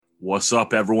What's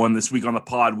up, everyone? This week on the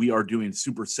pod, we are doing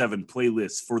Super 7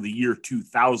 playlists for the year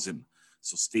 2000.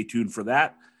 So stay tuned for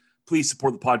that. Please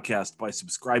support the podcast by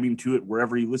subscribing to it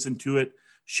wherever you listen to it.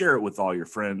 Share it with all your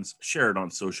friends. Share it on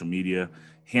social media.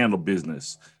 Handle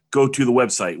business. Go to the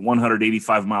website,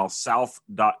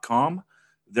 185milessouth.com.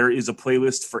 There is a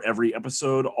playlist for every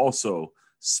episode. Also,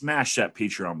 smash that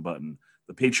Patreon button.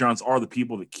 The Patreons are the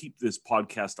people that keep this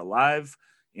podcast alive.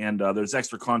 And there's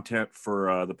extra content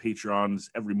for the Patreons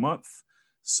every month.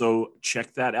 So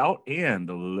check that out, and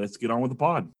let's get on with the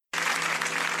pod.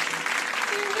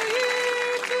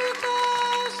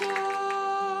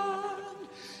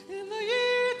 In the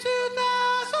year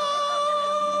 2000.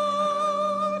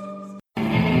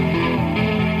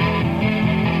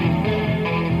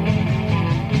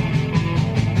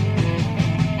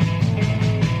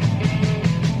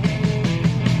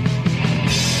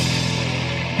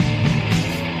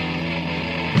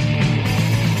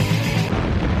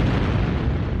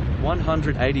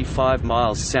 185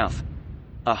 Miles South,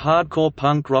 a hardcore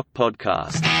punk rock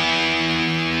podcast.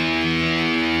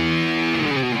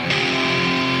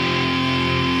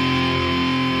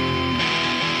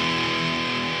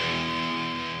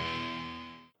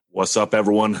 What's up,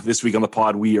 everyone? This week on the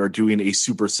pod, we are doing a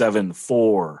Super 7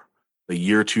 for the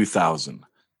year 2000.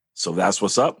 So that's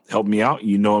what's up. Help me out.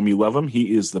 You know him, you love him.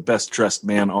 He is the best dressed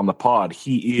man on the pod.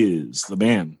 He is the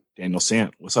man, Daniel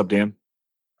Sant. What's up, Dan?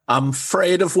 I'm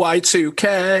afraid of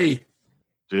Y2K.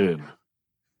 Dude,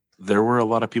 there were a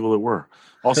lot of people that were.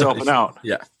 Also helping out.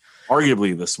 Yeah.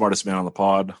 Arguably the smartest man on the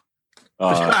pod.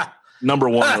 Number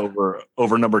one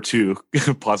over number two,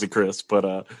 Posse Chris.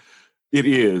 But it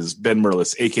is Ben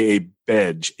Merlis, a.k.a.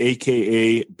 Bedge,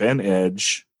 a.k.a. Ben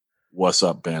Edge. What's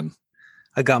up, Ben?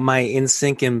 I got my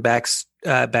NSYNC and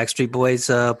Backstreet Boys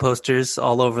posters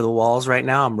all over the walls right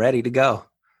now. I'm ready to go.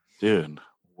 Dude,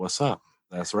 what's up?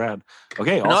 That's rad.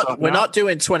 Okay, we're not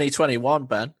doing 2021,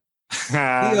 Ben.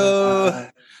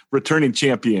 Returning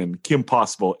champion, Kim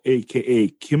Possible, a.k.a.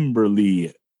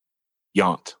 Kimberly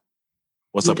Yount.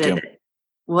 What's up, Kim?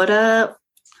 What up?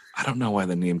 I don't know why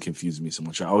the name confuses me so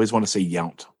much. I always want to say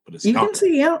Yount, but it's You Yount. can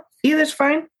say Yount. Either's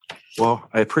fine. Well,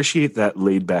 I appreciate that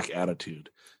laid-back attitude.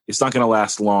 It's not going to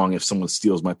last long if someone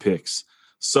steals my picks.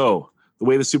 So, the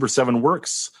way the Super 7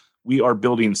 works, we are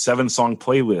building 7-song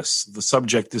playlists. The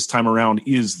subject this time around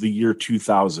is the year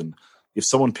 2000. If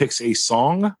someone picks a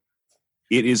song,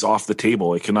 it is off the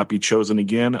table. It cannot be chosen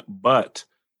again, but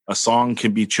a song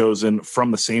can be chosen from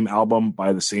the same album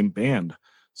by the same band.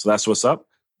 So that's what's up.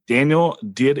 Daniel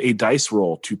did a dice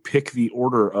roll to pick the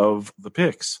order of the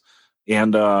picks.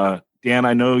 And Dan,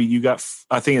 I know you got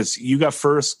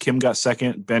first, Kim got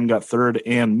second, Ben got third,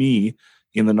 and me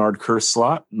in the Nard Curse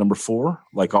slot, number 4,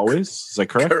 like always. Is that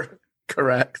correct?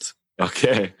 Correct.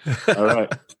 Okay. All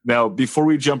right. Now, before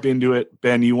we jump into it,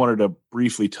 Ben, you wanted to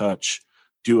briefly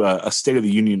do a State of the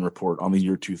Union report on the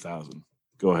year 2000.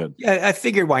 Go ahead. Yeah, I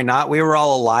figured why not? We were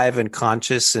all alive and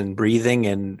conscious and breathing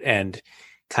and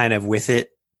kind of with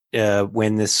it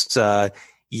when this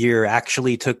year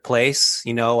actually took place.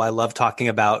 You know, I love talking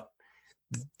about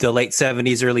the late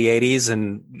 70s, early 80s.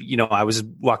 And, you know, I was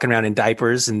walking around in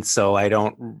diapers, and so I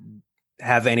don't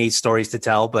have any stories to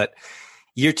tell. But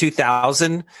year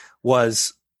 2000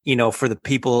 was, you know, for the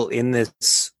people in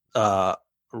this,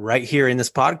 right here in this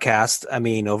podcast, I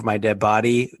mean, Over My Dead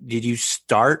Body, did you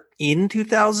start in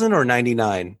 2000 or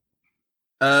 99?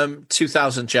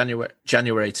 2000,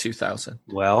 January 2000.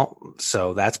 Well,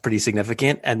 so that's pretty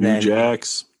significant. And then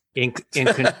Jacks. In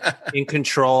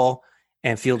Control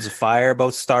and Fields of Fire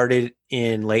both started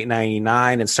in late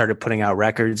 99 and started putting out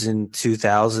records in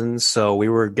 2000. So we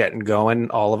were getting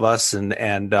going, all of us.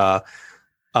 And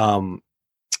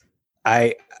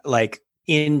I like,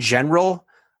 in general,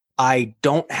 I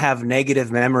don't have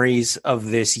negative memories of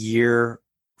this year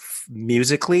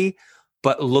musically,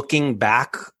 but looking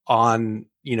back on,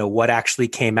 you know, what actually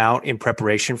came out in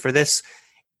preparation for this,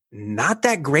 not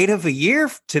that great of a year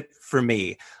for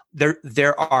me.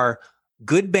 There are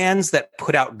good bands that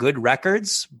put out good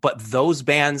records, but those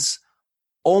bands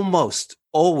almost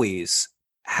always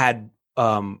had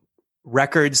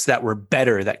records that were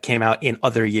better that came out in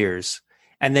other years.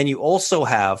 And then you also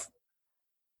have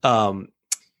good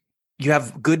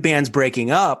bands breaking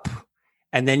up,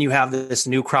 and then you have this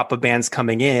new crop of bands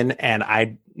coming in, and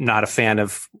I'm not a fan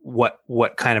of what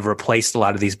kind of replaced a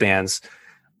lot of these bands.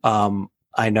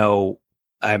 I know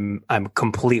I'm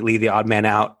completely the odd man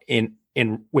out in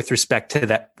with respect to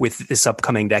that with this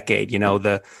upcoming decade, you know,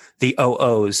 the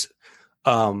OOs.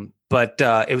 But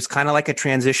it was kind of like a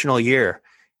transitional year.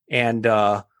 And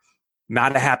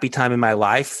not a happy time in my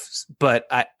life, but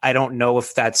I don't know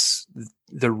if that's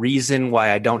the reason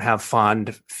why I don't have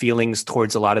fond feelings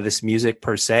towards a lot of this music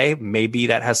per se. Maybe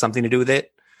that has something to do with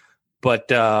it,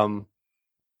 but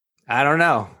I don't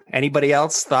know. Anybody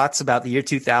else thoughts about the year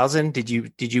 2000? Did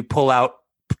you pull out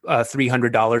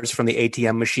 $300 from the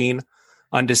ATM machine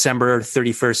on December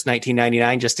 31st,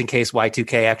 1999, just in case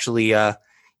Y2K actually,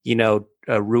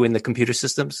 ruined the computer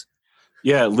systems?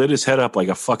 Yeah, it lit his head up like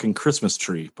a fucking Christmas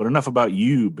tree. But enough about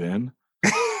you, Ben.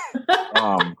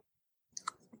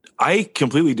 I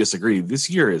completely disagree. This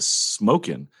year is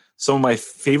smoking. Some of my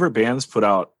favorite bands put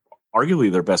out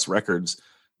arguably their best records.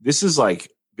 This has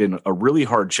been a really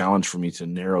hard challenge for me to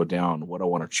narrow down what I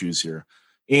want to choose here.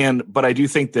 But I do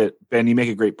think that, Ben, you make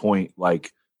a great point.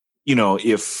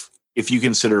 If you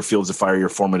consider Fields of Fire your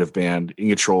formative band, In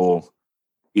Control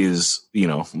is,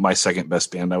 my second best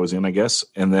band I was in, I guess.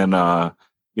 And then,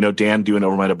 Dan doing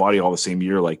Over My Dead Body all the same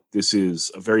year. This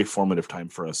is a very formative time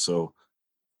for us. So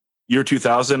year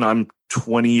 2000, I'm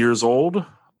 20 years old.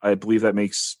 I believe that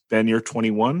makes Ben, you're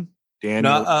 21. Dan?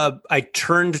 No, I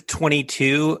turned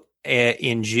 22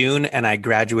 in June, and I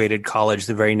graduated college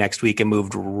the very next week and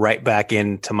moved right back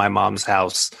into my mom's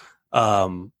house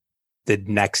the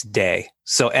next day.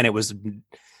 So, and it was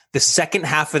the second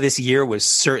half of this year was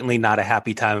certainly not a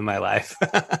happy time in my life.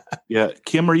 Yeah.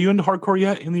 Kim, are you into hardcore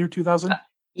yet in the year 2000?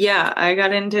 Yeah, I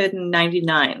got into it in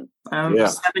 99. I'm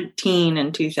 17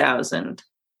 in 2000.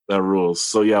 That rules.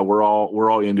 So yeah, we're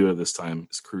all into it this time.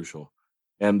 It's crucial.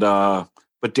 And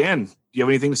but Dan, do you have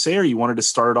anything to say, or you wanted to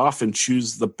start off and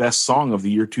choose the best song of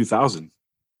the year 2000?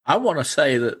 I want to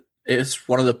say that it's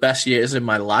one of the best years in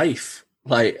my life.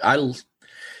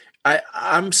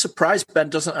 I'm surprised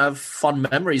Ben doesn't have fond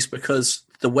memories, because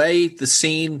the way the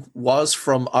scene was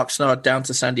from Oxnard down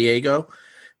to San Diego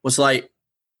was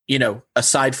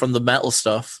aside from the metal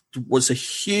stuff, was a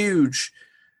huge,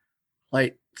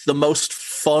 the most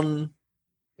fun,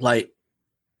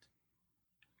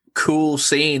 cool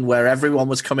scene where everyone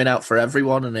was coming out for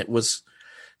everyone, and it was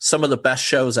some of the best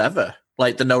shows ever,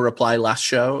 like the No Reply last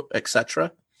show,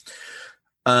 etc.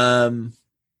 I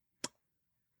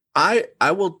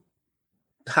will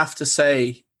have to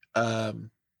say I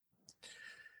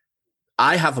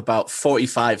have about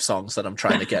 45 songs that I'm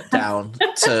trying to get down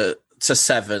to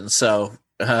 7. So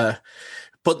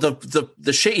but the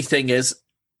shitty thing is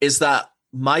that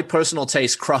my personal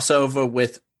taste crossover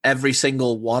with every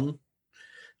single one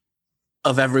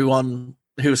of everyone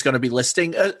who's going to be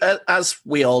listing, as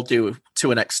we all do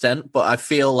to an extent. But I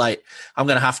feel like I'm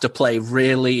going to have to play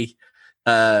really,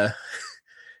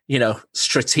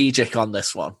 strategic on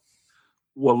this one.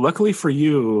 Well, luckily for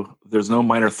you, there's no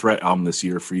Minor Threat album this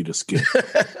year for you to skip.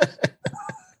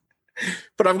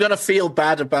 But I'm going to feel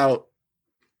bad about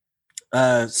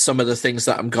some of the things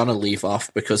that I'm going to leave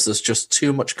off, because there's just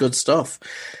too much good stuff.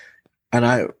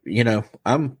 And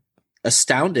I'm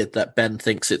astounded that Ben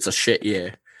thinks it's a shit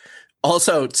year.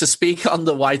 Also, to speak on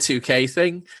the Y2K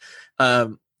thing,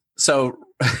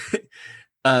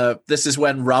 this is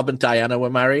when Rob and Diana were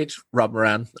married. Rob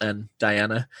Moran and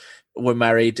Diana were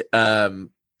married, and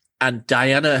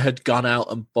Diana had gone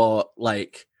out and bought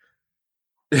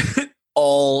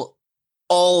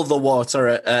all the water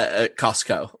at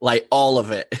Costco, all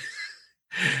of it.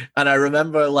 And I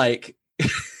remember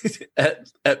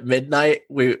at midnight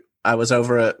I was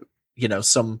over at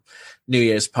some New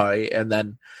Year's party, and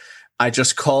then I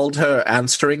just called her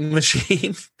answering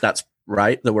machine. That's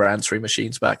right, there were answering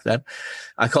machines back then.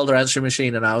 I called her answering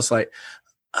machine, and I was like,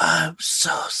 "I'm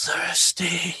so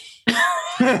thirsty.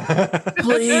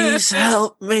 Please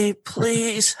help me.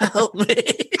 Please help me."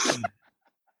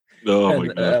 Oh my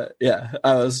God.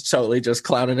 I was totally just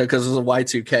clowning her because it was a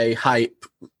Y2K hype.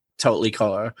 Totally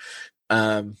caught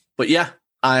her. But yeah,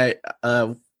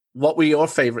 what were your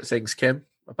favorite things, Kim,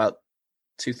 about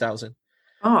 2000?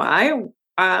 Oh,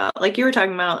 like you were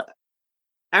talking about,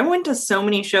 I went to so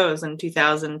many shows in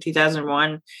 2000,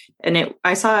 2001, and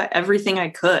I saw everything I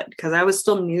could, because I was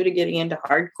still new to getting into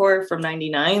hardcore from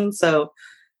 99. So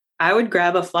I would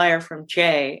grab a flyer from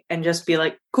Che and just be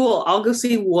like, cool, I'll go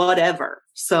see whatever.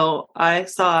 So I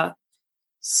saw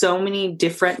so many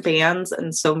different bands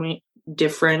and so many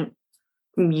different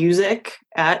music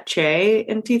at Che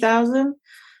in 2000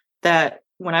 that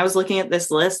when I was looking at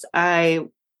this list, I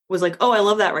was like, oh, I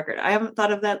love that record. I haven't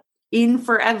thought of that in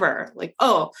forever.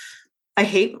 Oh, I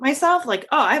hate myself. Oh,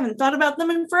 I haven't thought about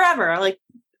them in forever.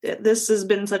 This has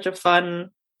been such a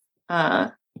fun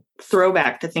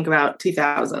throwback to think about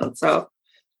 2000. So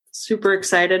super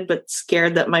excited, but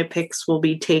scared that my picks will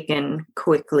be taken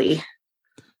quickly.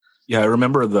 Yeah, I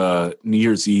remember the New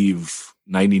Year's Eve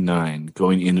 99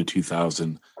 going into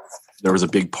 2000. there was a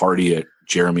big party at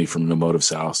Jeremy from Nemotive's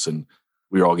house, and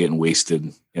we were all getting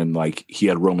wasted. And like he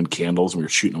had Roman candles, and we were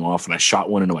shooting them off. And I shot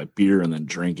one into my beer and then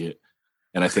drank it.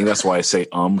 And I think that's why I say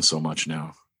so much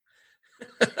now.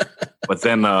 But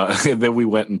then then we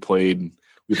went and played.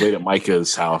 We played at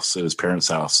Micah's house, at his parents'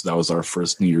 house. That was our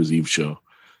first New Year's Eve show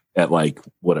at like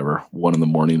whatever 1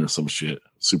 a.m. or some shit.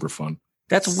 Super fun.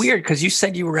 That's weird because you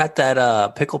said you were at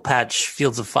that Pickle Patch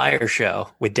Fields of Fire show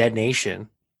with Dead Nation.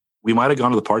 We might have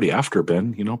gone to the party after,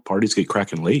 Ben. You know, parties get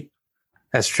cracking late.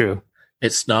 That's true.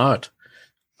 It's not.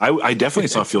 I definitely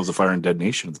saw Fields of Fire and Dead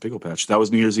Nation at the Pickle Patch. That was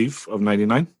New Year's Eve of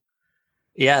 '99.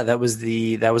 Yeah, that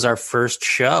was our first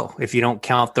show. If you don't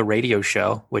count the radio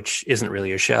show, which isn't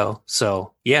really a show.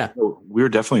 So yeah, we were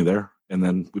definitely there, and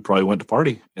then we probably went to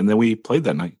party, and then we played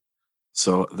that night.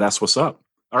 So that's what's up.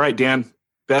 All right, Dan,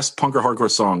 best punk or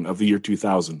hardcore song of the year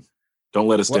 2000. Don't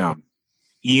let us down.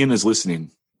 Ian is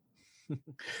listening.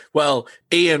 Well,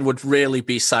 Ian would really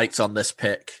be psyched on this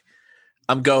pick.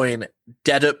 I'm going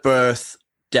Dead at Birth,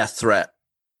 Death Threat.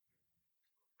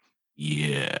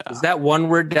 Yeah. Is that one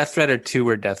word death threat or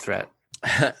 2-word death threat?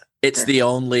 It's the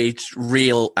only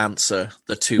real answer,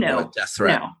 the 2-word death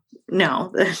threat.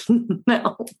 No.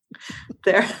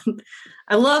 There.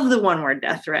 I love the 1-word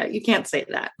death threat. You can't say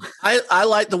that. I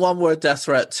like the 1-word death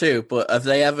threat too, but have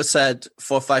they ever said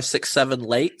 4, 5, 6, 7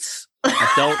 late?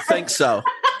 I don't think so.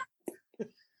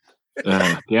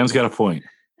 Dan's got a point.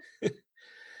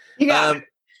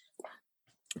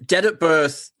 Dead at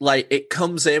Birth, like it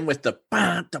comes in with the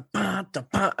ba, da, ba, da,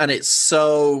 ba, and it's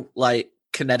so like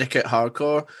Connecticut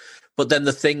hardcore. But then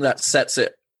the thing that sets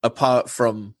it apart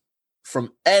from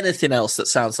anything else that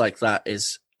sounds like that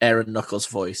is Aaron Knuckles'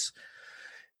 voice,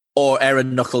 or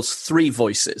Aaron Knuckles' 3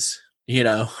 voices. You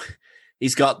know,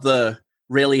 he's got the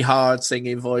really hard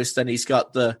singing voice, then he's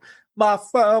got the my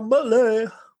family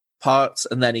parts,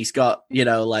 and then he's got, you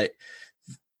know, like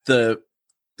the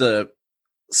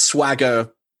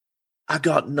swagger, I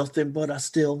got nothing but I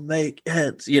still make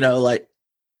it, you know, like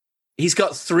he's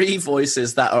got 3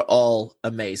 voices that are all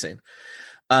amazing.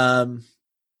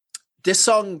 This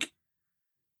song,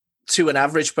 to an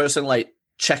average person like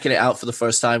checking it out for the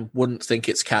first time, wouldn't think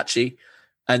it's catchy,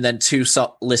 and then 2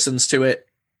 listens to it,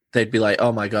 they'd be like,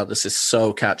 oh my god, this is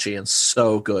so catchy and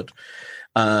so good.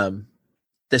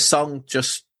 This song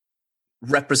just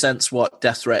represents what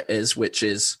Death Threat is, which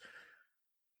is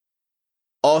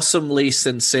awesomely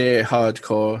sincere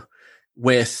hardcore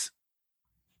with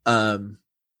a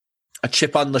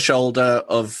chip on the shoulder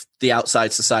of the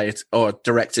outside society, or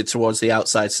directed towards the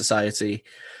outside society,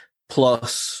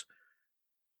 plus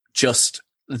just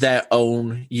their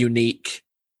own unique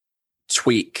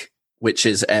tweak, which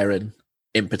is Aaron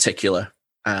in particular.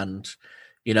 And,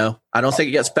 you know, I don't think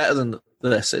it gets better than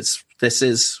this. This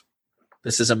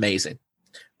is amazing.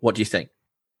 What do you think?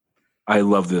 I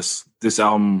love this. This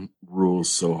album rules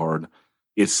so hard.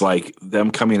 It's like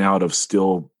them coming out of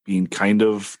still being kind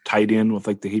of tied in with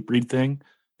like the Hatebreed thing.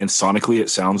 And sonically it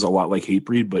sounds a lot like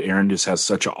Hatebreed, but Aaron just has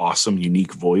such an awesome,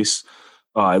 unique voice.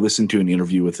 I listened to an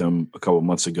interview with him a couple of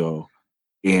months ago,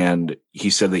 and he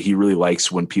said that he really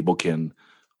likes when people can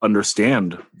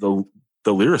understand the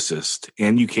lyricist,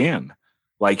 and you can.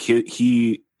 Like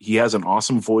he has an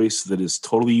awesome voice that is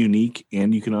totally unique,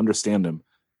 and you can understand him.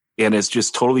 And it's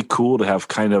just totally cool to have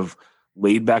kind of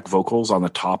laid back vocals on the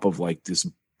top of like this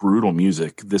brutal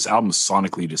music. This album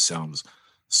sonically just sounds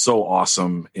so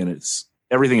awesome, and it's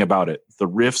everything about it. The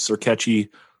riffs are catchy,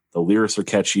 the lyrics are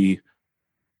catchy.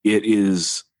 It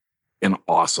is an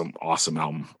awesome, awesome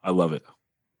album. I love it.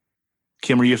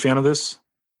 Kim, are you a fan of this?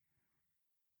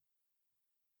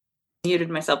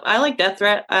 Muted myself. I like Death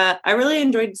Threat. I really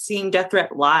enjoyed seeing Death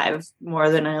Threat live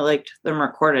more than I liked them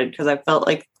recorded, because I felt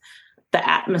like the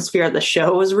atmosphere of the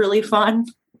show was really fun.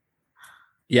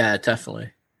 Yeah,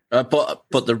 definitely. But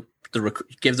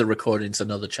give the recordings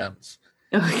another chance.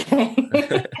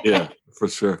 Okay. Yeah, for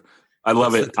sure. I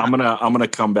love it. I'm gonna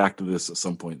come back to this at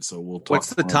some point. So we'll talk.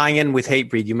 What's the tie-in with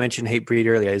Hatebreed? You mentioned Hatebreed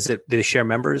earlier. Do they share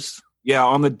members? Yeah,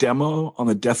 on the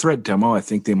Death Threat demo, I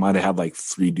think they might have had like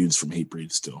 3 dudes from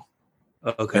Hatebreed still.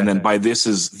 Okay. And then by this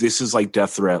is like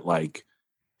Death Threat like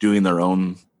doing their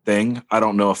own thing. I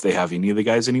don't know if they have any of the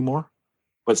guys anymore,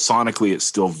 but sonically it's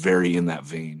still very in that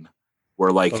vein.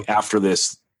 Where like after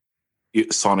this,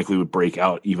 it sonically would break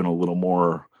out even a little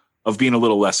more of being a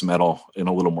little less metal and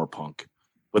a little more punk.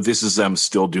 But this is them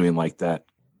still doing like that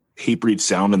Hatebreed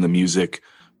sound in the music,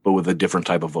 but with a different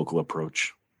type of vocal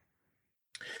approach.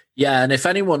 Yeah, and if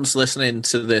anyone's listening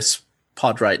to this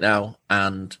pod right now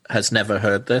and has never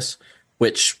heard this,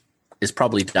 which is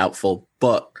probably doubtful,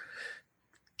 but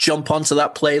jump onto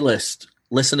that playlist,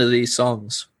 listen to these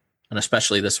songs, and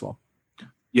especially this one.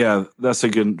 Yeah, that's a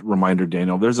good reminder,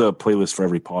 Daniel. There's a playlist for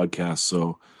every podcast.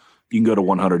 So you can go to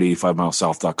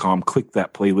 185milesouth.com, click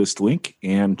that playlist link,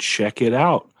 and check it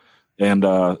out. And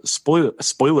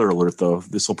spoiler alert, though,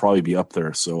 this will probably be up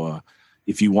there. So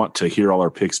if you want to hear all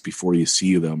our picks before you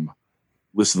see them,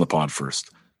 listen to the pod first.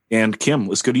 And Kim,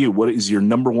 let's go to you. What is your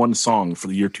number one song for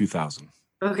the year 2000?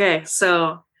 Okay,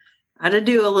 so I had to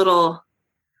do a little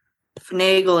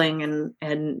finagling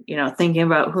and thinking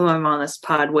about who I'm on this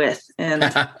pod with, and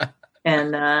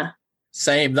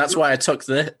Same. That's why I took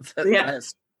the yeah.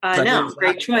 I know,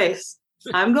 great choice.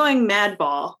 I'm going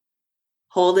Madball,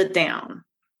 Hold It Down,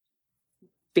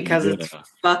 because it's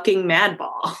fucking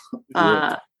Madball.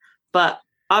 But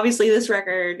obviously this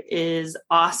record is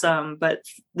awesome, but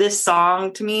this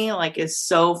song to me like is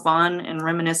so fun and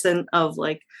reminiscent of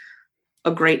like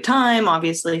a great time,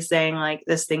 obviously saying like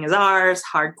this thing is ours,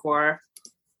 hardcore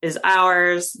is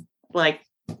ours, like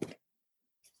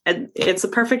it's a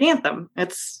perfect anthem.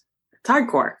 It's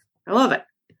hardcore. I love it.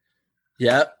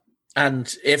 Yeah.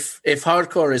 And if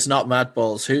hardcore is not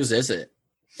Madballs, whose is it?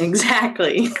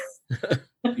 Exactly.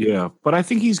 Yeah, but I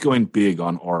think he's going big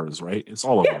on ours, right? It's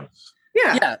all of ours.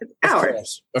 Yeah, it's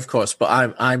ours. Of course.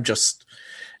 But I'm just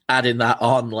adding that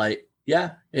on, like,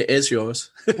 yeah, it is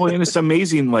yours. Well, and it's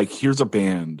amazing. Like, here's a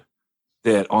band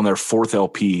that on their fourth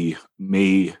LP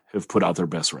may have put out their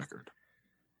best record.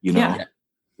 You know, Yeah.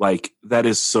 like that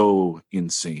is so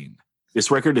insane.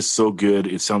 This record is so good.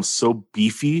 It sounds so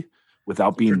beefy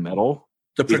without being metal.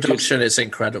 The production is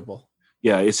incredible.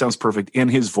 Yeah, it sounds perfect.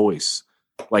 And his voice,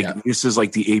 like this is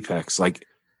like the apex. Like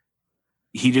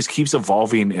he just keeps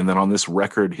evolving. And then on this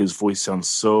record, his voice sounds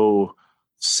so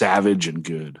savage and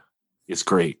good. It's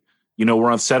great. You know,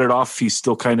 we're on Set It Off. He's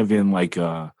still kind of in like,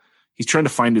 he's trying to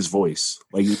find his voice.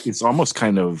 Like it's almost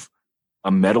kind of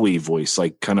a metally voice,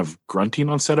 like kind of grunting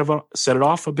on Set It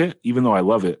Off a bit, even though I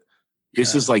love it.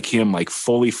 This is like him, like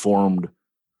fully formed.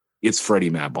 It's Freddie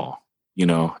Madball, you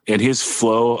know, and his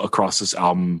flow across this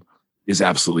album is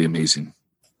absolutely amazing.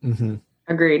 Mm-hmm.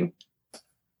 Agreed.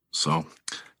 So,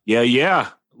 yeah.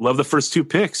 Love the first two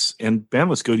picks. And Ben,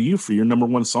 let's go to you for your number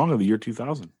one song of the year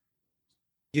 2000.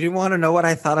 You didn't want to know what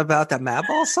I thought about that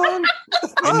Madball song?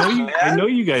 I know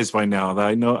you guys by now. That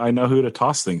I know who to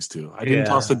toss things to. I didn't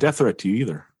toss the death threat to you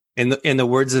either. In the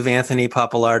words of Anthony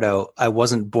Papalardo, I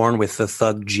wasn't born with the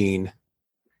thug gene.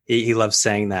 He loves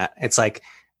saying that. It's like,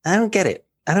 I don't get it.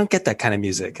 I don't get that kind of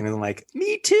music. And I'm like,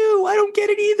 me too. I don't get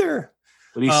it either.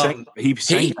 But he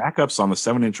sang backups on the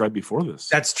 7-inch right before this.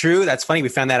 That's true. That's funny. We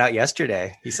found that out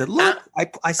yesterday. He said, look,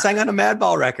 I sang on a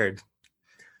Madball record.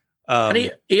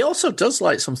 And he also does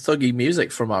like some thuggy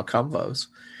music from our convos.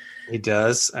 He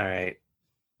does. All right.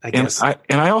 I guess.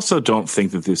 And I also don't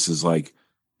think that this is like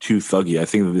too thuggy. I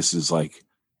think that this is like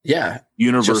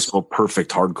universal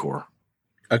perfect hardcore.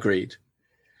 Agreed.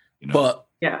 You know? But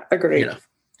yeah, agreed.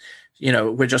 You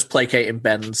know, we're just placating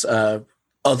Ben's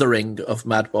othering of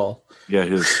Madball. Yeah,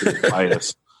 his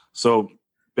bias. So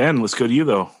Ben, let's go to you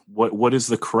though. What is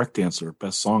the correct answer?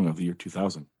 Best song of the year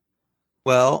 2000?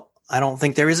 Well, I don't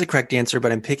think there is a correct answer,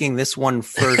 but I'm picking this one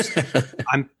first.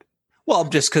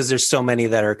 Just because there's so many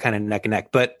that are kind of neck and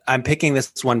neck, but I'm picking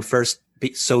this one first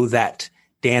so that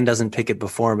Dan doesn't pick it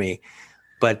before me.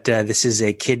 But this is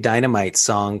a Kid Dynamite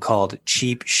song called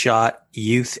Cheap Shot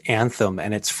Youth Anthem,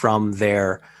 and it's from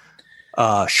their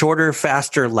Shorter,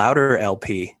 Faster, Louder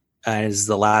LP, is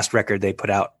the last record they put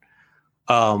out.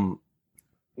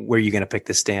 Were you going to pick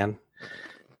this, Dan?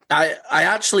 I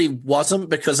actually wasn't,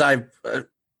 because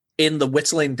in the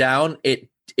whittling down, it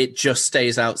just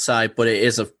stays outside, but it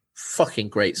is a fucking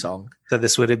great song. So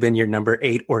this would have been your number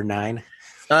 8 or 9?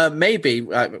 Maybe.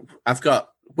 I've got.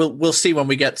 We'll see when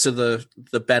we get to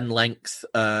the Ben length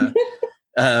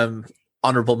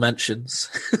honorable mentions.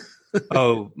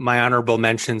 Oh, my honorable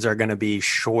mentions are going to be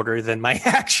shorter than my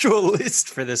actual list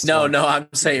for this. No, I'm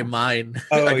saying mine.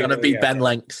 They're going to be Ben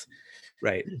length.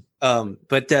 Right.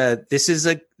 But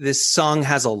this song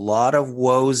has a lot of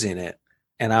woes in it,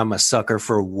 and I'm a sucker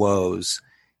for woes.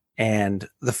 And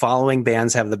the following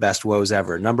bands have the best woes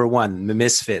ever. Number 1, The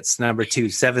Misfits. Number 2,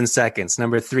 7 Seconds.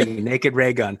 Number 3, Naked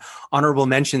Raygun. Honorable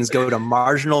mentions go to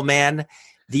Marginal Man,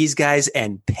 these guys,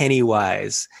 and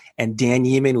Pennywise. And Dan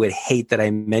Yeaman would hate that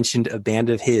I mentioned a band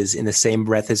of his in the same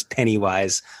breath as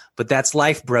Pennywise. But that's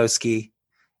life, broski.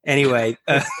 Anyway,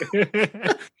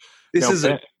 this is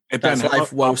Ben, that's life,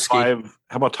 woski.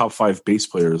 How about top 5 bass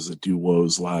players that do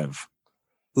woes live?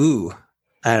 Ooh.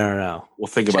 I don't know. We'll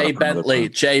think about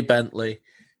it. Jay Bentley.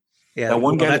 Yeah, that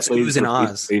one guy that's that who's in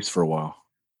Oz. Bass for a while.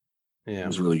 Yeah, it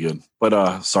was really good.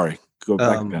 But sorry, go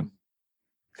back, Ben.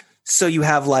 So you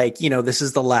have like, this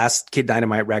is the last Kid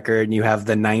Dynamite record, and you have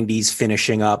the 90s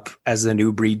finishing up as the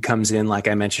new breed comes in, like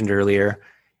I mentioned earlier.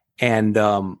 And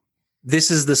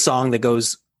this is the song that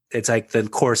goes, it's like the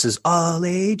chorus is all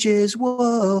ages,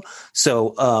 whoa.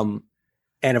 So,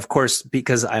 and of course,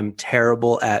 because I'm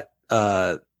terrible at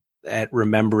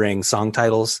remembering song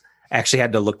titles, I actually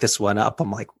had to look this one up.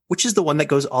 I'm like, which is the one that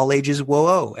goes all ages,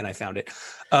 whoa, and I found it.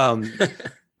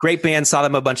 Great band, saw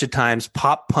them a bunch of times.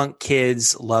 Pop punk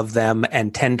kids love them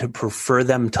and tend to prefer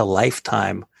them to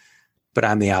Lifetime, but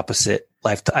I'm the opposite.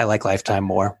 I like Lifetime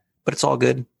more, but it's all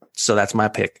good. So that's my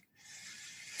pick.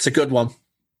 It's a good one.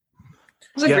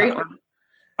 It's a great one.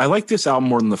 I like this album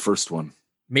more than the first one.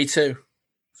 Me too.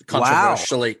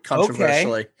 Controversially.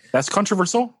 Okay. That's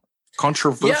controversial?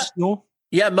 Controversial?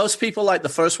 Yeah, most people like the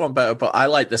first one better, but I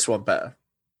like this one better.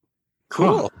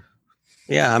 Cool.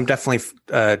 Yeah, I'm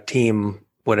definitely team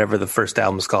whatever the first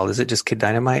album is called. Is it just Kid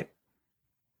Dynamite?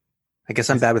 I guess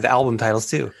I'm bad with album titles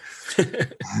too.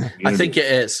 I think it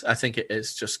is. I think it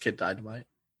is just Kid Dynamite.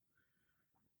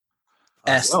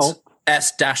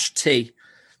 S-T.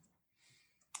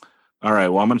 All right.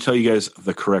 Well, I'm going to tell you guys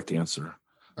the correct answer.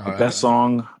 The best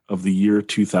song of the year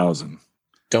 2000.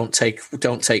 Don't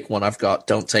take one I've got.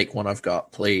 Don't take one I've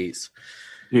got, please.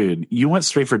 Dude, you went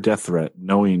straight for Death Threat,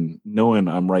 knowing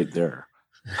I'm right there,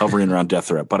 hovering around Death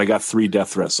Threat. But I got 3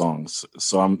 Death Threat songs,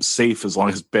 so I'm safe as long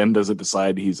as Ben doesn't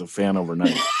decide he's a fan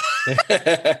overnight.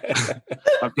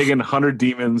 I'm taking 100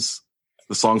 Demons,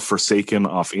 the song Forsaken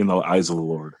off In the Eyes of the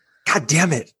Lord. God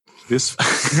damn it.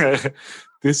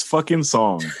 This fucking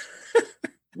song,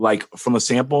 like from the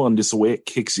sample and just the way it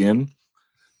kicks in,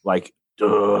 like,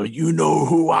 you know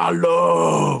who I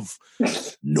love?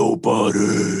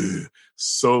 Nobody.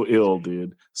 So ill,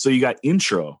 dude. So you got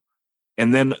intro,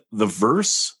 and then the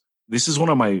verse. This is one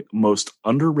of my most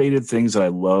underrated things that I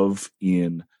love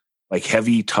in like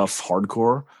heavy, tough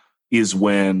hardcore is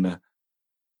when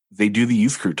they do the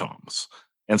Youth Crew toms.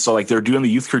 And so like they're doing the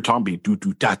Youth Crew tom beat, do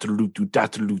do da do do da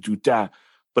do do da,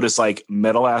 but it's like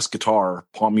metal ass guitar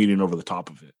palm muting over the top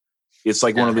of it. It's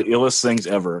like one of the illest things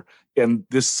ever. And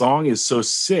this song is so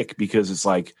sick because it's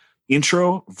like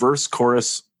intro, verse,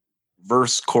 chorus,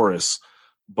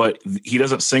 but he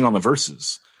doesn't sing on the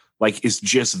verses. Like it's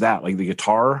just that, like the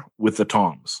guitar with the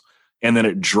toms. And then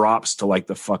it drops to like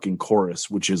the fucking chorus,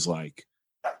 which is like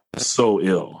so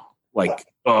ill. Like,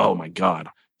 oh my God.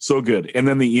 So good. And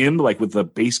then the end, like with the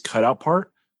bass cutout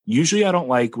part, usually I don't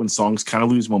like when songs kind of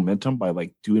lose momentum by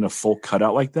like doing a full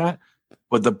cutout like that.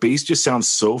 But the bass just sounds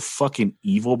so fucking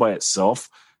evil by itself.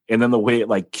 And then the way it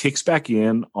like kicks back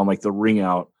in on like the ring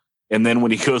out. And then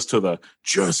when he goes to the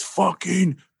just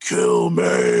fucking kill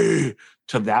me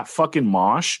to that fucking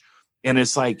mosh. And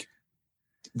it's like,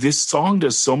 this song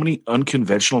does so many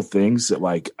unconventional things that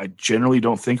like I generally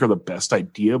don't think are the best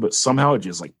idea, but somehow it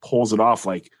just like pulls it off.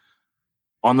 Like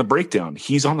on the breakdown,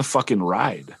 he's on the fucking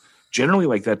ride. Generally,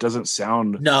 like that doesn't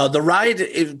sound. No, the ride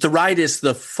is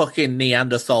the fucking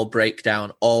Neanderthal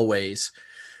breakdown always.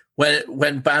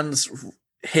 When bands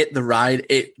hit the ride,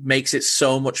 it makes it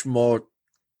so much more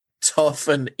tough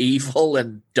and evil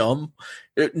and dumb.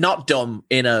 Not dumb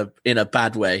in a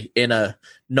bad way, in a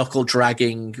knuckle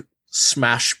dragging,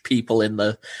 smash people in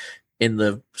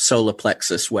the solar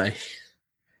plexus way.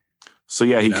 So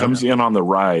yeah, he comes in on the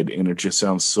ride and it just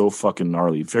sounds so fucking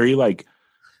gnarly. Very like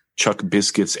Chuck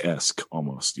Biscuits-esque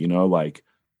almost, you know, like,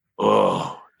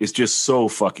 oh, it's just so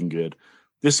fucking good.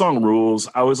 This song rules.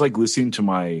 I was like listening to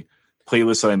my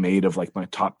playlist that I made of like my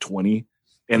top 20.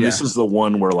 And this is the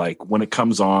one where like, when it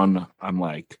comes on, I'm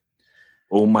like,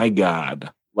 oh my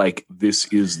God, like this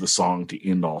is the song to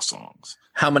end all songs.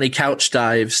 How many couch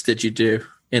dives did you do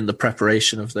in the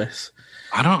preparation of this?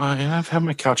 I've had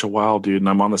my couch a while, dude. And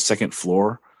I'm on the second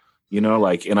floor. You know,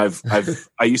 like, and I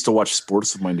used to watch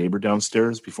sports with my neighbor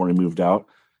downstairs before I moved out,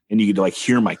 and you could like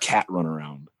hear my cat run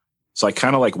around. So I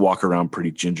kind of like walk around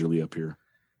pretty gingerly up here.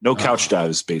 No couch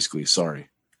dives, basically. Sorry,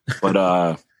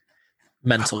 but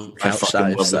mental couch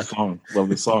dives. Love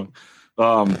this song.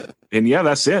 And yeah,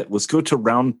 that's it. Let's go to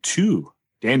round 2.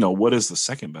 Daniel, what is the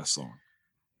second best song?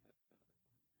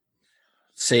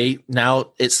 See,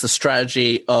 now it's the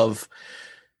strategy of: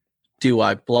 do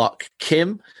I block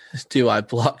Kim? Do I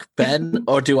block Ben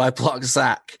or do I block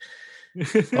Zach?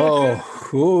 Kim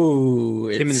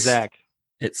and Zach.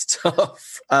 It's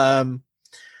tough. All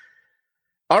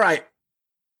right.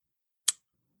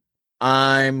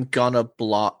 I'm gonna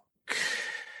block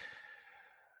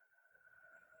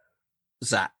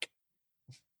Zach.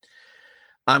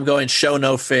 I'm going Show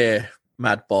No Fear,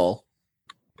 Madball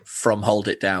from Hold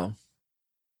It Down.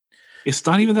 It's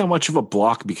not even that much of a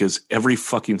block because every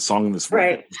fucking song in this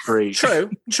record Right. is great.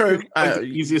 True. Like the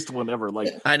easiest one ever. Like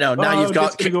I know. Now Oh, you've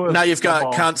got just gonna go with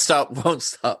Snowball. Can't Stop, Won't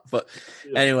Stop. But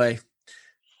Yeah. anyway,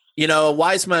 a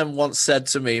wise man once said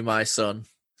to me, my son,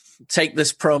 take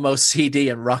this promo CD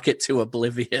and rock it to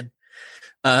oblivion.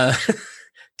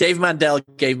 Dave Mandel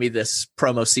gave me this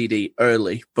promo CD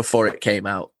early before it came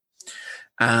out.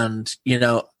 And,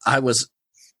 I was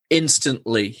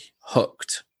instantly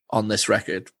hooked on this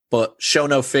record. But Show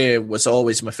No Fear was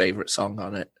always my favorite song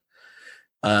on it.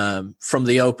 From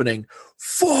the opening,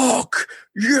 fuck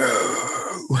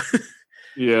you!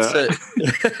 Yeah.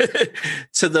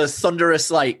 to the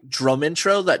thunderous drum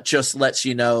intro that just lets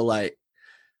you know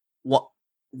what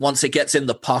once it gets in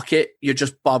the pocket, you're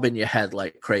just bobbing your head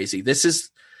like crazy. This is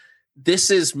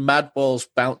Madball's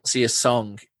bounciest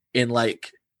song in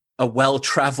a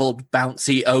well-traveled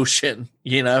bouncy ocean.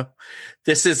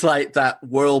 This is that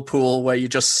whirlpool where you're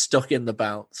just stuck in the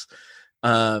bounce.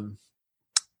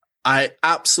 I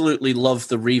absolutely love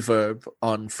the reverb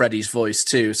on Freddie's voice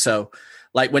too. So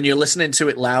when you're listening to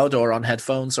it loud or on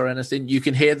headphones or anything, you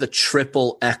can hear the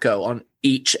triple echo on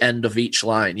each end of each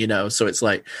line, So it's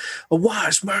a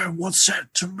wise man once said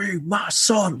to me, my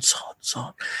son.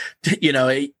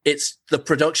 It's the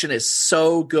production is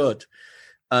so good.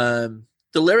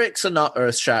 The lyrics are not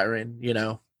earth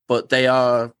shattering, but they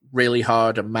are really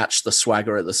hard and match the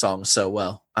swagger of the song so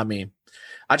well. I mean,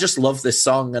 I just love this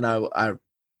song, and I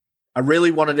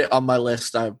really wanted it on my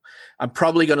list. I'm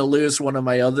probably going to lose one of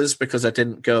my others because I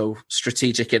didn't go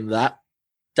strategic in that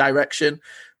direction,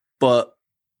 but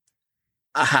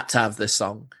I had to have this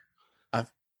song.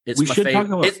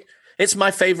 It's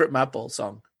my favorite Madball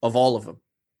song of all of them.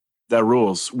 That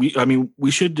rules.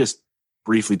 We should just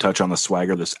briefly touch on the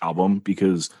swagger of this album,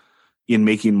 because in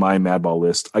making my Madball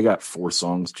list, I got 4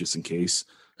 songs just in case.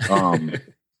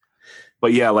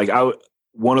 But yeah,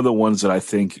 one of the ones that I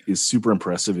think is super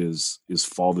impressive is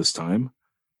Fall This Time.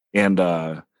 And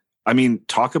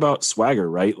talk about swagger,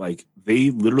 right?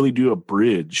 They literally do a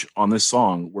bridge on this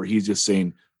song where he's just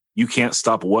saying, you can't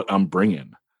stop what I'm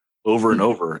bringing, over and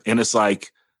over. And it's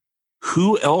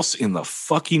who else in the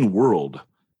fucking world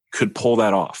could pull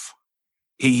that off?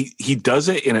 He does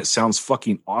it, and it sounds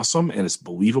fucking awesome, and it's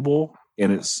believable,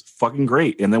 and it's fucking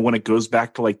great. And then when it goes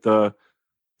back to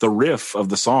the riff of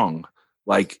the song,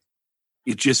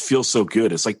 it just feels so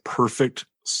good. It's perfect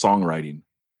songwriting.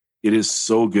 It is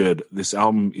so good. This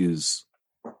album is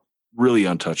really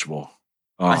untouchable.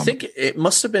 I think it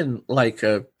must have been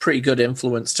a pretty good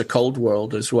influence to Cold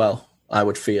World as well, I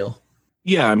would feel.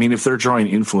 Yeah, if they're drawing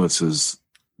influences,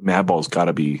 Madball's got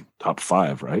to be top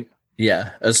 5, right?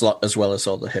 Yeah, as well as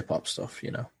all the hip hop stuff,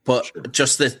 But sure.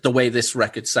 Just the way this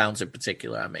record sounds in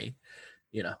particular,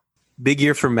 Big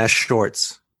year for mesh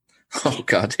shorts. Oh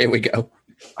God, here we go.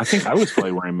 I think I was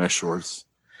probably wearing mesh shorts,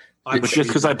 but just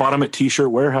because I bought them at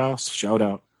T-Shirt Warehouse. Shout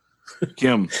out,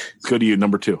 Kim. Let's go to you,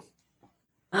 number 2.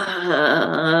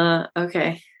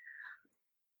 Okay.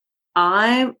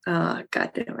 God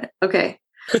damn it. Okay.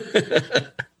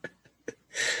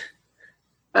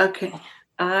 Okay.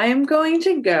 I'm going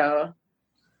to go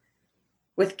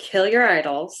with Kill Your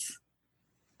Idols,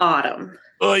 Autumn.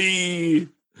 Oy.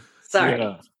 Sorry.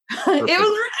 Yeah, it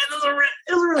was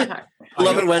really hard.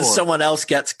 Love it when someone else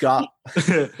gets got.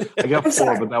 I got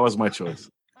 4, but that was my choice.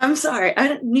 I'm sorry.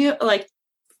 I knew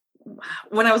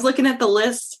when I was looking at the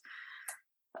list,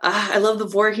 I love the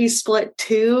Voorhees split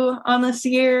too on this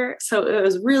year. So it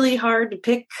was really hard to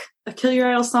pick a Kill Your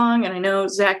Idol song. And I know,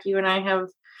 Zach, you and I have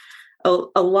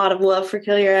a lot of love for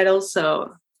Kill Your Idols.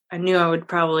 So I knew I would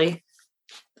probably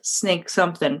snake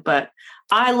something. But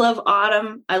I love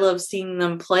Autumn. I love seeing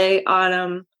them play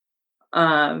Autumn.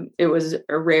 It was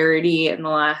a rarity in the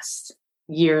last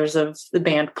years of the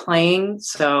band playing.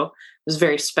 So it was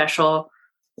very special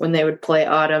when they would play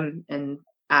Autumn. And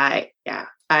this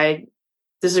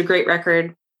is a great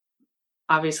record.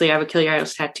 Obviously, I have a Kill Your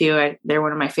Idols tattoo. They're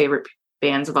one of my favorite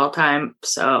bands of all time.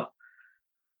 So,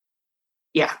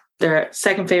 yeah, their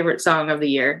second favorite song of the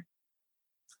year.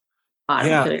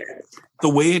 Yeah, the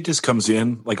way it just comes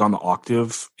in, on the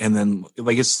octave, and then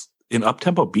it's an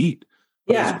up-tempo beat.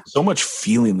 Yeah, there's so much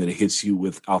feeling that it hits you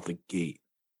without the gate.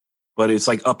 But it's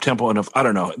up-tempo enough. I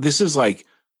don't know. This is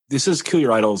Kill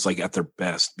Your Idols at their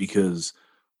best, because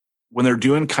when they're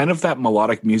doing kind of that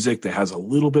melodic music that has a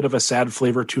little bit of a sad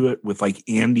flavor to it with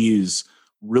Andy's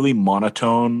really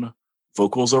monotone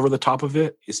vocals over the top of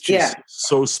it, it's just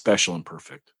so special and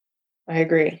perfect. I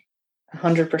agree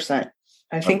 100%.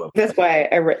 I think that's why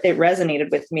it resonated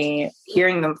with me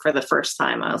hearing them for the first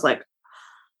time. I was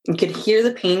you could hear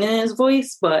the pain in his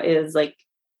voice, but it is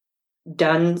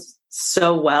done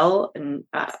so well. And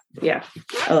yeah,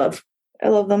 I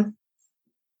love them.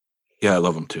 Yeah, I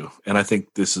love them too. And I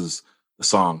think this is the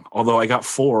song. Although I got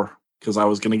 4 because I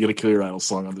was going to get a Killer Idol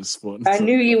song on this one. I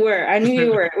knew you were.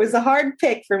 It was a hard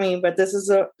pick for me, but this is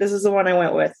the one I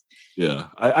went with. Yeah,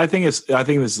 I think this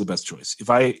is the best choice. If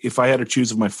I had to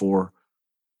choose of my 4,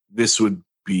 this would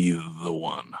be the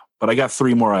one. But I got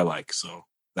 3 more I like, so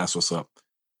that's what's up.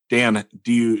 Dan,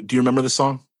 do you remember the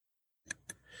song?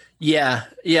 Yeah,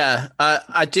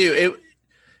 I do.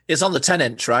 It's on the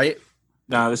 10-inch, right?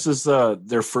 Nah, this is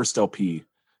their first LP.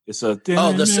 It's a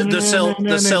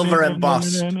the silver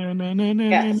embossed.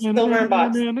 Yeah, silver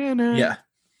embossed. Yeah,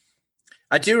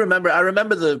 I do remember. I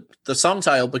remember the song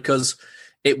title because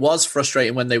it was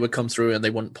frustrating when they would come through and they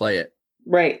wouldn't play it.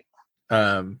 Right.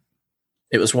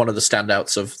 It was one of the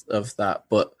standouts of that,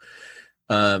 but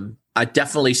I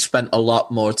definitely spent a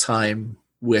lot more time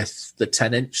with the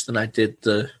 10-inch than I did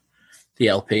the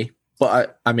LP.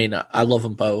 But I mean, I love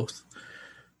them both.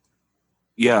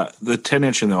 Yeah, the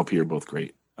 10-inch and the LP are both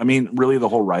great. I mean, really, the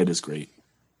whole ride is great.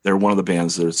 They're one of the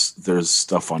bands. There's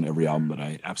stuff on every album that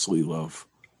I absolutely love.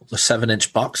 The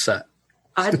 7-inch box set.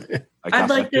 I'd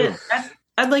like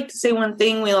to say one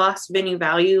thing. We lost Vinny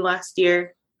Value last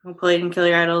year, who played in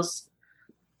Killer Idols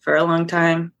for a long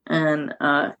time, and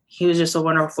he was just a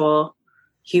wonderful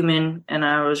human, and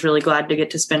I was really glad to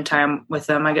get to spend time with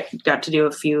them. I got to do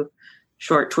a few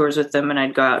short tours with them, and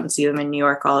I'd go out and see them in New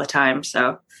York all the time.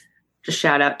 So just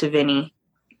shout out to Vinny.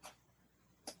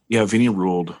 Yeah, Vinny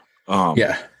ruled.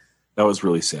 Yeah. That was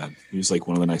really sad. He was like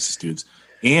one of the nicest dudes.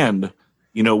 And,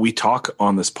 you know, we talk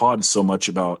on this pod so much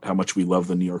about how much we love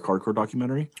the New York hardcore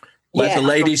documentary. Let the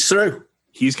ladies through.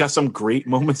 He's got some great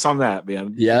moments on that,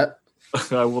 man. Yeah.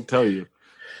 I will tell you.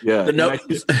 Yeah. Go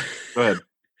ahead.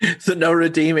 The no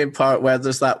redeeming part where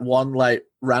there's that one like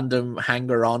random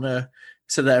hanger-oner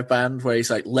to their band where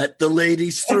he's like, let the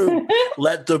ladies through.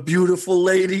 Let the beautiful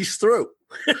ladies through.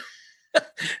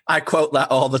 I quote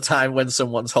that all the time when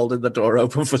someone's holding the door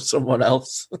open for someone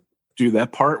else. Dude,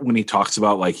 that part when he talks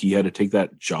about like he had to take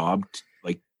that job,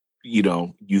 like, you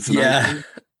know, euthanizing. Yeah.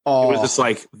 Oh. It was just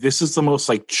like, this is the most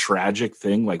like tragic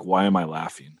thing. Like, why am I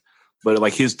laughing? But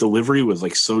like his delivery was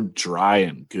like so dry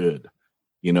and good,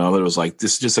 you know, that it was like,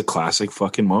 this is just a classic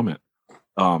fucking moment.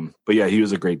 But yeah, he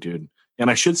was a great dude.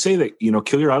 And I should say that, you know,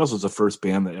 Kill Your Idols was the first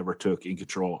band that ever took In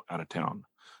Control out of town.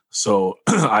 So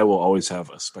I will always have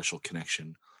a special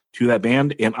connection to that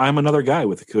band. And I'm another guy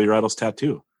with a Kill Your Idols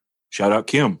tattoo. Shout out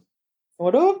Kim.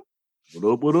 What up?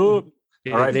 What up? What up?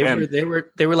 Yeah, All right,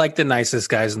 they were like the nicest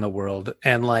guys in the world.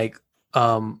 And like,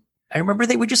 I remember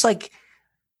they would just like,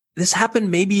 this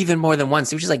happened maybe even more than once.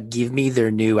 They would just like give me their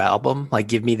new album, like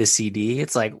give me the CD.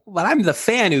 It's like, well, I'm the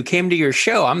fan who came to your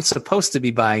show. I'm supposed to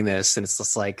be buying this. And it's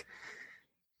just like,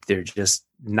 they're just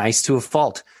nice to a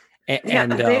fault.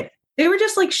 They were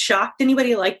just like shocked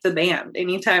anybody liked the band.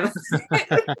 Anytime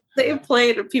they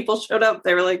played and people showed up,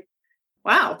 they were like,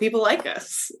 wow, people like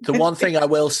us. The one thing I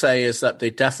will say is that they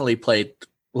definitely played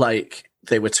like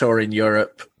they were touring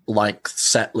Europe like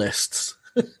set lists.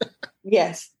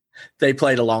 Yes. They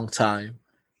played a long time.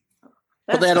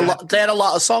 But they had a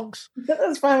lot of songs.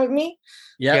 That's fine with me.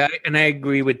 Yeah, and I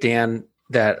agree with Dan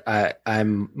that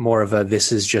I'm more of a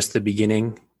this is just the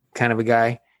beginning kind of a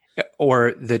guy.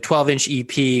 Or the 12-inch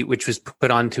EP, which was put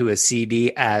onto a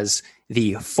CD as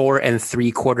the 4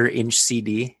 3/4-inch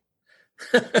CD.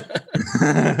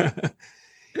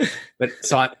 But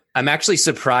so I'm actually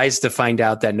surprised to find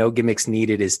out that No Gimmicks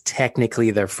Needed is technically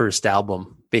their first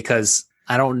album, because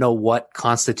I don't know what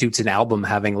constitutes an album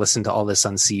having listened to all this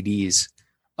on CDs.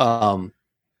 But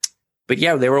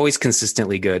yeah, they were always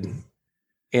consistently good.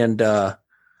 And the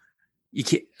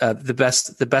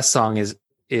best song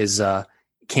is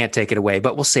Can't Take It Away,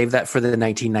 but we'll save that for the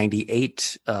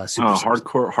 1998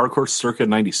 hardcore circa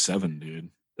 97, dude.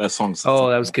 That song's that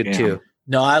was good too.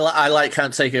 No, I like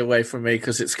Can't Take It Away from Me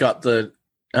because it's got the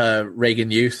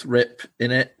Reagan Youth rip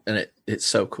in it, and it's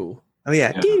so cool. Oh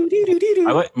yeah.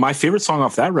 I like, my favorite song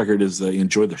off that record is the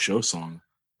Enjoy the Show song,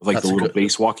 like That's the little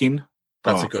bass walking.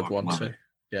 That's a good one too.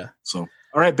 Yeah. So,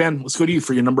 all right, Ben, let's go to you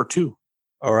for your number 2.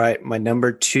 All right, my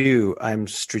number 2. I'm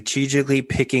strategically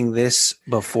picking this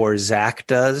before Zach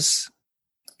does.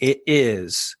 The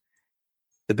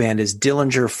band is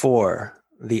Dillinger 4.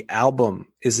 The album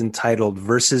is entitled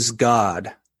Versus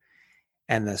God,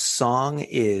 and the song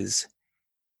is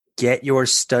Get Your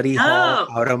Study Hall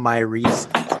Out of My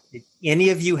Reason. Did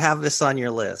any of you have this on your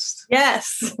list?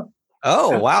 Yes.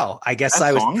 Oh, wow. I guess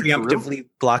I was song, preemptively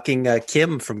blocking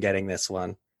Kim from getting this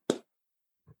one.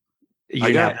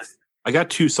 I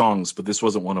got 2 songs, but this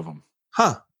wasn't one of them.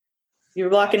 Huh. You were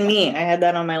blocking me. I had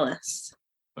that on my list.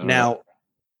 Now,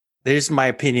 There's my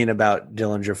opinion about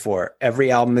Dillinger 4.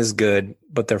 Every album is good,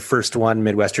 but their first one,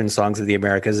 Midwestern Songs of the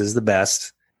Americas, is the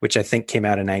best, which I think came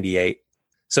out in 98.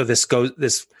 So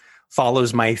this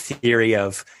follows my theory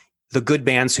of the good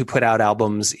bands who put out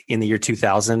albums in the year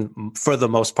 2000. For the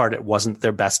most part, it wasn't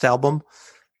their best album,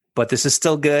 but this is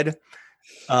still good.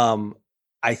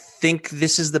 I think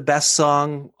this is the best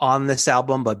song on this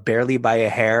album, but barely by a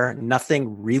hair.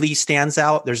 Nothing really stands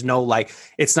out. There's no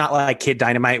it's not like Kid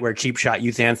Dynamite where Cheap Shot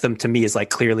Youth Anthem to me is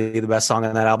like clearly the best song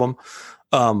on that album.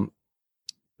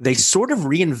 They sort of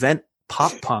reinvent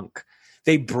pop punk.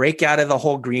 They break out of the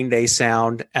whole Green Day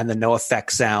sound and the No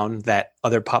Effect sound that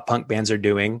other pop punk bands are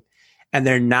doing. And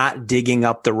they're not digging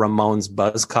up the Ramones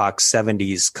Buzzcocks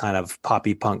 70s kind of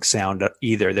poppy punk sound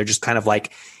either. They're just kind of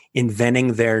like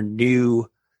inventing their new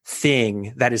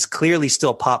thing that is clearly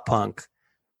still pop punk,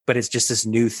 but it's just this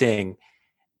new thing.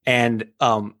 And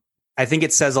I think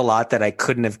it says a lot that I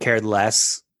couldn't have cared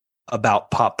less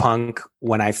about pop punk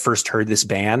when I first heard this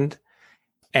band.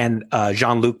 And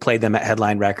Jean-Luc played them at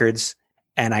Headline Records,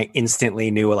 and I instantly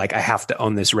knew I have to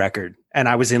own this record. And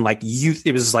I was in youth.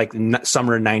 It was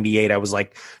summer of 98. I was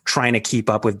trying to keep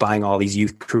up with buying all these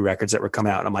Youth Crew records that were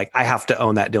coming out. And I'm like, I have to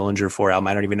own that Dillinger 4 album.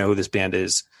 I don't even know who this band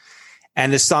is.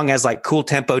 And this song has cool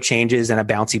tempo changes and a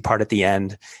bouncy part at the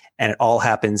end. And it all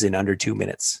happens in under 2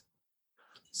 minutes.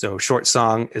 So short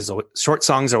songs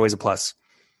are always a plus.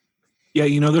 Yeah.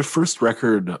 Their first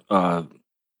record,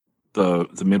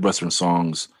 the Midwestern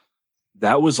Songs,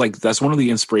 that's one of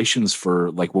the inspirations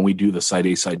for when we do the side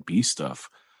A, side B stuff,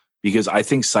 because I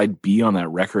think side B on that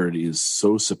record is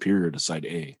so superior to side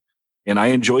A. And I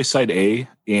enjoy side A,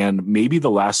 and maybe the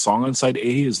last song on side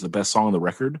A is the best song on the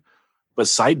record, but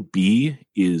side B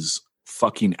is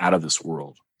fucking out of this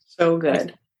world. So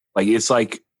good. It's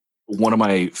one of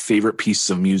my favorite pieces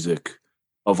of music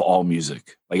of all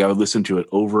music. I would listen to it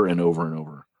over and over and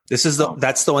over. This is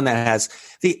that's the one that has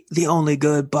the only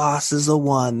good boss is the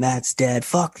one that's dead.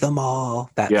 Fuck them all.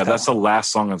 That's the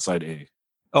last song on side A.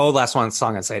 Oh, last one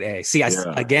song on side A. See, I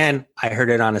heard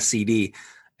it on a CD,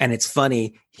 and it's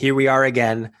funny. Here we are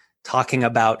again talking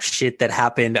about shit that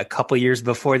happened a couple years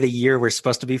before the year we're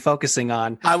supposed to be focusing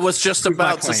on. I was just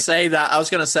about to say that. I was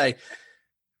going to say,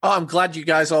 I'm glad you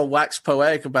guys all waxed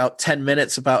poetic about 10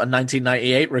 minutes about a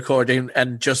 1998 recording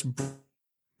and just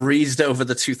breezed over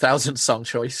the 2000 song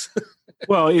choice.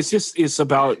 Well, it's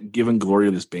about giving glory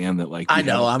to this band that I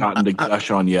know haven't gotten to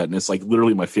gush on yet, and it's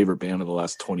literally my favorite band of the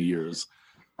last 20 years.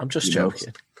 I'm just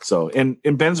joking. So, and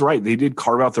Ben's right. They did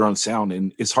carve out their own sound,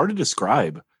 and it's hard to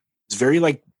describe. It's very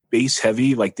bass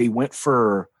heavy. They went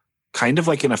for kind of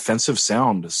an offensive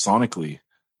sound sonically.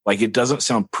 It doesn't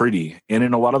sound pretty. And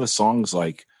in a lot of the songs,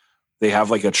 they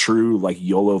have a true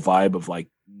YOLO vibe of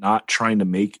not trying to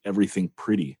make everything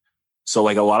pretty. So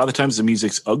a lot of the times the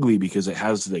music's ugly because it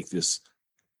has this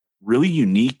really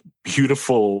unique,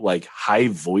 beautiful, high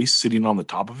voice sitting on the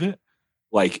top of it.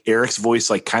 Eric's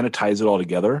voice kind of ties it all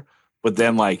together. But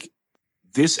then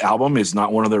this album is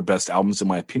not one of their best albums in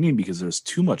my opinion because there's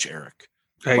too much Eric.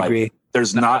 I agree.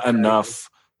 There's not enough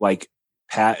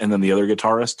Pat and then the other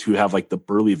guitarist who have the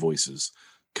burly voices,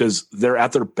 because they're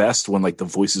at their best when the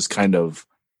voices kind of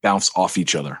bounce off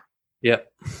each other.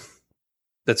 Yep.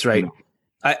 That's right.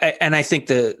 I think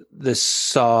the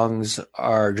songs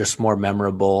are just more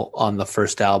memorable on the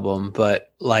first album,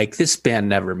 but this band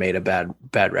never made a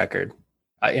bad record,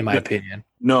 in my opinion.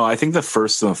 No, I think the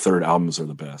first and the third albums are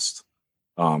the best.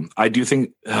 I do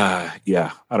think, I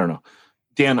don't know.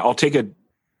 Dan, I'll take a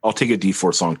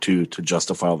D4 song too to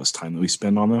justify all this time that we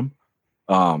spend on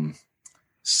them.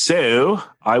 So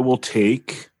I will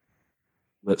take.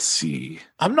 Let's see.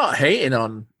 I'm not hating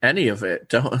on any of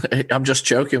it. I'm just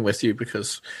joking with you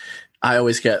because I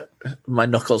always get my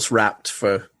knuckles rapped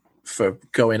for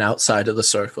going outside of the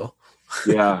circle.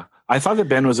 Yeah. I thought that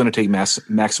Ben was going to take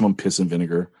Maximum Piss and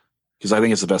Vinegar because I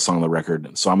think it's the best song on the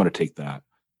record. So I'm going to take that.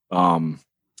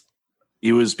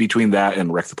 It was between that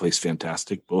and Wreck the Place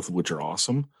Fantastic, both of which are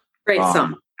awesome. Great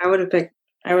song. I would have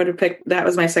picked, that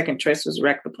was my second choice, was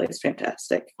Wreck the Place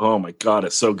Fantastic. Oh my God,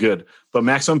 it's so good. But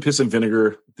Maximum Piss and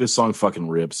Vinegar, this song fucking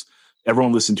rips.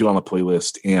 Everyone listen to it on the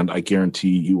playlist, and I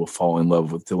guarantee you will fall in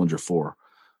love with Dillinger 4.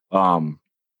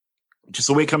 Just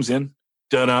the way it comes in.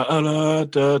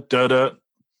 Da-da-da-da-da-da.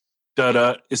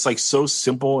 Da-da. It's so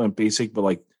simple and basic,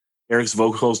 but Eric's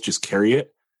vocals just carry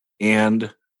it,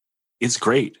 and it's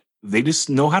great. They just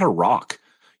know how to rock.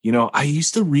 I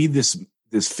used to read this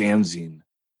fanzine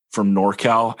from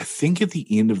NorCal, I think at the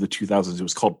end of the 2000s. It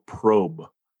was called Probe,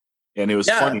 and it was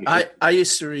funny. I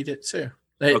used to read it too.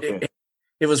 It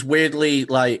was weirdly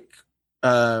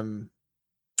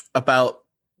about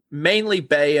mainly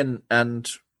Bay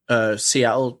and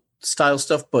Seattle style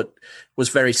stuff, but was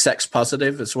very sex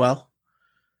positive as well.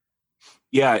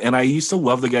 Yeah, and I used to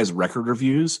love the guy's record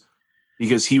reviews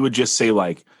because he would just say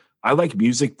like, I like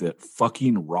music that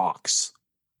fucking rocks.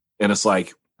 And it's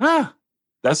like,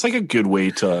 that's like a good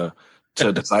way to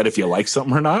decide if you like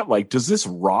something or not. Like, does this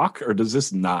rock or does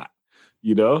this not?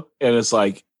 You know? And it's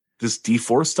like, this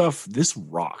D4 stuff, this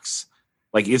rocks.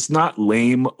 Like, it's not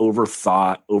lame,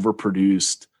 overthought,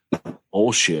 overproduced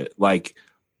bullshit. Like,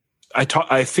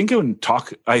 I think and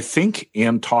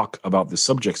talk about this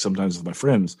subject sometimes with my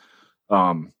friends.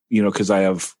 Because I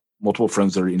have multiple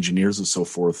friends that are engineers and so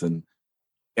forth. And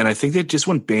I think that just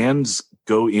when bands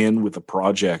go in with a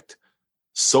project,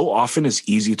 so often it's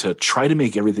easy to try to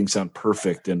make everything sound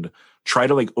perfect and try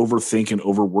to like overthink and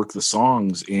overwork the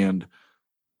songs. And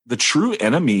the true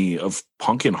enemy of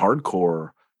punk and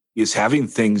hardcore is having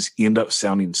things end up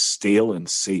sounding stale and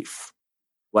safe.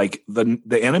 Like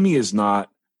the enemy is not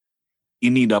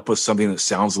ending up with something that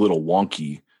sounds a little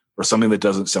wonky or something that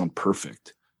doesn't sound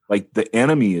perfect. Like the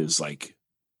enemy is like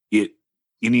it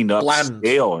ending up bland,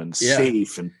 stale and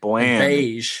safe and bland. And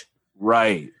beige.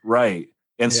 Right.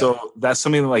 And so that's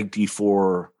something that like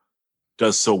D4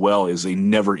 does so well is they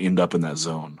never end up in that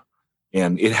zone.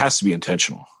 And it has to be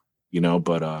intentional,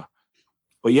 but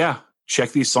yeah,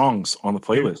 check these songs on the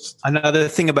playlist. Another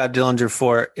thing about Dillinger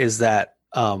 4 is that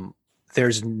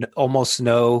there's almost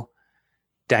no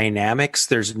dynamics.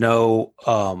 There's no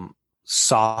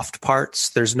soft parts.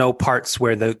 There's no parts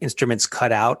where the instruments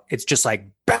cut out. It's just like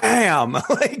bam,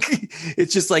 like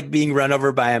it's just like being run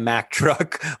over by a Mack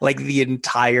truck, like the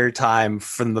entire time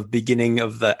from the beginning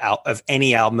of of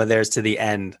any album of theirs to the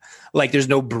end. Like there's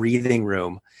no breathing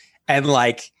room, and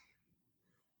like,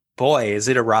 boy, is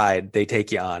it a ride they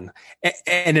take you on.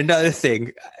 And another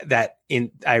thing that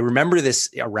I remember this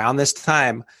around this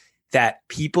time, that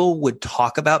people would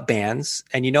talk about bands,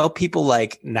 and people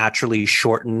like naturally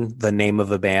shorten the name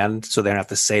of a band so they don't have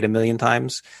to say it a million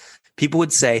times. People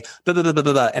would say blah, blah, blah,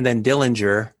 blah, blah, and then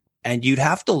Dillinger, and you'd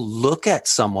have to look at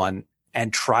someone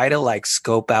and try to like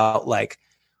scope out like,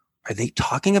 are they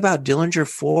talking about Dillinger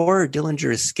 4 or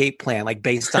Dillinger Escape Plan? Like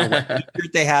based on what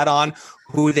t-shirt they had on,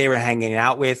 who they were hanging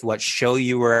out with, what show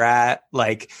you were at.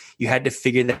 Like you had to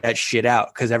figure that shit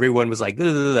out because everyone was like, and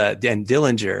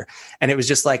Dillinger. And it was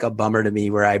just like a bummer to me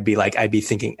where I'd be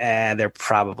thinking, they're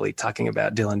probably talking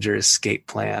about Dillinger Escape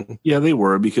Plan. Yeah, they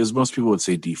were, because most people would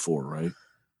say D4, right?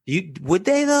 Would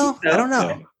they though? I don't know.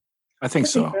 Yeah, I think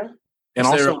so. And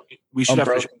also we should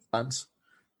have fans.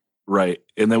 Right.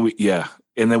 And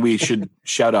then we should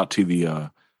shout out to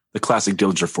the classic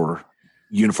Dillinger 4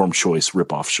 uniform choice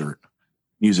ripoff shirt.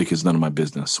 Music is none of my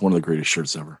business. One of the greatest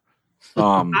shirts ever.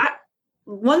 One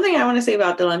thing I want to say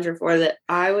about Dillinger 4 that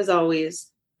I was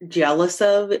always jealous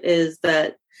of is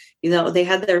that, they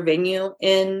had their venue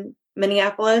in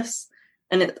Minneapolis,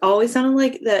 and it always sounded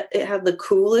like that it had the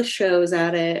coolest shows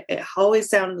at it. It always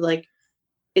sounded like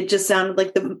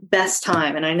the best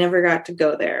time, and I never got to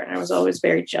go there, and I was always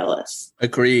very jealous.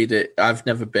 Agreed. I've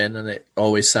never been, and it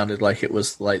always sounded like it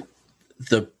was like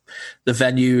the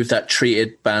venue that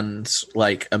treated bands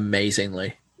like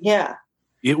amazingly. Yeah.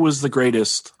 It was the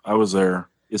greatest. I was there.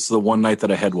 It's the one night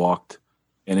that I had walked,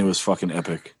 and it was fucking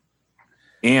epic.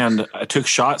 And I took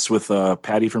shots with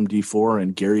Patty from D4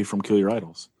 and Gary from Kill Your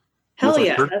Idols. Hell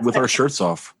yeah. With our shirts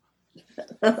off.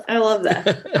 I love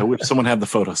that. I wish someone had the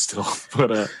photo still,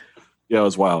 but yeah, it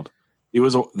was wild.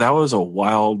 That was a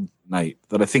wild night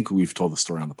that I think we've told the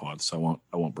story on the pod, so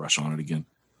I won't brush on it again.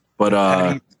 But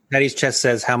Patty's chest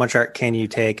says, "How much art can you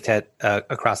take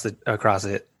across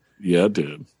it?" Yeah,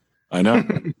 dude. I know.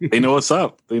 They know what's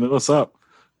up.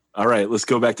 All right, let's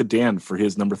go back to Dan for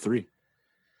his number 3.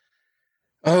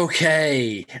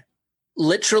 Okay.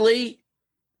 Literally,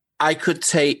 I could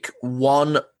take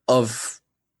one of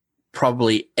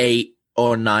probably 8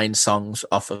 or 9 songs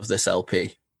off of this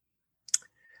LP.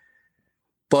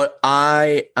 But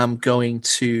I am going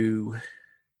to...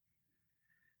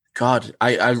 God,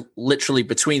 I literally,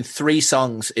 between 3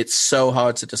 songs, it's so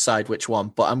hard to decide which one.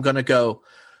 But I'm going to go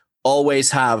Always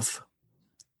Have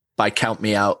by Count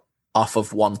Me Out off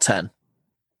of 110.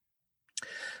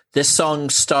 This song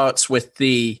starts with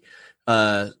the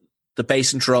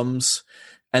bass and drums,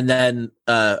 and then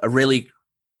a really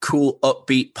cool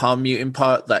upbeat palm muting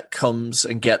part that comes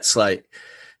and gets like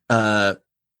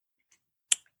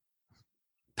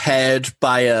paired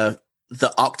by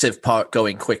the octave part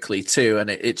going quickly too, and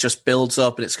it just builds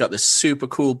up, and it's got this super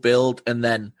cool build, and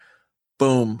then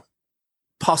boom,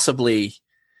 possibly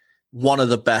one of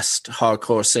the best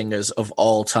hardcore singers of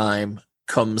all time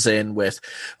comes in with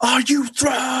 "Are you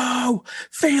through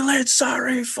feeling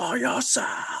sorry for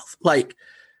yourself?" Like,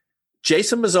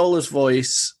 Jason Mazzola's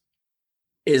voice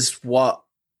is what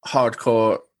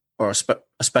hardcore, or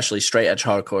especially straight edge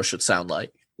hardcore, should sound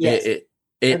like. Yes.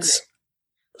 It's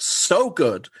so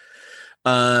good.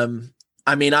 I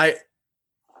mean,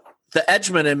 the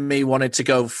edgeman in me wanted to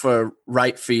go for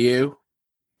Right For You,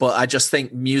 but I just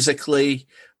think musically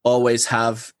Always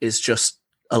Have is just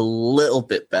a little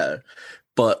bit better.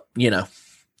 But, you know,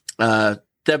 and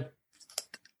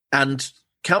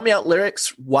Count Me Out lyrics,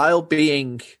 while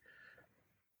being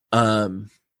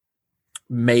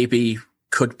maybe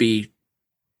could be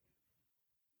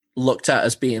looked at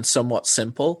as being somewhat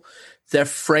simple, they're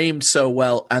framed so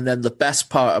well. And then the best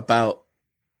part about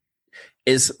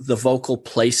is the vocal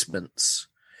placements.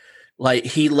 Like,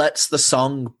 he lets the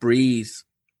song breathe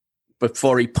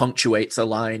before he punctuates a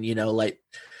line, you know, like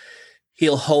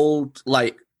he'll hold,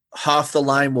 like, half the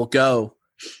line will go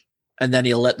and then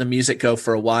he'll let the music go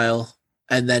for a while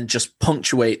and then just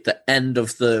punctuate the end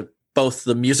of both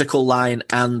the musical line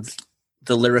and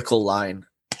the lyrical line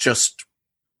just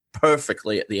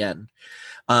perfectly at the end.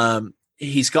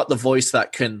 He's got the voice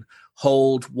that can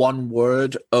hold one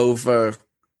word over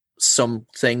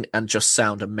something and just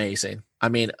sound amazing. I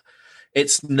mean,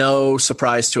 it's no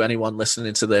surprise to anyone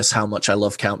listening to this how much I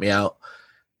love Count Me Out.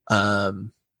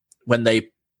 When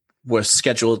they were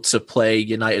scheduled to play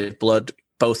United Blood,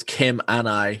 both Kim and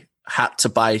I had to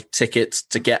buy tickets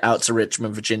to get out to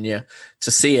Richmond, Virginia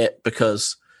to see it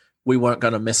because we weren't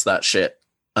going to miss that shit.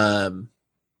 Count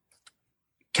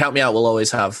Me Out will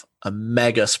always have a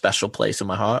mega special place in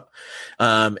my heart.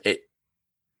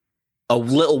 A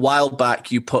little while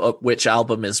back, you put up which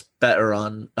album is better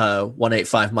on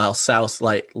 185 Miles South,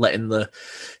 like letting the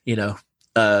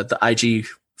IG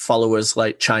followers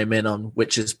like chime in on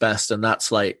which is best, and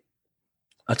that's like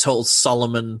a total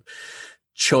Solomon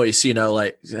choice, you know,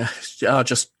 like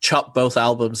just chop both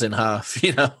albums in half,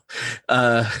 you know.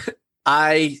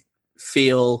 I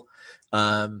feel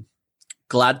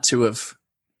glad to have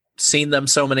seen them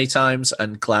so many times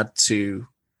and glad to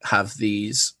have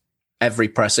these every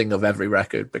pressing of every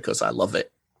record because I love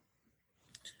it.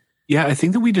 Yeah, I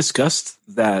think that we discussed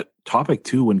that topic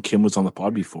too when Kim was on the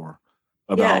pod before.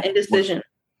 About Indecision.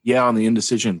 On the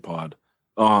Indecision pod.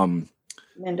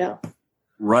 Mandel.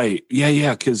 Right.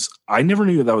 Yeah, because I never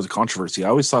knew that was a controversy. I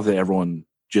always thought that everyone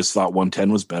just thought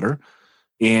 110 was better.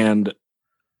 And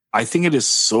I think it is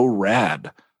so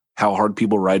rad how hard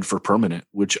people ride for Permanent,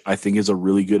 which I think is a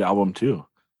really good album too.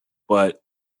 But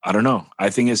I don't know.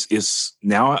 I think it's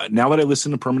now that I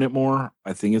listen to Permanent more,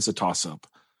 I think it's a toss up.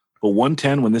 But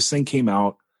 110, when this thing came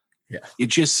out, it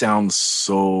just sounds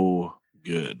so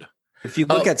good. If you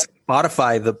look at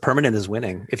Spotify, the Permanent is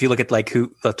winning. If you look at like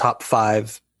who the top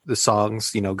 5, the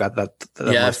songs, you know, got the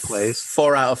most plays.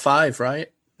 4 out of 5, right?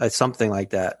 Something like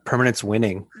that. Permanent's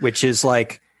winning, which is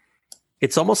like,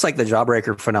 it's almost like the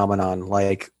Jawbreaker phenomenon.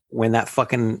 Like when that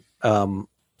fucking,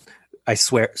 I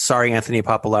swear, sorry, Anthony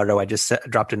Papalardo, I just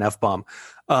dropped an F-bomb.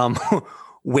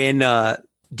 When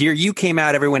Dear You came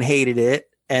out, everyone hated it.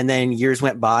 And then years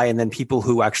went by, and then people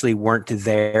who actually weren't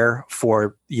there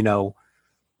for, you know,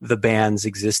 the band's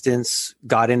existence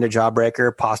got into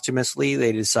Jawbreaker posthumously.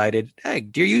 They decided, hey,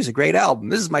 Dear You is a great album.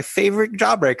 This is my favorite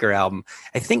Jawbreaker album.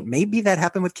 I think maybe that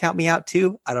happened with Count Me Out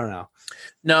too. I don't know.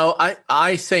 No,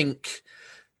 I think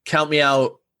Count Me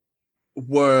Out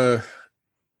were...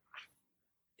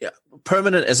 Yeah,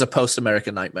 Permanent is a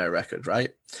post-American Nightmare record, right?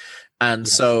 And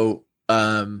so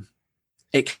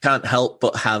it can't help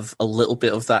but have a little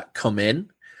bit of that come in.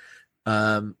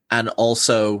 And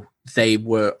also they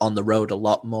were on the road a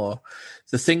lot more.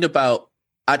 The thing about,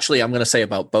 actually, I'm going to say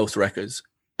about both records,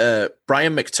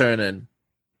 Brian McTernan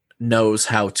knows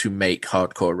how to make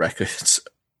hardcore records.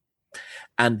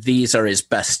 And these are his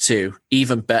best too,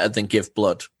 even better than Give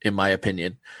Blood, in my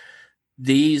opinion.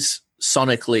 These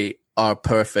sonically are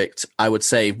perfect. I would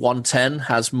say 110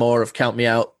 has more of Count Me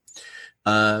Out,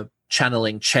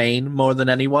 channeling Chain more than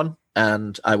anyone.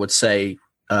 And I would say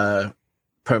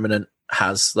Permanent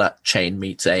has that Chain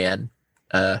meets AN,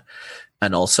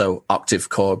 and also Octave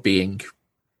Core being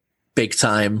big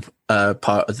time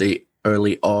part of the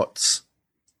early aughts.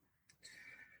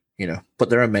 You know, but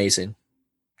they're amazing.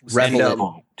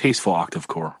 Tasteful Octave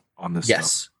Core on this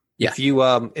stuff. Yeah. If you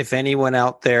if anyone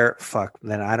out there,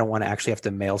 then I don't want to actually have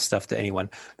to mail stuff to anyone.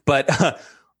 But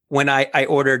when I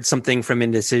ordered something from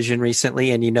Indecision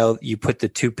recently, and you know, you put the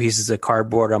 2 pieces of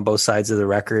cardboard on both sides of the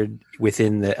record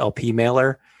within the LP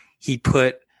mailer, he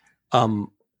put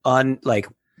like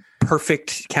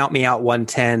perfect Count Me Out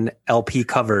 110 LP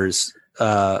covers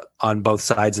on both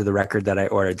sides of the record that I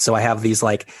ordered. So I have these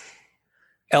like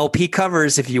LP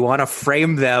covers. If you want to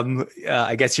frame them,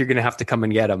 I guess you're going to have to come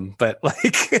and get them. But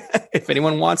like, if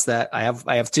anyone wants that, I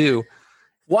have 2.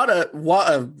 What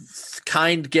a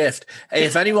kind gift. Hey,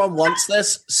 if anyone wants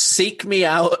this, seek me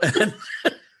out and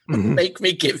make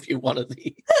me give you one of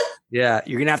these. Yeah,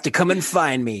 you're gonna have to come and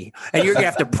find me, and you're gonna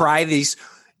have to pry these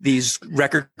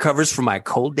record covers from my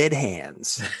cold dead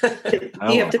hands. Do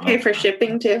you have to pay for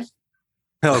shipping too?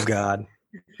 Oh God,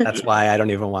 that's why I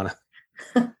don't even want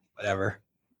to. Whatever.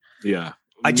 Yeah.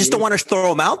 I just don't want to throw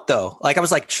them out though. Like I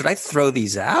was like, should I throw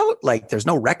these out? Like there's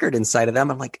no record inside of them.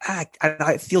 I'm like,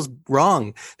 it feels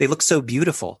wrong. They look so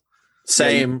beautiful.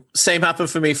 Same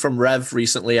happened for me from Rev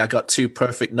recently. I got 2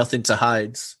 perfect Nothing to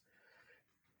Hides.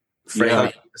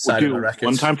 Yeah. Side of my records.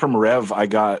 One time from Rev, I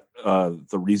got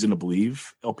the Reason to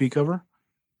Believe LP cover.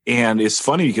 And it's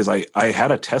funny because I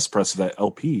had a test press of that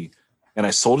LP and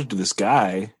I sold it to this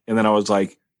guy. And then I was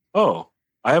like, oh,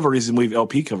 I have a Reason to Believe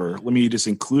LP cover. Let me just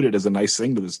include it as a nice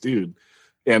thing to this dude.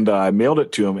 And I mailed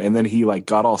it to him. And then he like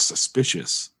got all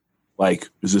suspicious. Like,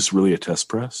 is this really a test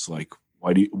press? Like,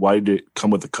 why did it come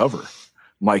with the cover?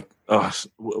 I'm like,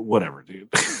 whatever, dude.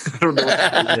 I don't know what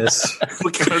to tell you.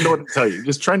 Like, I don't know what to tell you.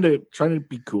 Just trying to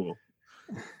be cool.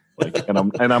 Like, and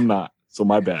I'm not. So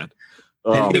my bad.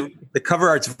 The cover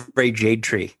art's very Jade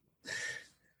Tree.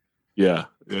 Yeah,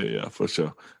 for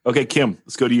sure. Okay, Kim,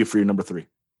 let's go to you for your number 3.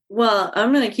 Well,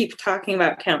 I'm going to keep talking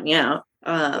about Count Me Out.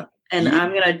 And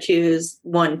I'm going to choose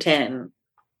 110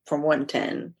 from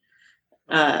 110.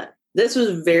 This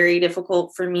was very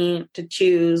difficult for me to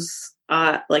choose.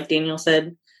 Like Daniel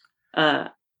said,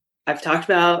 I've talked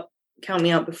about Count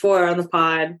Me Out before on the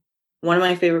pod. One of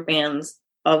my favorite bands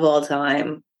of all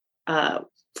time.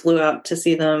 Flew out to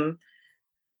see them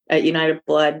at United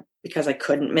Blood because I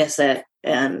couldn't miss it.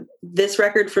 And this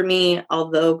record for me,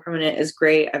 although Permanent is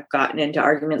great, I've gotten into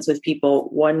arguments with people.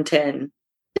 110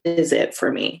 is it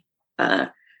for me.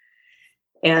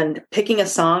 And picking a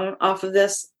song off of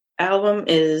this album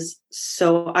is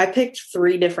I picked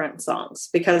 3 different songs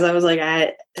because I was like,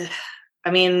 I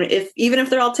mean, even if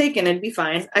they're all taken, it'd be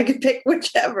fine. I could pick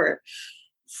whichever.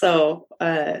 So,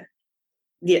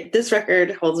 this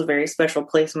record holds a very special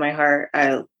place in my heart.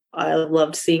 I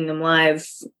loved seeing them live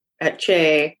at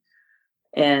Che.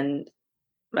 And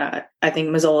I think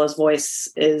Mazzola's voice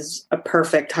is a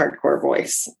perfect hardcore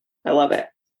voice. I love it.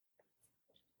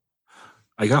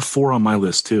 I got 4 on my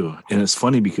list too. And it's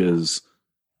funny because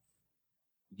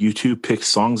you 2 picked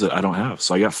songs that I don't have.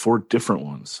 So I got 4 different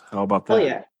ones. How about that? Oh,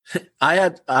 yeah.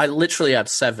 I literally had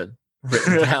 7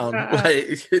 written down.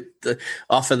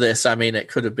 Off of this, I mean, it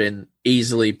could have been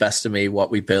easily Best of Me,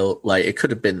 What We Built. Like, it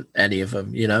could have been any of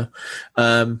them, you know?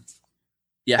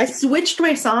 Yeah. I switched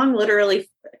my song literally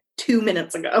 2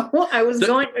 minutes ago. I was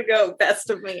going to go Best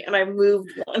of Me, and I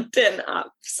moved 110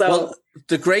 up. So well,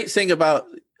 the great thing about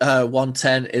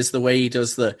 110 is the way he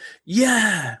does the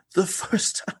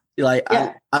first time. Like,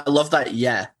 yeah. I love that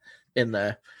in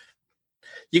there.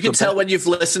 You can tell when you've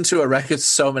listened to a record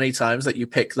so many times that you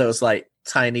pick those like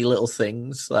tiny little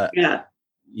things that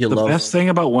you love. The best thing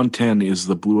about 110 is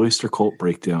the Blue Oyster Cult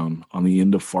breakdown on the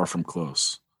end of Far From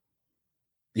Close.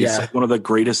 It's like one of the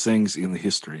greatest things in the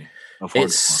history of hardcore.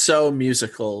 It's so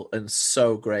musical and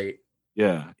so great.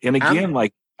 Yeah. And again,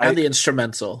 the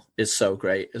instrumental is so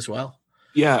great as well.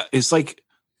 Yeah. It's like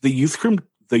the Youth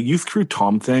Crew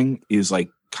Tom thing is like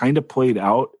kind of played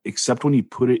out, except when you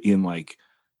put it in like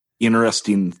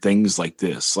interesting things like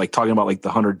this, like talking about like the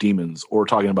 100 Demons, or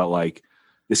talking about like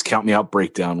this Count Me Out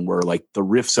breakdown where like the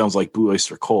riff sounds like Blue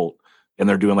Oyster Cult and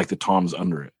they're doing like the toms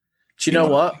under it. Do you know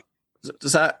what?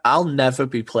 I'll never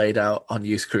be played out on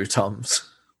Youth Crew Toms.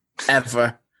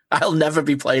 Ever. I'll never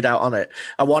be played out on it.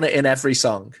 I want it in every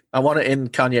song. I want it in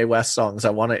Kanye West songs. I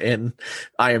want it in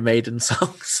Iron Maiden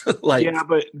songs.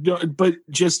 but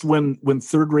just when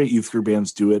third-rate Youth Crew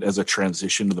bands do it as a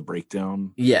transition to the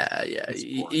breakdown. Yeah.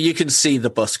 You can see the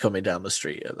bus coming down the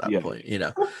street at that point, you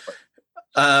know.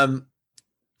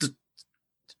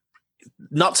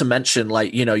 Not to mention,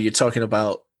 like, you know, you're talking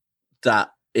about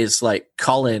that is like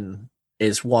Colin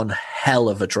is one hell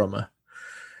of a drummer,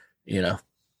 you know.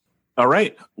 All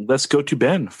right, let's go to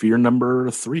Ben for your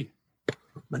number 3.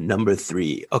 My number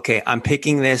 3. Okay, I'm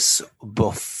picking this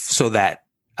so that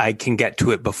I can get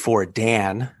to it before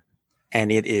Dan,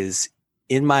 and it is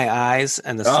In My Eyes,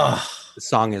 and the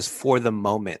song is For the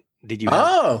Moment. Did you?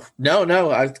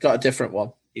 No, I've got a different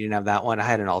one. You didn't have that one. I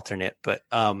had an alternate, but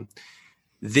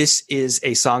this is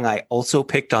a song I also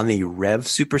picked on the Rev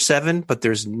Super 7, but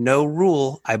there's no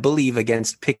rule, I believe,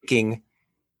 against picking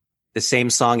the same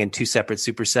song in 2 separate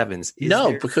Super 7s.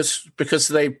 Because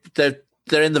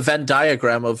they're in the Venn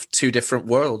diagram of 2 different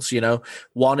worlds, you know.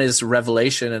 One is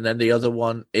Revelation and then the other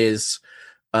one is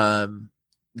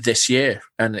This Year.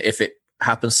 And if it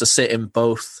happens to sit in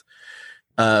both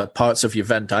parts of your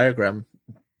Venn diagram,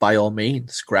 by all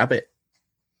means, grab it.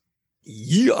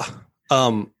 Yeah.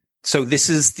 So this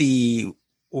is the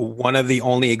one of the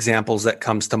only examples that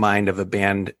comes to mind of a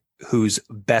band whose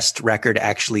best record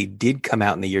actually did come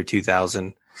out in the year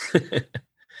 2000.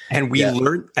 And we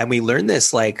learned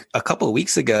this like a couple of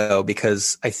weeks ago,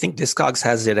 because I think Discogs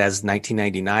has it as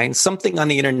 1999. Something on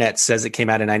the internet says it came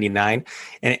out in 99,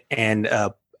 and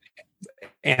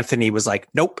Anthony was like,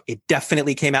 nope, it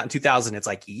definitely came out in 2000. It's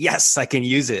like, yes, I can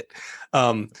use it.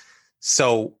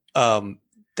 So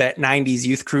that 90s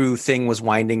Youth Crew thing was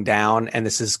winding down, and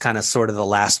this is kind of sort of the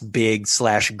last big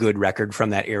 / good record from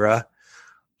that era.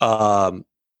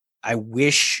 I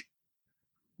wish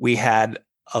we had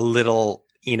a little,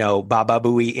 Baba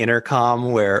Booey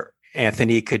intercom where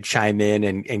Anthony could chime in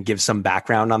and give some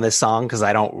background on this song, because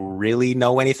I don't really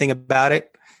know anything about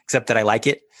it except that I like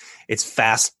it. It's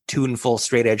fast, tuneful,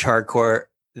 straight edge hardcore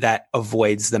that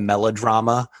avoids the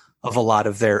melodrama of a lot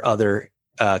of their other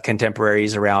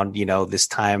contemporaries around, this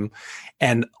time.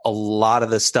 And a lot of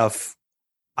the stuff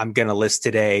I'm going to list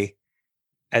today,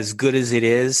 as good as it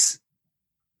is,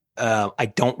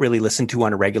 I don't really listen to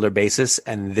on a regular basis.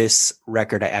 And this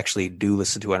record I actually do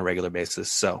listen to on a regular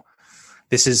basis. So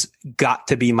this has got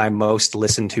to be my most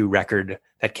listened to record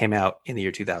that came out in the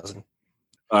year 2000.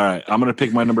 All right. I'm going to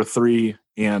pick my number 3,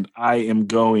 and I am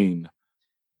going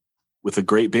with a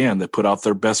great band that put out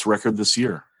their best record this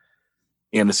year.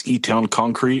 And it's E-Town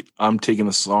Concrete. I'm taking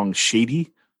the song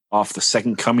Shady off the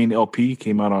Second Coming LP,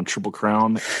 came out on Triple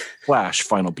Crown /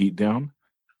 Final Beatdown.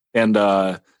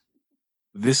 And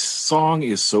this song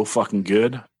is so fucking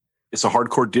good. It's a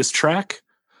hardcore diss track.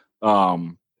 But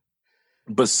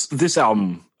this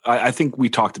album, I think we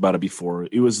talked about it before.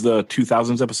 It was the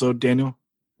 2000s episode, Daniel,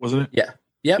 wasn't it? Yeah.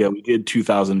 Yep. Yeah, we did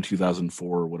 2000,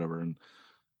 2004 or whatever. And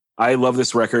I love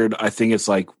this record. I think it's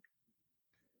like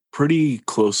pretty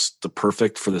close to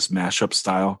perfect for this mashup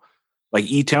style. Like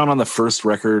E-Town on the first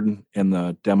record and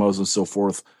the demos and so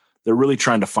forth, they're really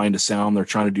trying to find a sound. They're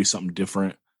trying to do something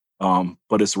different.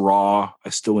 But it's raw. I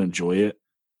still enjoy it.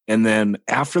 And then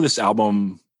after this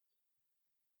album,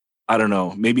 I don't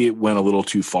know, maybe it went a little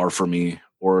too far for me,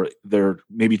 or they're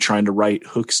maybe trying to write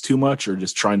hooks too much, or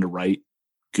just trying to write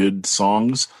good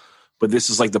songs. But this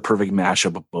is like the perfect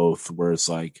mashup of both, where it's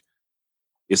like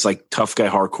tough guy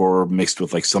hardcore mixed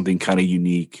with like something kind of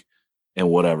unique and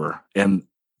whatever. And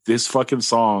this fucking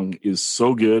song is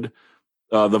so good.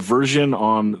 The version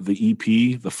on the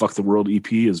EP, the Fuck the World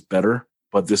EP, is better,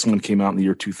 but this one came out in the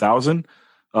year 2000.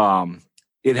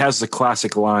 It has the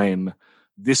classic line,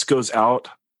 "This goes out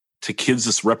to kids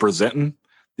that's representing.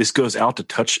 This goes out to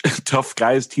tough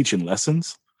guys teaching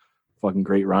lessons." Fucking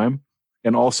great rhyme.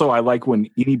 And also, I like when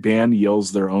any band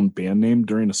yells their own band name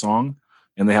during a song,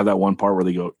 and they have that one part where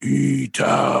they go,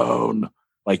 E-Town,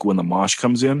 like when the mosh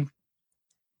comes in.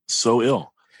 So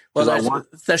ill. Well,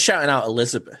 they're shouting out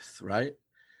Elizabeth, right?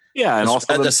 Yeah, and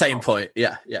also at the same point.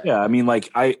 Yeah. I mean, like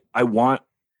I want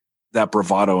that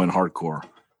bravado in hardcore.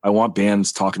 I want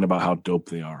bands talking about how dope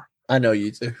they are. I know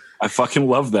you do. I fucking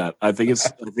love that. I think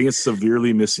it's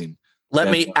severely missing.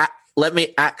 Let me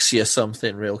ask you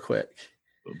something real quick.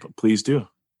 Please do.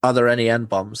 Are there any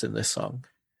N-bombs in this song?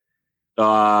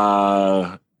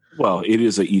 Well, it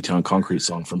is a E-Town Concrete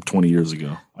song from 20 years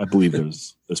ago. I believe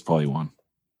there's probably one.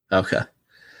 Okay.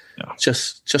 Yeah.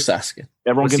 Just asking.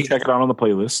 Everyone can check it out on the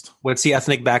playlist. What's the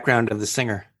ethnic background of the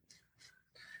singer?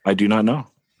 I do not know.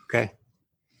 Okay.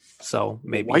 So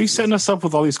maybe. Why are you setting us up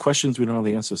with all these questions we don't know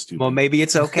the answers to? Well, maybe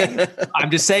it's okay. I'm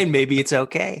just saying, maybe it's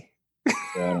okay.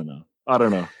 Yeah, I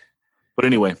don't know. But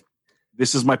anyway,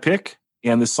 this is my pick,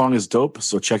 and this song is dope.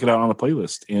 So check it out on the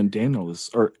playlist. And Daniel, let's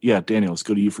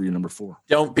go to you for your number 4.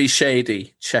 Don't be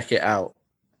shady. Check it out.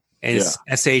 And it's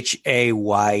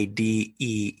SHAYDEE.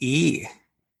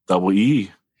 Double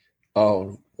E.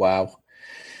 Oh, wow.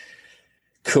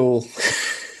 Cool.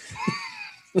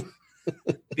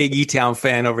 Big E-Town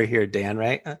fan over here, Dan,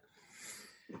 right?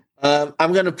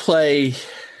 I'm gonna play.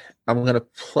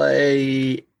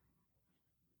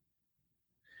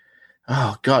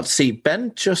 Oh God! See,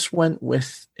 Ben just went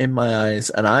with "In My Eyes,"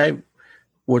 and I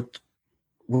would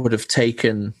have take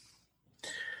the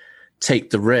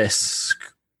risk,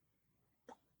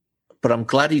 but I'm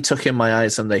glad he took "In My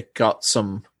Eyes" and they got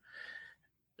some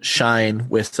shine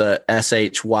with the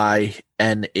SHYNE.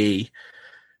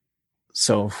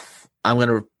 So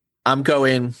I'm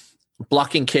going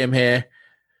blocking Kim here.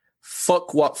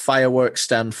 Fuck What Fireworks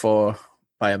Stand For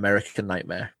by American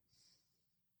Nightmare.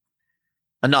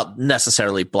 I'm not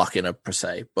necessarily blocking her per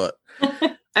se, but I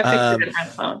picked a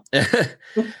different song.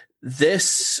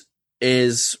 This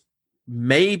is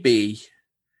maybe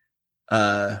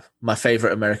my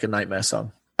favorite American Nightmare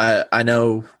song. I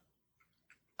know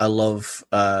I love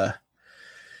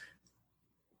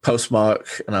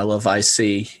Postmark, and I love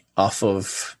IC off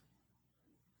of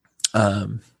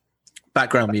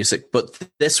background music. But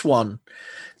this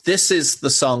is the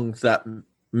song that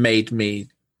made me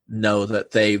know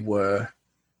that they were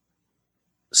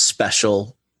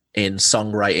special in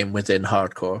songwriting within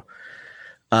hardcore.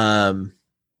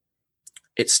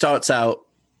 It starts out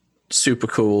super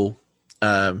cool,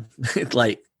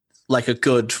 like a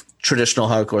good traditional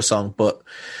hardcore song, but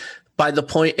by the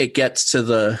point it gets to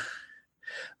the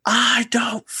I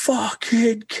don't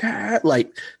fucking care,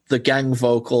 like the gang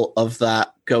vocal of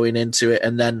that going into it,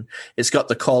 and then it's got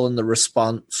the call and the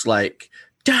response, like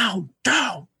down,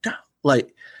 down, down.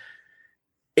 Like,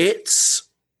 it's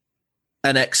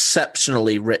an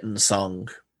exceptionally written song.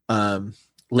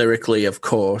 Lyrically, of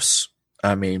course.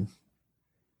 I mean,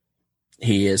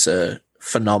 he is a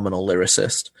phenomenal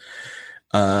lyricist.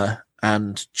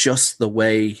 And just the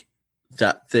way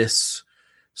that this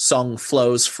song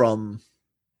flows from,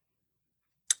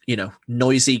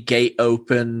 noisy gate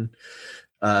open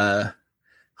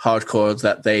hardcore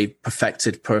that they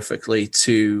perfected perfectly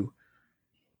to,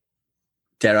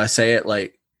 dare I say it,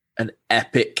 like an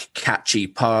epic, catchy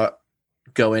part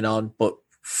going on, but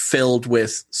filled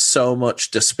with so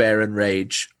much despair and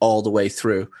rage all the way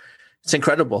through. It's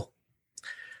incredible.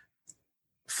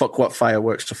 Fuck What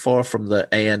Fireworks to 4 from the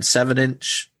AN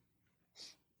 7-inch.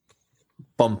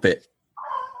 Bump it.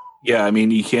 Yeah, I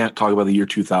mean, you can't talk about the year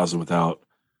 2000 without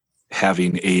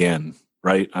having AN,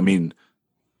 right? I mean,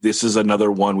 this is another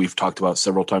one we've talked about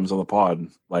several times on the pod.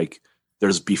 Like,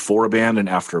 there's before a band and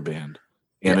after a band.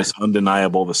 And it's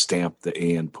undeniable the stamp that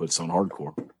AN puts on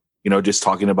hardcore. Just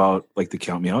talking about like the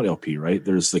Count Me Out LP, right?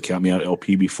 There's the Count Me Out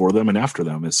LP before them and after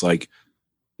them. It's like,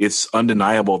 it's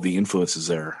undeniable the influence is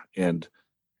there. And,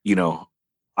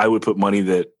 I would put money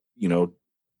that,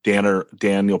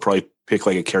 Dan, you'll probably pick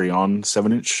like a Carry On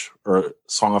 7-inch or a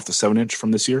song off the 7-inch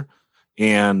from this year.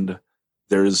 And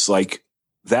there's like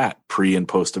that pre and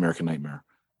post American Nightmare.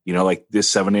 Like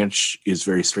this 7-inch is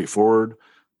very straightforward.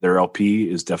 Their LP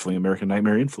is definitely American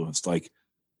Nightmare influenced. Like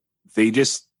they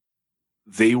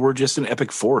were just an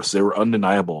epic force. They were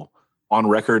undeniable on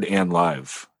record and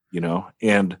live,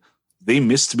 and they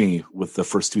missed me with the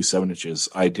first 2 7-inches.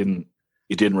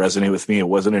 It didn't resonate with me. It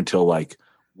wasn't until like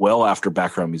well after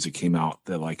background music came out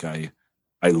that like I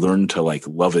learned to like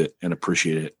love it and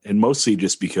appreciate it. And mostly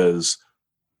just because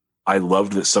I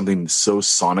loved that something so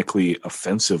sonically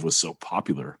offensive was so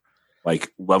popular,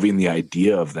 like loving the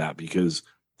idea of that, because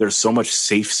there's so much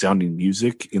safe sounding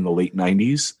music in the late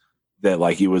 90s that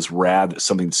like it was rad that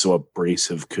something so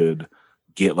abrasive could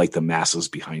get like the masses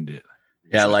behind it.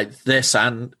 Yeah, like this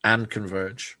and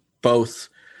Converge, both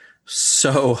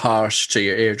so harsh to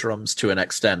your eardrums to an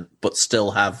extent, but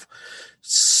still have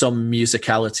some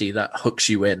musicality that hooks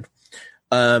you in.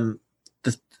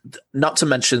 Not to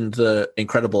mention the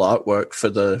incredible artwork for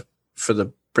the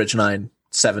Bridge 9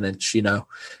 7-inch,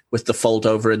 with the fold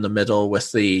over in the middle,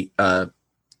 with the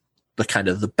kind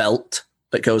of the belt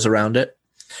that goes around it,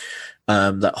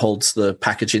 that holds the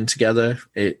packaging together.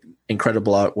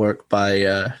 Incredible artwork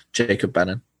by Jacob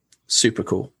Bannon. Super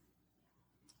cool.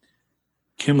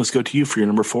 Kim, let's go to you for your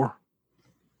number 4.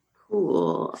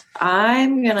 Cool.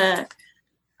 I'm going to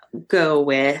go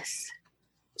with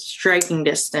Striking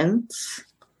Distance,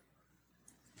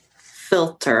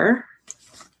 Filter.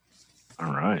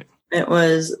 All right. It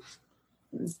was,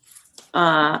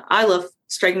 I love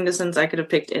Striking Distance. I could have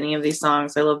picked any of these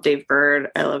songs. I love Dave Bird.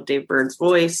 I love Dave Bird's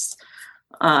voice.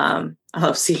 I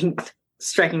love seeing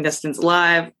Striking Distance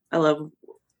live. I love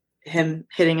him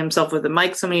hitting himself with the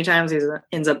mic so many times. He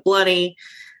ends up bloody.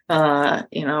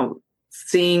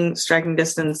 Seeing Striking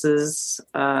Distance is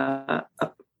a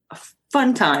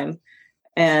fun time.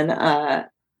 And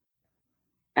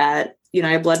at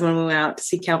United Blood, when we went out to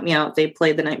see Count Me Out, they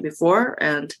played the night before,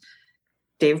 and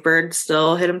Dave Bird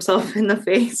still hit himself in the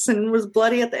face and was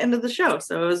bloody at the end of the show.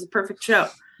 So it was a perfect show.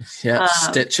 Yeah,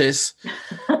 stitches.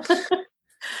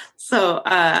 So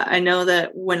I know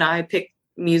that when I pick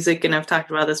music, and I've talked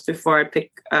about this before, I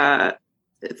pick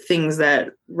things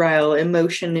that rile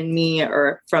emotion in me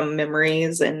or from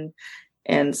memories, and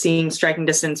seeing Striking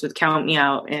Distance with Count Me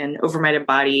Out and Over My Dead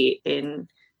Body in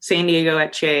San Diego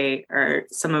at Che are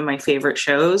some of my favorite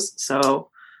shows. So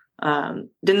didn't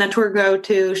that tour go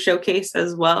to Showcase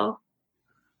as well?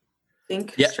 I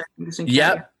think. Yeah.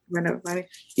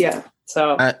 Yeah.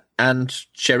 So and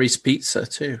Cherry's Pizza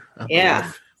too.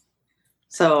 Yeah.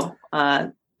 So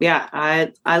I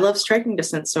love Striking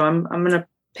Distance, so I'm gonna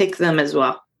pick them as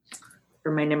well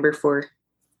for my number 4.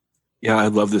 Yeah, I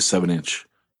love this 7-inch,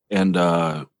 and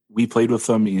we played with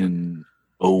them in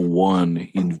 01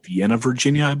 in Vienna,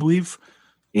 Virginia, I believe.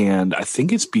 And I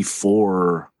think it's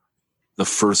before the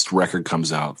first record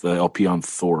comes out, the LP on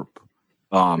Thorpe.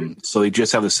 So they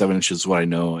just have the 7-inch is what I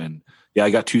know. And yeah, I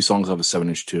got 2 songs off a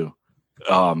 7-inch too,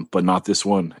 but not this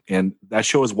one. And that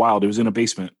show is wild. It was in a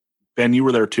basement. Ben, you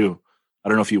were there too. I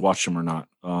don't know if you watched them or not.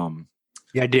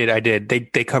 Yeah, I did.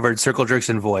 They covered Circle Jerks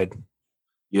and Void.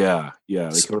 Yeah.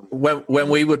 When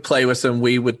we would play with them,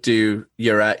 we would do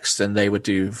Your Ex and they would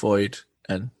do Void.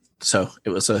 And so it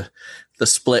was the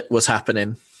split was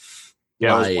happening.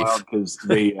 Yeah, live. it was wild because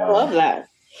they I love that.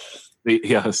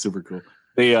 That's super cool.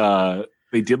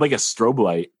 They did like a strobe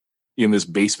light in this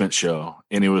basement show,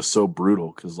 and it was so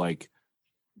brutal because like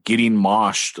getting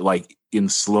moshed like in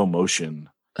slow motion.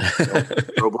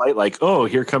 Strobe light, like, oh,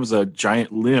 here comes a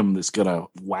giant limb that's gonna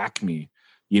whack me,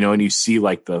 and you see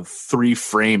like the 3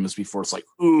 frames before it's like,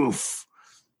 oof,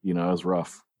 it was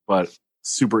rough, but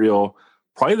super ill.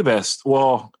 Probably the best.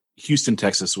 Well, Houston,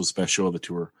 Texas was the best show of the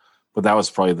tour, but that was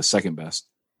probably the second best.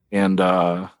 And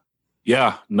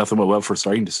yeah, Nothing But Love for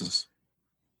Striking Distance.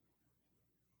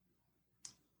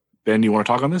 Ben, you want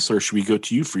to talk on this, or should we go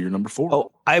to you for your number 4?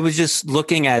 Oh, I was just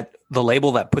looking at the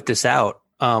label that put this out.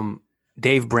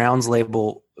 Dave Brown's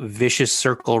label, Vicious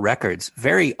Circle Records.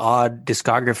 Very odd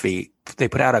discography. They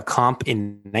put out a comp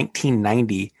in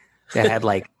 1990 that had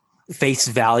like Face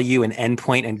Value and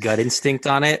Endpoint and Gut Instinct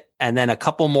on it, and then a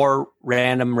couple more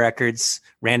random records.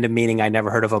 Random meaning I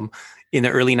never heard of them in the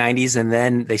early 90s, and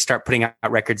then they start putting out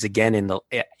records again in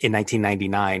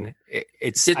 1999.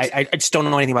 I just don't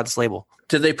know anything about this label.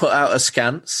 Did they put out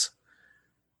Askance?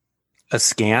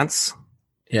 Askance?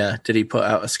 Yeah. Did he put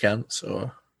out Askance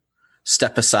or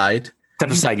Step Aside?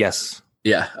 Step Aside, yes.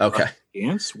 Yeah. Okay.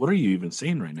 Askance? What are you even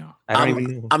saying right now?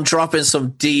 I'm dropping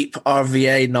some deep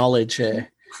RVA knowledge here.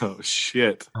 Oh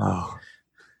shit! Oh,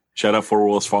 shout out For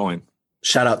Walls Falling.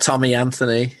 Shout out Tommy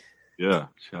Anthony. Yeah,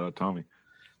 shout out Tommy.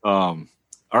 All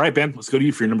right, Ben, let's go to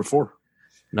you for your number 4.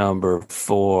 Number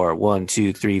 4. 1,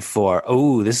 2, 3, 4.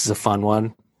 Oh, this is a fun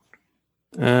one.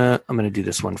 I'm going to do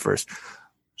this one first.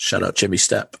 Shout out Jimmy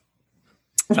Step.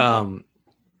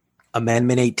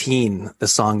 Amendment 18, the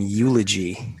song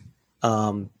Eulogy.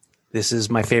 This is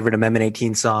my favorite Amendment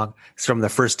 18 song. It's from the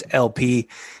first LP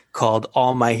called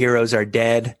All My Heroes Are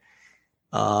Dead.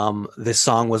 This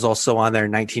song was also on their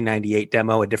 1998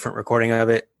 demo, a different recording of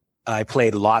it. I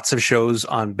played lots of shows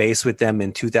on bass with them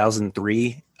in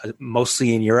 2003,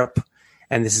 mostly in Europe.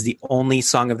 And this is the only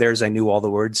song of theirs I knew all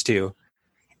the words to.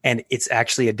 And it's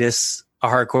actually a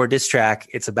hardcore diss track.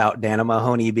 It's about Dana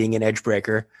Mahoney being an edge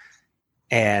breaker.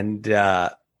 And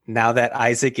now that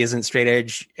Isaac isn't straight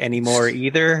edge anymore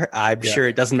either, I'm sure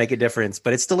it doesn't make a difference,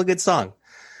 but it's still a good song.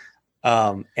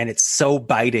 And it's so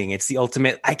biting. It's the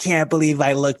ultimate, I can't believe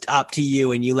I looked up to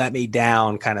you and you let me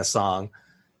down kind of song.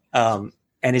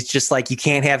 And it's just like, you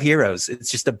can't have heroes.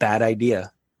 It's just a bad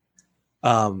idea.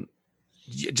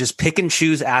 Just pick and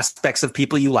choose aspects of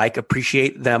people you like,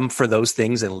 appreciate them for those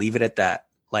things and leave it at that.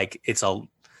 Like it's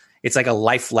like a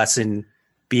life lesson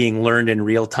being learned in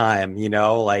real time,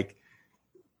 like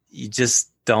you just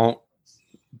don't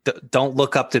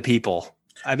look up to people.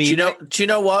 I mean, do you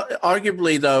know what?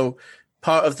 Arguably though,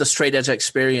 part of the straight edge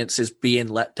experience is being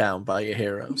let down by your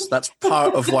heroes. That's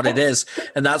part of what it is.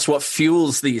 And that's what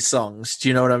fuels these songs. Do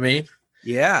you know what I mean?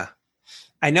 Yeah,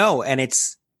 I know. And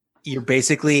you're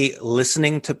basically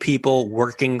listening to people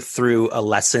working through a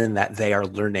lesson that they are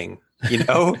learning,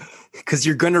 because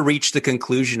you're going to reach the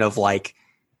conclusion of like,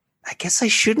 I guess I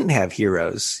shouldn't have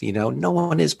heroes. No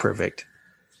one is perfect,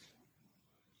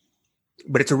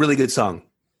 but it's a really good song.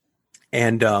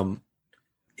 And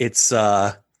it's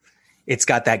got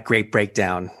that great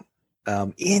breakdown.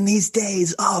 In these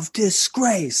days of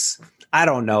disgrace. I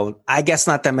don't know. I guess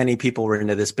not that many people were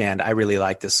into this band. I really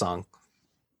like this song.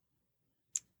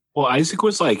 Well, Isaac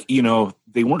was like,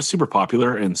 they weren't super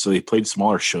popular, and so they played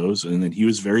smaller shows, and then he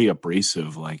was very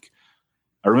abrasive. Like,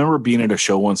 I remember being at a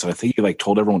show once, and I think he like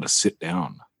told everyone to sit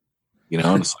down.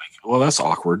 And it's like, well, that's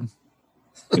awkward.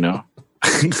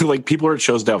 Like people are at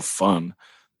shows to have fun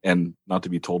and not to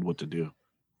be told what to do.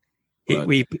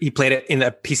 He played it in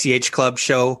a PCH Club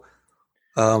show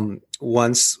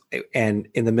once, and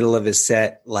in the middle of his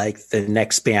set, like the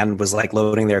next band was like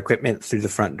loading their equipment through the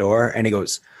front door, and he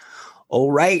goes,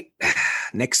 "All right,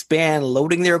 next band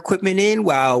loading their equipment in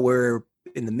while we're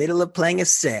in the middle of playing a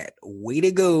set. Way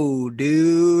to go,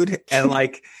 dude!" And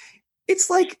like, it's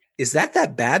like, is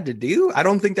that bad to do? I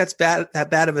don't think that's that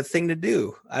bad of a thing to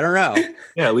do. I don't know.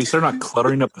 Yeah, at least they're not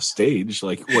cluttering up the stage.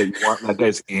 Like, what, you want that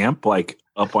guy's amp like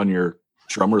up on your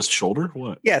drummer's shoulder?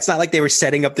 What? Yeah, it's not like they were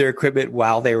setting up their equipment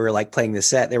while they were like playing the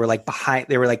set. They were like behind.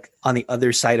 They were like on the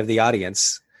other side of the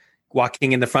audience.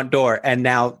 walking in the front door. And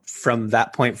now from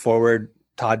that point forward,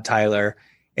 Todd Tyler,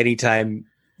 anytime,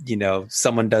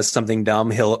 someone does something dumb,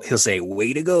 he'll say,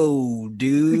 "Way to go,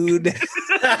 dude."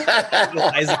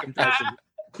 Isaac impression.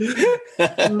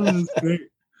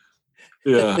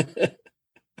 Yeah.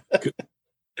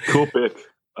 Cool pick.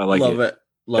 I like Love it. it.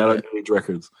 Love Shout it. out to Age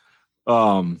Records.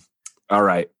 All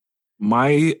right.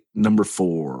 My number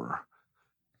 4.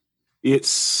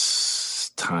 It's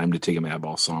time to take a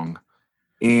Madball song.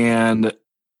 And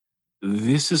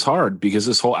this is hard because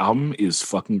this whole album is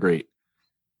fucking great.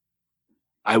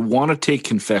 I want to take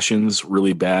Confessions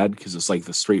really bad because it's like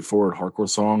the straightforward hardcore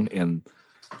song, and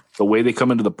the way they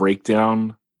come into the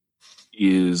breakdown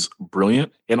is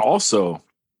brilliant. And also,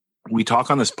 we talk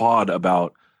on this pod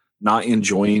about not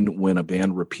enjoying when a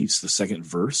band repeats the second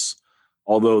verse,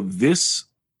 although this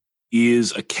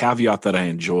is a caveat that I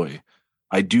enjoy.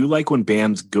 I do like when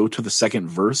bands go to the second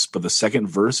verse, but the second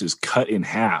verse is cut in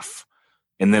half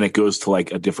and then it goes to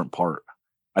like a different part.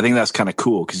 I think that's kind of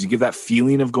cool because you get that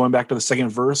feeling of going back to the second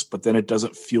verse, but then it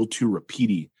doesn't feel too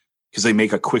repeaty because they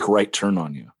make a quick right turn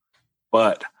on you.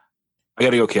 But I got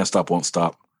to go Can't Stop, Won't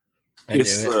Stop.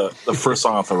 It's the first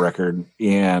song off the record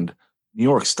and New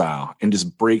York style and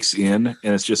just breaks in.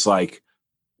 And it's just like,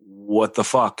 what the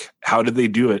fuck? How did they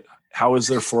do it? How is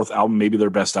their 4th album maybe their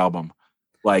best album?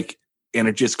 Like, and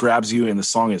it just grabs you and the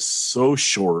song is so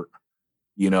short,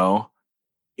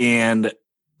 And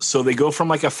so they go from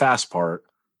like a fast part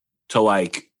to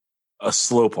like a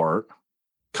slow part,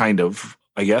 kind of,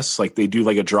 I guess. Like they do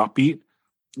like a drop beat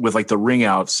with like the ring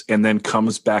outs and then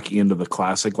comes back into the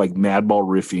classic like Madball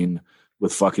riffing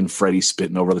with fucking Freddie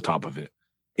spitting over the top of it.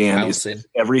 And it's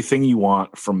everything you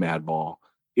want from Madball.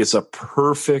 It's a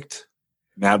perfect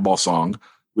Madball song,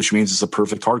 which means it's a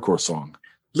perfect hardcore song.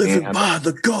 Living by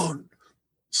the gun.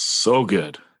 So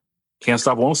good. Can't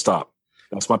Stop, Won't Stop.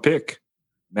 That's my pick.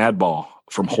 Madball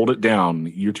from Hold It Down,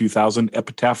 year 2000,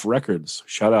 Epitaph Records.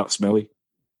 Shout out, Smelly.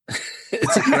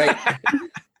 It's great.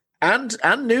 and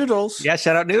Noodles. Yeah,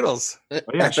 shout out Noodles.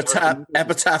 Yeah,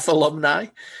 Epitaph alumni.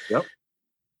 Yep.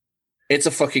 It's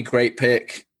a fucking great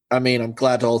pick. I mean, I'm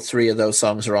glad all 3 of those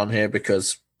songs are on here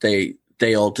because they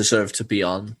all deserve to be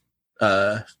on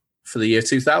for the year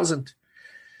 2000.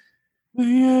 The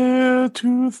year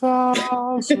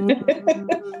 2000.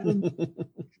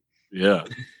 Yeah.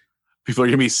 People are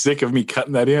going to be sick of me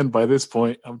cutting that in by this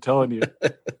point. I'm telling you.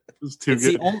 It's too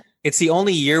good. It's the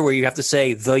only year where you have to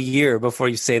say the year before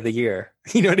you say the year.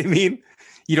 You know what I mean?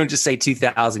 You don't just say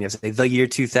 2000. You have to say the year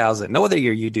 2000. No other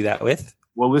year you do that with.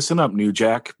 Well, listen up, New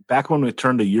Jack. Back when we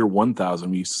turned to year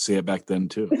 1000, we used to say it back then,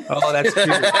 too. Oh, that's true.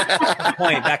 Good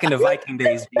point. Back in the Viking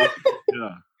days. Dude.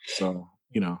 Yeah. So,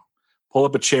 pull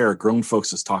up a chair. Grown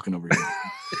folks is talking over here.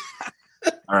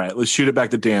 All right, let's shoot it back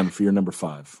to Dan for your number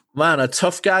 5. Man, are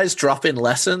tough guys dropping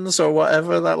lessons or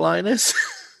whatever that line is?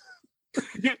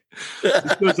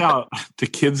 This goes out to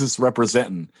kids that's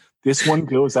representing. This one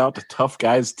goes out to tough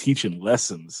guys teaching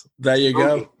lessons. There you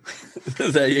go.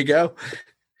 There you go.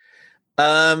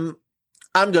 I'm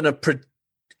going to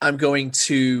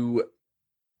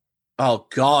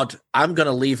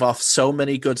leave off so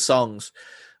many good songs,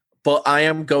 but I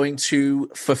am going to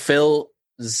fulfill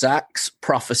Zach's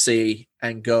prophecy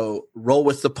and go Roll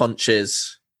with the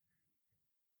Punches.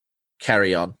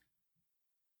 Carry On.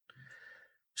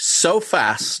 So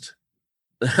fast.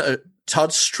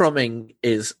 Todd's strumming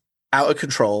is out of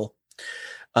control.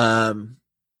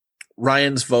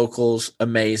 Ryan's vocals,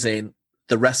 amazing.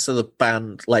 The rest of the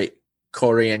band, like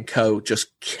Corey and Co,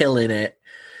 just killing it.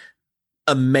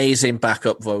 Amazing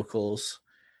backup vocals.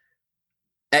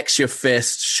 X Your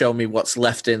Fist, Show Me What's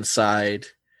Left Inside.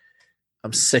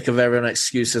 I'm sick of everyone's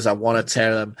excuses. I want to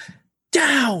tear them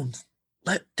down.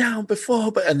 Let down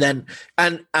before, but and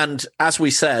as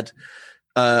we said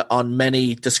on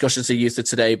many discussions of Youth of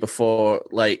Today before,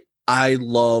 like I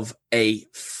love a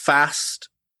fast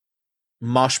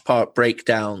mosh part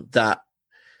breakdown that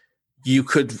you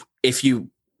could, if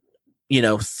you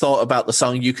thought about the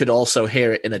song, you could also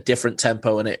hear it in a different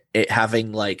tempo and it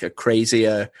having like a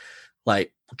crazier,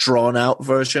 like drawn out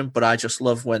version. But I just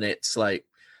love when it's like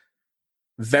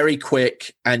very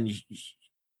quick and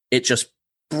it just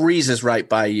breezes right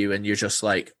by you and you're just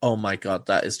like, oh my God,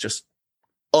 that is just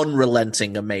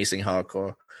unrelenting, amazing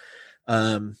hardcore.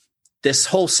 This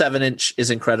whole 7-inch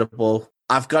is incredible.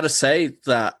 I've got to say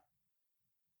that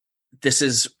this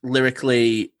is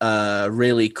lyrically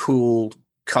really cool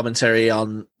commentary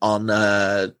on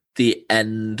the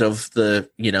end of the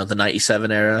the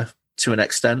 97 era to an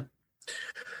extent.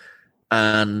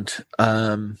 And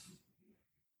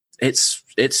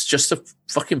it's just a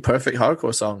fucking perfect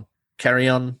hardcore song. Carry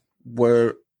On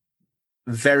were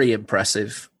very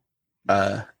impressive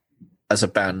as a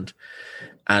band,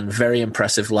 and very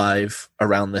impressive live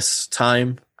around this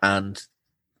time. And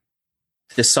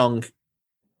this song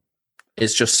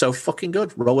is just so fucking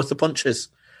good. Roll with the punches.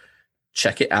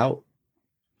 Check it out.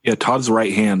 Yeah, Todd's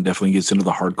right hand definitely gets into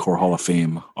the Hardcore Hall of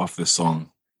Fame off this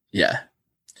song. Yeah.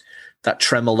 That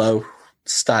tremolo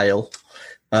style.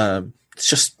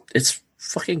 It's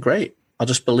fucking great. I'll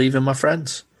just believe in my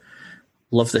friends.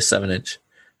 Love this 7-inch.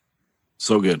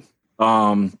 So good.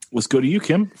 Let's go to you,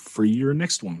 Kim, for your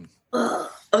next one.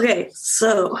 Okay,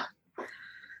 so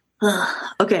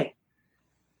okay,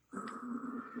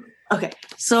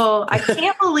 so I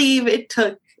can't believe it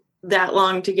took that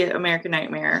long to get American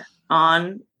Nightmare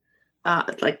on,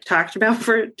 talked about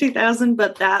for 2000,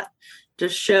 but that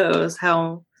just shows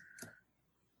how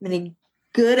many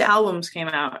good albums came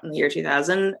out in the year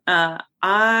 2000.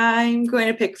 I'm going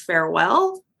to pick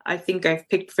Farewell. I think I've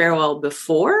picked Farewell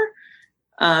before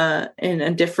when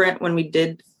we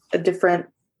did a different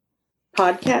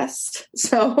podcast.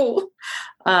 So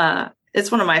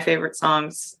it's one of my favorite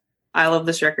songs. I love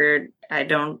this record.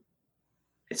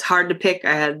 It's hard to pick.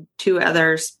 I had two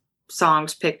other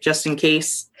songs picked just in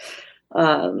case.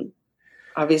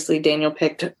 Obviously Daniel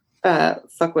picked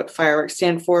Fuck What Fireworks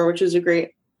Stand For, which is a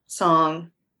great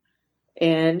song.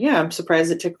 And yeah, I'm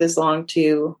surprised it took this long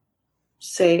to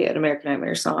say an American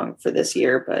Nightmare song for this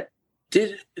year, but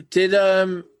Did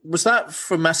was that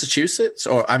from Massachusetts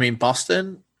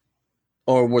Boston,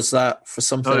 or was that for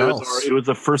something else? It was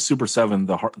the first Super 7,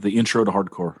 the intro to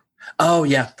Hardcore. Oh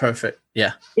yeah, perfect.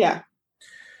 Yeah.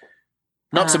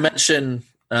 Not to mention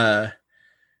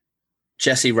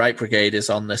Jesse Wright Brigade is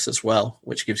on this as well,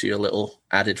 which gives you a little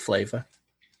added flavor.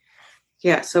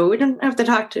 Yeah, so we don't have to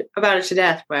talk about it to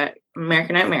death, but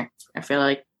American Nightmare, I feel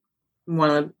like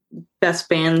one of the best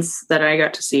bands that I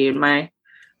got to see in my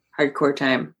hardcore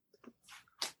time.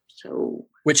 So,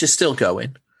 which is still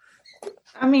going.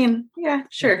 I mean, yeah,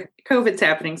 sure. COVID's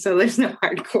happening, so there's no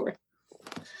hardcore.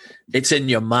 It's in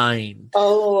your mind.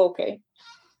 Oh, okay.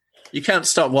 You can't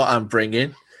stop what I'm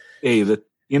bringing. Hey, the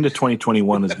end of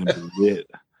 2021 is going to be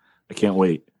lit. I can't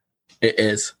wait. It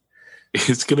is.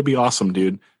 It's going to be awesome,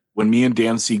 dude. When me and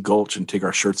Dan see Gulch and take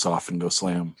our shirts off and go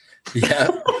slam. Yeah.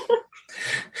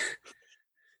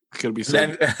 It's going to be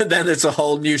so then it's a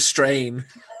whole new strain.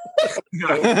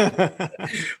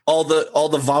 all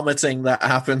the vomiting that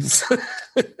happens.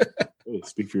 Hey,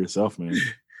 speak for yourself, man.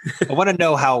 I want to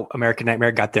know how American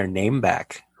Nightmare got their name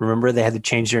back. Remember they had to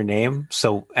change their name,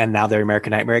 and now they're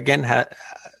American Nightmare again. I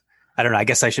don't know. I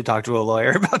guess I should talk to a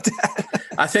lawyer about that.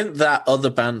 I think that other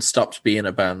band stopped being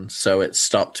a band, so it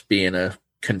stopped being a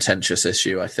contentious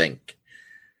issue, I think.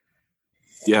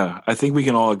 Yeah, I think we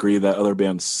can all agree that other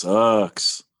band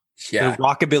sucks. Yeah,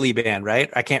 rockabilly band, right?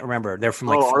 I can't remember. They're from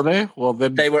are they? Well,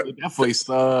 then they definitely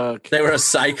suck. They were a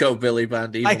psychobilly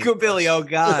band. Psychobilly, oh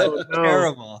god, Oh, no.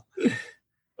 terrible.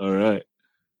 All right.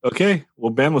 Okay.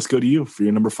 Well, Ben, let's go to you for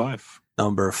your number 5.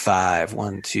 Number 5.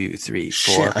 1, 2, 3, 4.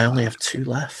 Shit, I only have 2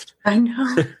 left. I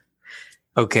know.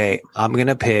 Okay, I'm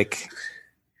gonna pick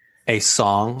a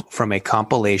song from a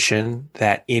compilation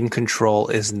that In Control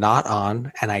is not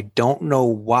on, and I don't know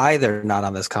why they're not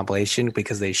on this compilation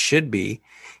because they should be.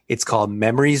 It's called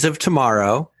Memories of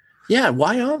Tomorrow. Yeah,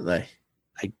 why aren't they?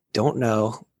 I don't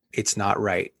know. It's not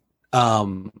right.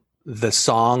 The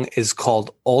song is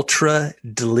called Ultra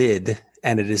Dlid,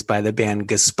 and it is by the band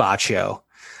Gazpacho.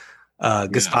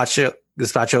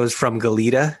 Gazpacho is from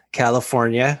Goleta,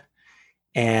 California,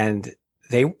 and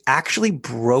they actually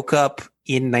broke up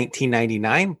in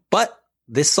 1999, but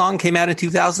this song came out in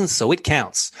 2000, so it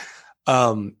counts.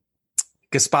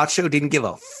 Gazpacho didn't give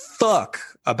a fuck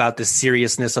about the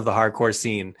seriousness of the hardcore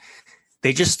scene.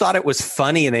 They just thought it was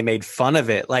funny and they made fun of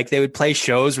it. Like they would play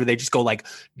shows where they just go like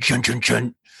jun jun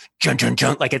jun jun jun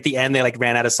jun. Like at the end, they like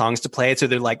ran out of songs to play. So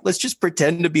they're like, let's just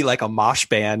pretend to be like a mosh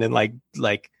band and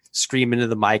like scream into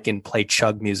the mic and play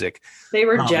chug music. They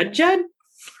were Judd?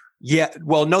 Yeah.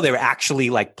 Well, no, they were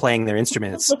actually like playing their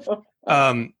instruments.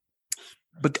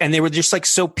 And they were just like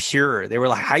so pure. They were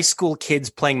like high school kids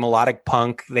playing melodic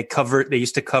punk. They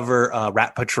used to cover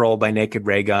Rat Patrol by Naked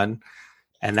Raygun.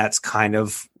 And that's kind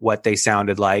of what they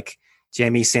sounded like.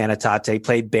 Jamie Sanitate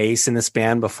played bass in this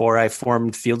band before I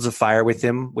formed Fields of Fire with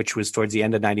him, which was towards the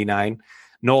end of 99.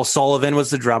 Noel Sullivan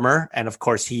was the drummer. And of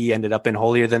course, he ended up in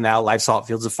Holier Than Thou, Live Salt,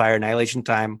 Fields of Fire, Annihilation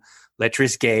Time,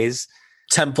 Lecherous Gaze.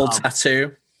 Temple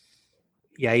Tattoo.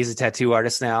 Yeah, he's a tattoo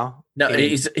artist now. No,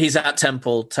 he's at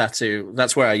Temple Tattoo.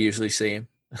 That's where I usually see him.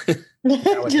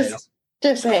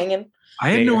 just hanging. I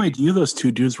had no idea those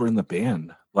two dudes were in the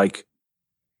band. Like,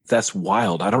 that's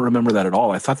wild. I don't remember that at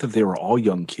all. I thought that they were all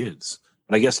young kids.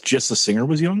 But I guess just the singer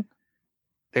was young?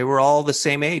 They were all the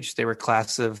same age. They were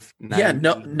class of 90. Yeah,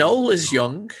 Noel is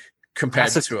young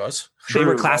compared Class of- to us. They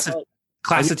were True.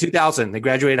 class of 2000. They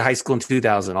graduated high school in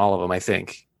 2000. All of them, I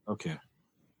think. Okay.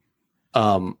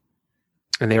 And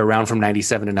they were around from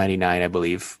 97 to 99, I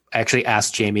believe. I actually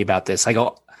asked Jamie about this. I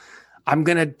go, I'm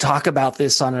going to talk about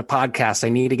this on a podcast. I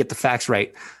need to get the facts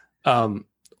right.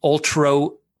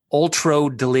 Ultrodilid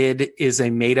is a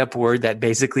made up word that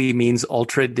basically means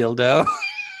ultra dildo.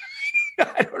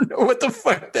 I don't know what the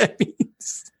fuck that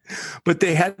means. But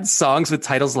they had songs with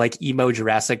titles like Emo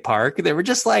Jurassic Park. They were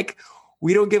just like,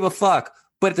 we don't give a fuck.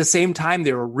 But at the same time,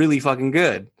 they were really fucking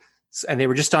good. And they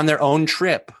were just on their own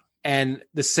trip. And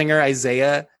the singer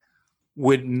Isaiah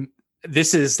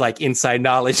this is like inside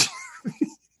knowledge.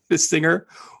 The singer,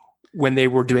 when they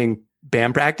were doing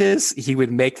band practice, he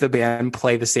would make the band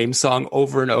play the same song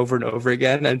over and over and over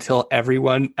again until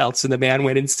everyone else in the band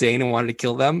went insane and wanted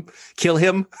to kill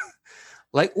him.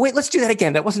 Like, wait, let's do that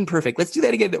again. That wasn't perfect. Let's do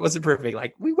that again. That wasn't perfect.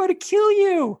 Like, we want to kill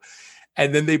you.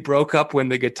 And then they broke up when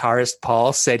the guitarist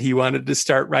Paul said he wanted to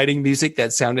start writing music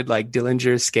that sounded like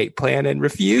Dillinger's Escape Plan and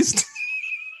refused,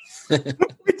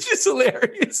 which is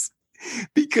hilarious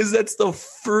because that's the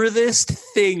furthest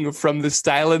thing from the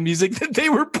style of music that they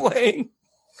were playing.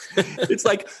 It's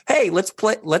like, hey, let's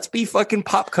be fucking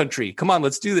pop country. Come on,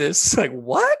 let's do this. Like,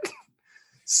 what?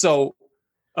 So,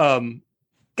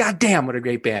 goddamn, what a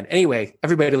great band. Anyway,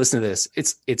 everybody listen to this.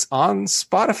 It's on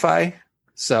Spotify.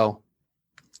 So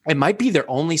it might be their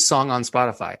only song on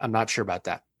Spotify. I'm not sure about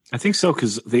that. I think so,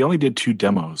 because they only did 2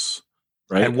 demos,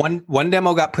 right? And one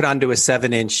demo got put onto a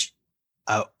 7-inch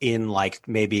in like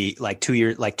maybe like 2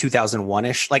 years, like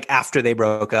 2001-ish, like after they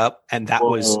broke up. And that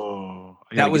was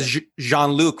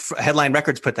Jean-Luc Headline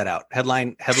Records put that out.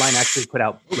 Headline actually put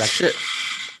out records. Shit.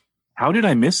 How did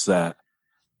I miss that?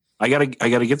 I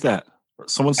gotta get that.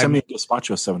 Someone send me a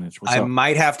Gazpacho 7-inch. What's I up?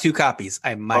 might have 2 copies.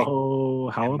 I might. Oh,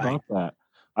 how I about that?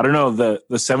 I don't know. The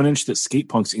 7-inch that Skate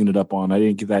Punks ended up on, I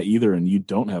didn't get that either, and you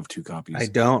don't have 2 copies. I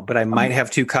don't, but I might have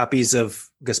 2 copies of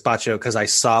Gazpacho because I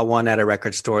saw one at a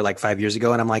record store like 5 years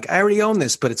ago, and I'm like, I already own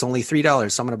this, but it's only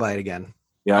 $3, so I'm going to buy it again.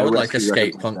 Yeah, I would like a Rescue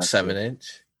Skate Records Punk has that, too.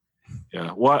 7-inch.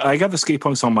 Yeah, well, I got the Skate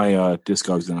Punks on my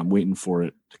Discogs, and I'm waiting for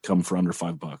it to come for under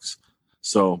 $5.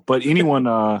 So, but anyone,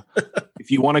 if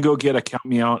you want to go get a Count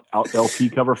Me Out LP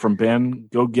cover from Ben,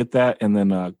 go get that, and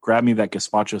then grab me that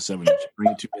Gazpacho 7-inch.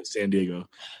 Bring it to me in San Diego.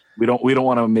 We don't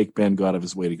want to make Ben go out of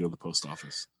his way to go to the post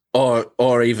office.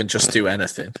 Or even just do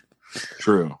anything.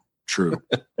 True.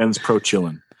 Ben's pro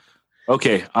chilling.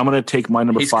 Okay, I'm gonna take my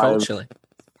number He's 5. cold chilling.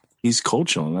 He's cold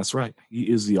chilling. That's right. He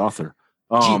is the author.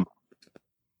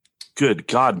 Good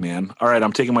God, man. All right,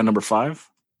 I'm taking my number 5.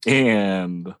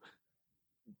 And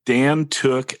Dan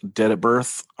took Dead at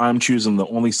Birth. I'm choosing the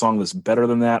only song that's better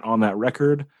than that on that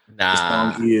record. The Nah.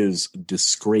 song is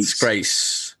Disgrace.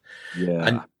 Disgrace.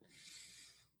 Yeah.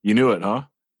 You knew it, huh?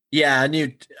 Yeah, I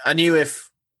knew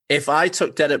if I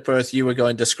took Dead at Birth, you were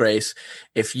going Disgrace.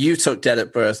 If you took Dead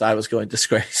at Birth, I was going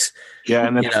Disgrace. Yeah,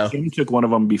 and then You know. Kim took one of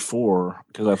them before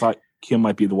because I thought Kim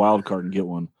might be the wild card and get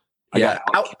one. Yeah,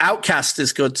 Outcast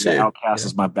is good too. Outcast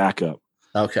is my backup.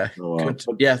 Okay. So, Good.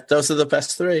 but Yeah, those are the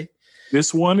best 3.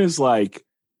 this one is like,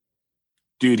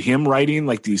 dude, him writing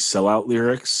like these sellout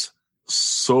lyrics,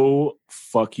 so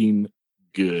fucking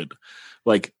good.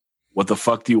 Like, what the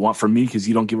fuck do you want from me? Because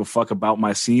you don't give a fuck about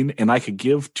my scene, and I could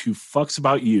give 2 fucks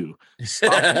about you.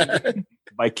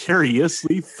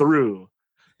 Vicariously through.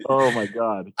 Oh my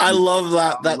god! I love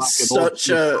that. I'm That's like an old such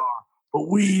a but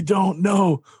we don't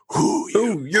know who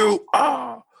you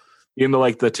are. You know,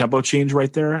 like the tempo change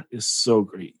right there is so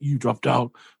great. You dropped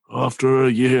out after a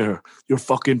year. You're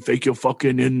fucking fake. You're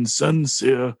fucking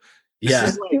insincere. yeah.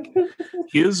 This is like,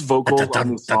 his vocals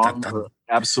on the song are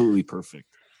absolutely perfect.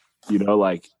 You know,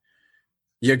 like,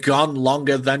 You're gone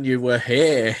longer than you were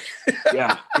here.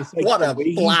 yeah. It's like What the a way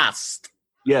he- blast.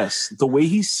 Yes, the way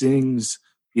he sings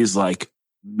is like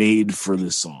made for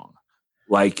this song.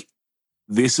 Like,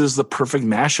 this is the perfect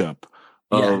mashup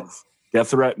of Yeah. Death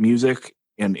Threat music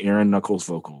and Aaron Knuckles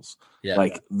vocals. Yeah.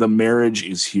 Like, the marriage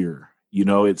is here. You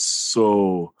know, it's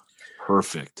so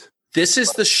perfect. This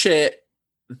is the shit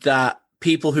that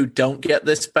people who don't get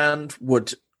this band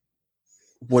would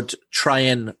try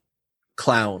and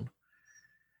clown.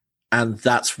 And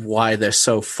that's why they're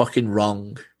so fucking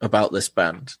wrong about this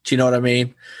band. Do you know what I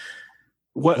mean?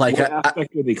 What Like,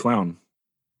 aspect did they clown?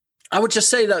 I would just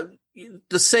say that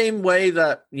the same way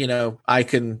that, you know, I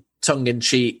can tongue in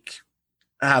cheek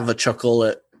have a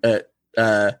chuckle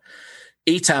at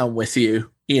E-Town with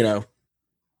you, you know,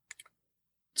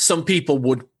 some people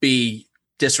would be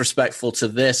disrespectful to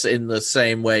this in the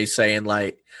same way, saying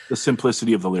like, The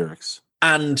simplicity of the lyrics.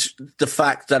 and the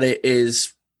fact that it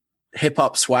is hip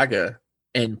hop swagger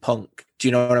in punk. Do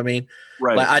you know what I mean?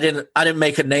 Right. Like I didn't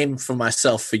make a name for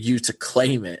myself for you to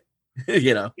claim it.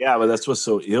 You know? Yeah, but that's what's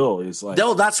so ill is like,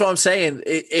 No, that's what I'm saying.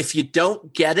 If you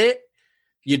don't get it,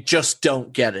 you just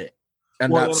don't get it.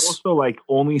 And well, and that's also like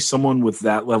only someone with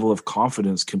that level of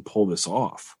confidence can pull this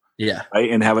off, yeah.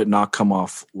 right? And have it not come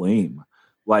off lame.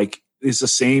 Like it's the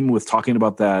same with talking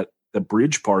about the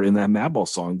bridge part in that Madball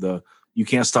song, the "You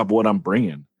Can't Stop What I'm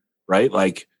Bringing," right?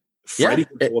 Like Freddie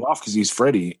can pull it off because he's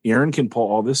Freddie. Aaron can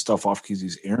pull all this stuff off because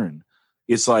he's Aaron.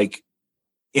 It's like,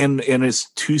 and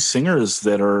it's two singers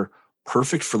that are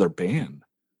perfect for their band.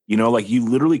 You know, like you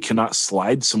literally cannot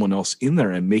slide someone else in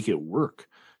there and make it work.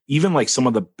 Even like some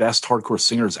of the best hardcore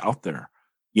singers out there,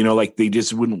 you know, like they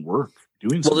just wouldn't work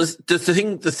doing Well,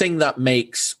 something. the thing that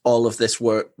makes all of this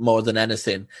work more than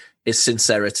anything is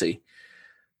sincerity.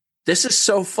 This is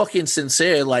so fucking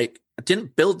sincere. Like, I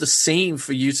didn't build the scene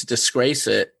for you to disgrace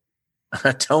it.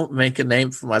 I don't make a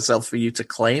name for myself for you to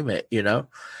claim it, you know?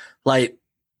 Like,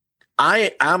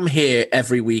 I am here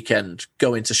every weekend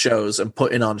going to shows and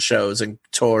putting on shows and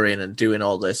touring and doing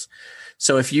all this.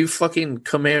 So if you fucking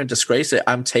come here and disgrace it,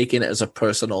 I'm taking it as a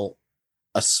personal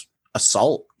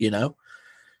assault, you know?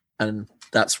 And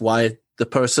that's why the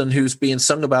person who's being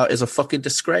sung about is a fucking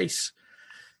disgrace.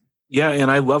 Yeah, and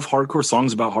I love hardcore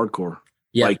songs about hardcore.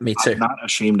 Yeah, like, me too. I'm not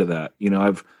ashamed of that. You know,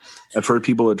 I've heard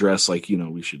people address like, you know,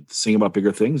 we should sing about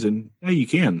bigger things, and yeah, you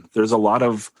can. There's a lot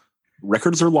of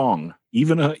records are long.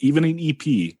 Even an EP,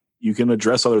 you can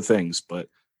address other things, but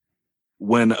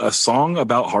when a song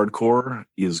about hardcore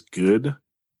is good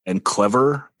and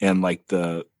clever and like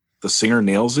the singer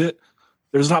nails it,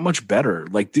 there's not much better.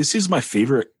 Like this is my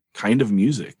favorite kind of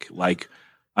music. Like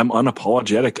I'm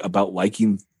unapologetic about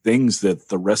liking things that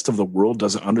the rest of the world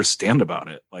doesn't understand about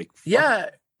it. Like yeah,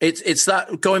 it's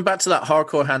that going back to that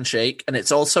hardcore handshake, and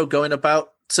it's also going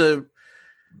about to,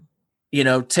 you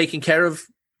know, taking care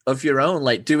of your own,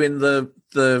 like doing the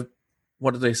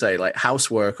what do they say, like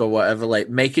housework or whatever, like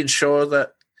making sure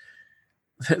that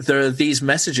there are these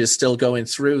messages still going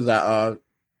through that are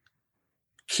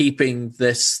keeping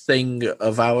this thing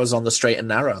of ours on the straight and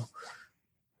narrow.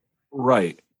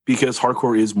 Right. Because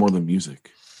hardcore is more than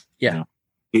music. Yeah. You know?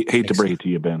 Hate to break it to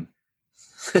you, Ben.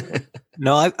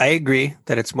 No, I agree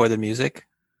that it's more than music,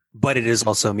 but it is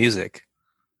also music.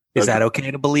 Is that okay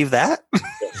to believe that?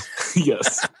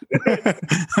 Yes.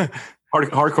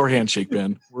 Hardcore handshake,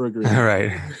 Ben. We're agreeing. All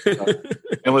right.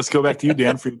 And let's go back to you,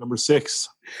 Dan, for your number 6.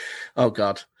 Oh,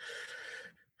 God.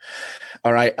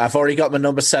 All right. I've already got my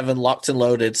number 7 locked and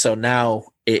loaded. So now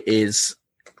it is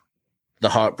the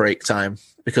heartbreak time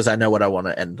because I know what I want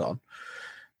to end on.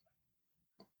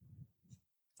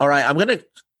 All right. I'm going to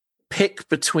pick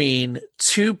between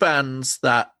two bands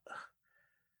that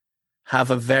have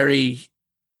a very,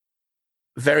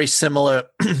 very similar...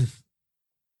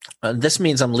 And this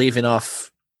means I'm leaving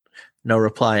off No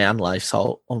Reply and Life's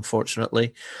Halt,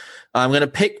 unfortunately. I'm going to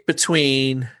pick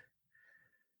between...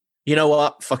 You know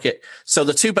what? Fuck it. So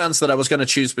the two bands that I was going to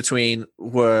choose between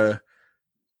were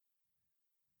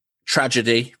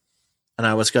Tragedy, and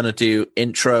I was going to do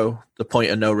Intro, The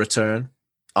Point of No Return,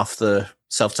 off the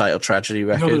self-titled Tragedy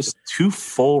record. You know, there's 2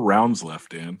 full rounds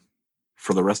left, Dan,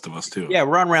 for the rest of us, too. Yeah,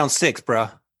 we're on round 6, bro.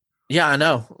 Yeah, I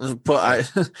know.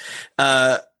 But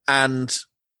and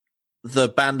the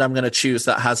band I'm going to choose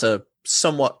that has a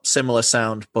somewhat similar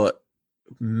sound, but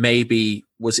maybe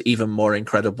was even more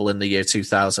incredible in the year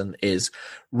 2000 is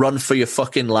Run for Your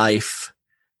Fucking Life,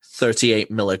 38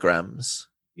 milligrams.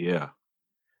 Yeah.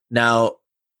 Now,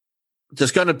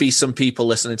 there's going to be some people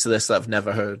listening to this that have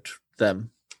never heard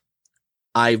them.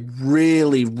 I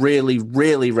really, really,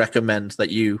 really recommend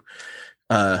that you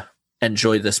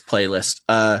enjoy this playlist.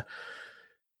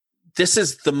 This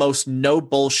is the most no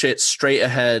bullshit, straight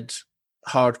ahead,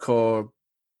 hardcore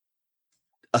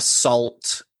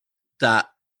assault that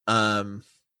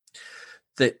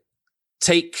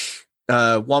take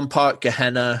one part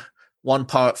Gehenna, one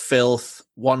part Filth,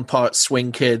 one part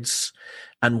Swing Kids,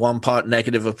 and one part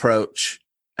Negative Approach,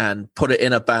 and put it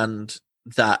in a band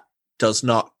that does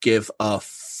not give a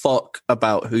fuck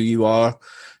about who you are,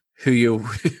 who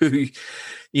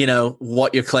you know,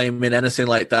 what you're claiming, anything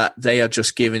like that. They are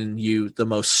just giving you the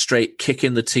most straight kick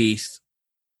in the teeth,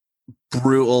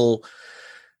 brutal,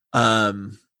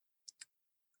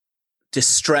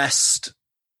 distressed,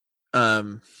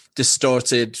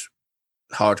 distorted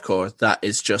hardcore that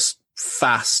is just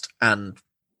fast and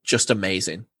just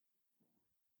amazing.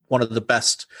 One of the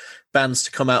best bands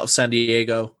to come out of San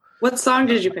Diego. What song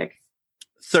did you pick?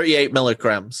 38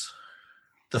 milligrams,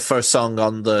 the first song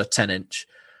on the 10-inch.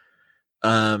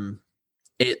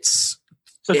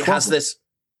 It has this.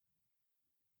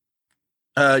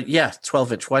 Yeah,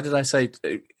 12-inch. Why did I say?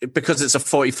 Because it's a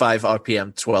 45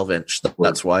 RPM 12-inch.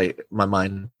 That's why my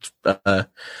mind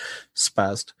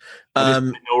spazzed. I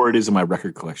know where it is in my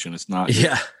record collection. It's not.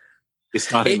 Yeah,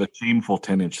 it's not in the shameful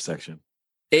 10-inch section.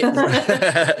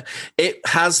 It it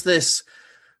has this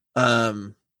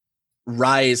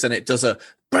rise, and it does a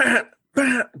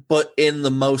but in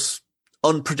the most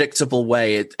unpredictable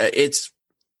way. It's.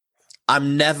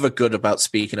 I'm never good about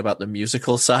speaking about the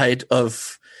musical side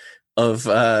of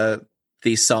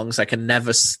these songs. I can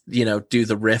never, do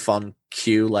the riff on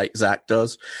cue like Zach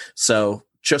does. So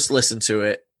just listen to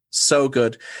it. So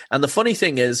good. And the funny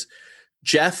thing is,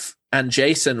 Jeff and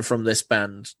Jason from this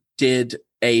band did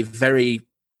a very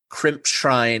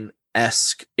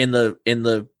Crimpshrine-esque in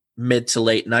the mid to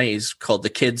late 90s called the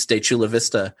Kids de Chula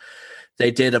Vista.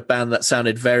 They did a band that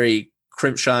sounded very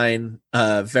Crimpshrine,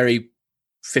 very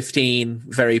 15,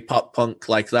 very pop punk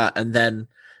like that. And then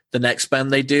the next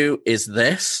band they do is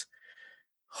this.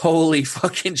 Holy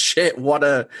fucking shit. What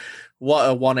a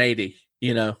 180,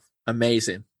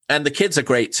 amazing. And the kids are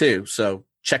great too. So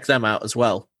check them out as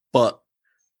well. But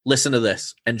listen to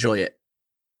this. Enjoy it.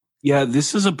 Yeah,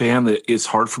 this is a band that it's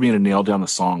hard for me to nail down the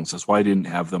songs. That's why I didn't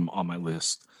have them on my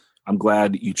list. I'm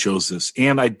glad you chose this.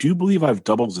 And I do believe I have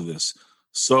doubles of this.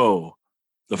 So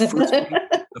the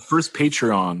first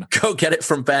Patreon. Go get it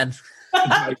from Ben.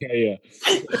 Okay,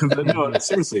 yeah. No,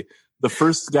 seriously. The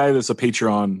first guy that's a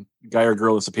Patreon, guy or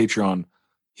girl that's a Patreon,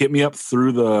 hit me up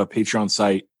through the Patreon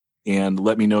site and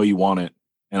let me know you want it,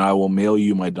 and I will mail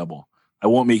you my double. I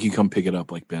won't make you come pick it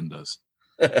up like Ben does.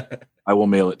 I will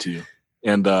mail it to you.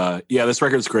 And yeah, this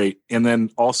record's great. And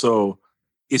then also,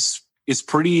 it's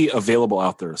pretty available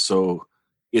out there. So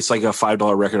it's like a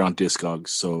 $5 record on Discogs.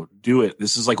 So do it.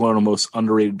 This is like one of the most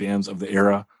underrated bands of the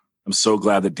era. I'm so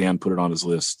glad that Dan put it on his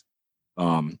list.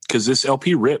 Because this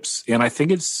LP rips. And I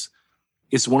think it's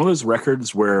one of those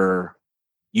records where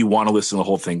you want to listen the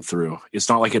whole thing through. It's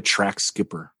not like a track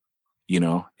skipper,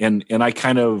 And I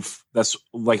kind of, that's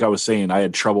like I was saying, I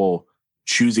had trouble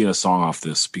choosing a song off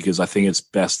this because I think it's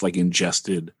best like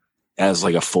ingested as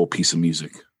like a full piece of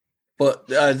music. But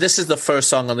this is the first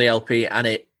song on the LP,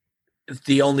 and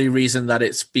the only reason that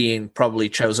it's being probably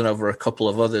chosen over a couple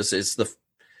of others is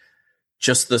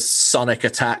just the sonic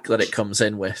attack that it comes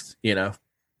in with.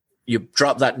 You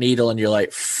drop that needle and you're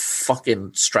like,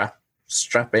 fucking strap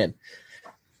in.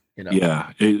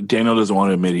 Yeah, Daniel doesn't want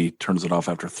to admit he turns it off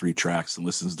after 3 tracks and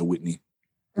listens to Whitney.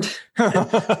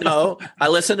 No, I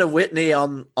listen to Whitney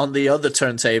on the other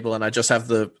turntable, and I just have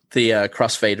the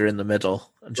crossfader in the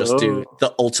middle and just do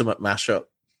the ultimate mashup.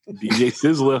 DJ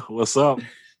Sizzler, what's up?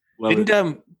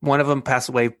 Didn't one of them pass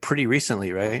away pretty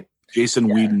recently, right?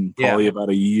 Jason Whedon, probably about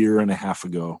a year and a half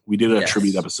ago. We did a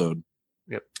tribute episode.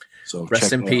 Yep. So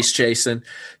rest in peace, Jason.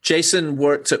 Jason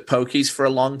worked at Pokies for a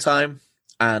long time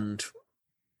and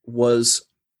was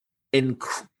he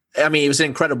was an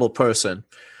incredible person.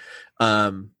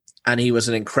 And he was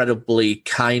an incredibly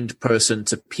kind person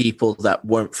to people that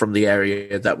weren't from the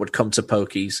area that would come to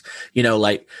Pokies.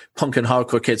 Like punk and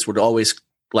hardcore kids would always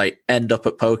like end up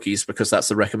at Pokies because that's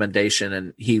the recommendation.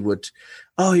 And he would,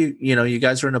 you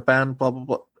guys are in a band, blah, blah,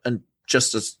 blah. And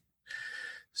just as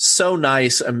so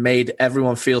nice and made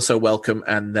everyone feel so welcome.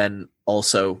 And then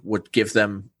also would give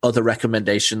them other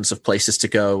recommendations of places to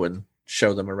go and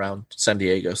show them around San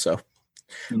Diego. So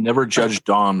never judge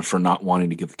Don for not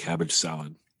wanting to get the cabbage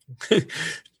salad.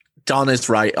 Don is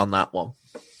right on that one.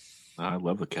 I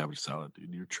love the cabbage salad,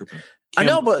 dude. You're tripping. I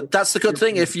know, but that's the good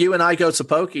thing. If you and I go to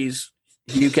Pokies,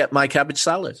 you get my cabbage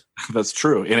salad. That's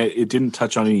true. And it didn't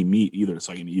touch on any meat either,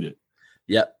 so I can eat it.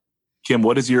 Yep. Kim,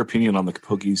 what is your opinion on the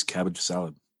Pokies cabbage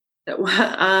salad?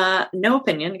 No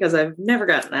opinion, because I've never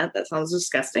gotten that. That sounds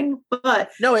disgusting.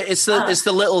 But no, it's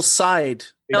the little side.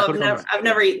 No, I've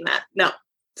never eaten that. No,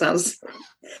 sounds.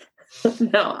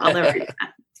 No, I'll never eat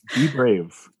that. Be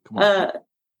brave. Come on.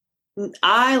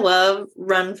 I love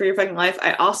Run for Your Fucking Life.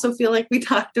 I also feel like we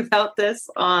talked about this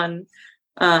on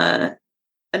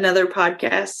another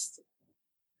podcast.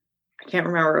 I can't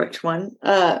remember which one.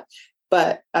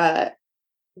 But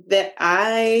that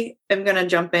I am going to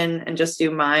jump in and just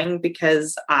do mine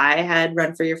because I had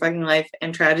Run for Your Fucking Life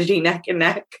and Tragedy neck and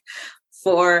neck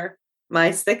for my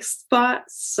 6th spot.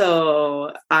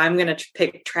 So I'm going to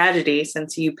pick Tragedy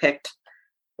since you picked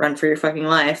Run for Your Fucking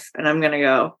Life. And I'm going to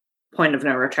go Point of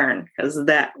No Return because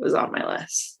that was on my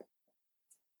list.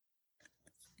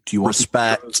 Do you want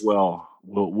respect as well?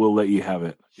 We'll let you have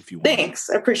it if you want. Thanks.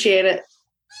 I appreciate it.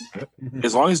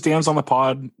 As long as Dan's on the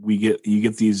pod, you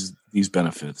get these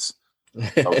benefits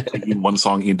of taking one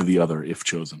song into the other if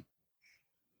chosen.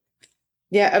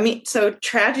 Yeah, I mean, so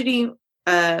Tragedy,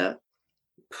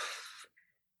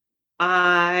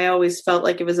 I always felt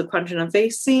like it was a punch in the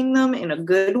face seeing them in a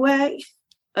good way.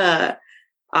 I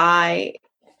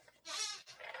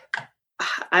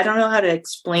don't know how to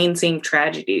explain seeing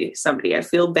tragedy to somebody. I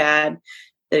feel bad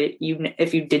that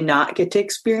if you did not get to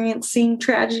experience seeing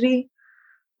tragedy.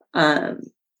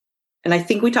 And I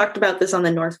think we talked about this on the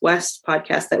Northwest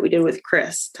podcast that we did with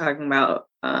Chris, talking about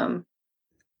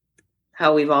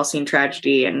how we've all seen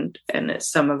tragedy and it's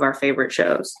some of our favorite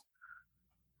shows.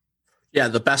 Yeah,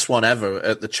 the best one ever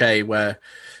at the Che, where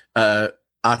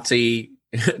Artie,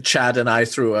 Chad, and I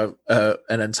threw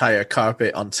an entire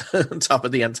carpet on top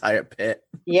of the entire pit.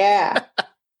 Yeah.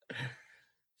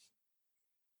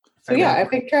 So yeah, I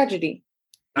picked tragedy.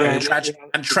 And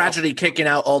tragedy kicking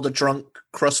out all the drunk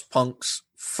crust punks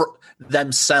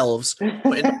themselves,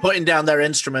 putting down their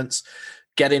instruments,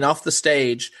 getting off the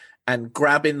stage and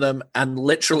grabbing them, and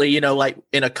literally, like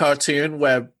in a cartoon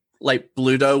where like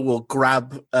Bluto will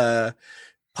grab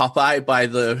Popeye by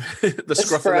the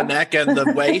scruff of the neck and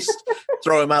the waist,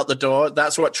 throw him out the door.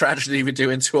 That's what tragedy would do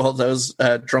into all those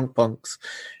drunk punks.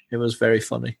 It was very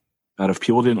funny. God, if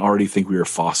people didn't already think we were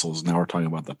fossils, now we're talking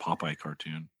about the Popeye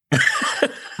cartoon.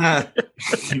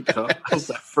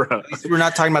 We're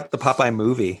not talking about the Popeye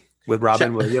movie with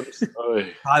Robin Williams. Oh,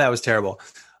 that was terrible.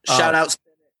 Shout out.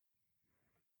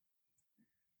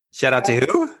 Shout out to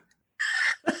who?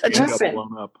 Got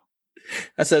blown up.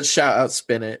 I said shout out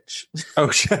spinach.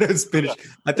 Oh, shout out spinach.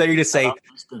 I thought you were going to say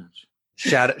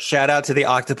shout out to the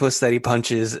octopus that he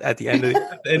punches at the end of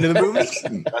the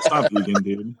movie. That's not vegan,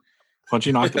 dude.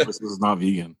 Punching octopuses is not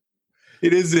vegan.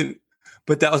 It isn't.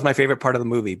 But that was my favorite part of the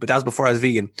movie. But that was before I was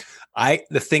vegan.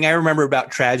 The thing I remember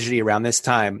about tragedy around this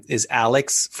time is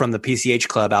Alex from the PCH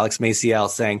Club, Alex Maciel,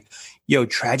 saying, "Yo,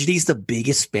 Tragedy's the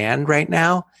biggest band right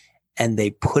now, and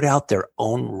they put out their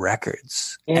own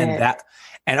records." Yeah.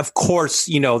 And of course,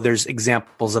 there's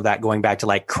examples of that going back to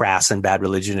like Crass and Bad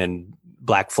Religion and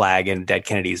Black Flag and Dead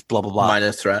Kennedys, blah blah blah.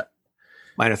 Minor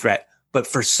Threat. But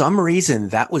for some reason,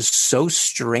 that was so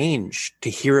strange to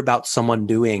hear about someone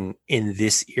doing in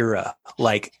this era.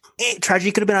 Like,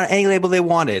 Tragedy could have been on any label they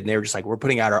wanted. And they were just like, we're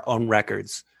putting out our own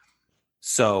records.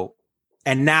 So,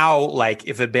 and now, like,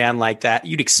 if a band like that,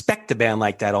 you'd expect a band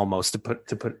like that almost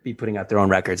to be putting out their own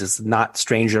records. It's not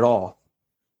strange at all.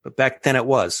 But back then it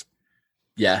was.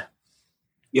 Yeah.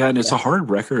 Yeah, and it's a hard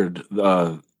record,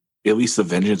 at least the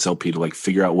Vengeance LP, to, like,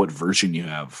 figure out what version you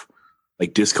have.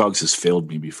 Like, Discogs has failed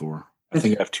me before. I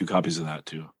think I have 2 copies of that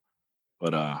too,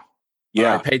 but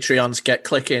yeah. Right, Patreons, get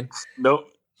clicking.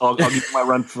 Nope, I'll give you my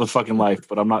run for the fucking life,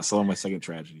 but I'm not selling my second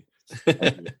Tragedy.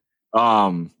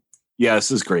 Yeah,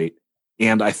 this is great,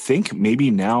 and I think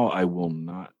maybe now I will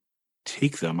not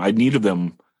take them. I needed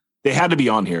them; they had to be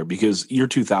on here because year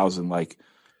 2000, like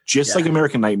like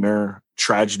American Nightmare,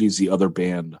 Tragedy is the other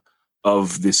band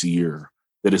of this year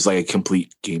that is like a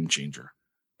complete game changer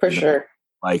for sure.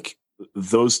 Like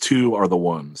those two are the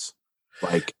ones.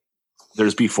 Like,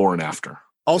 there's before and after.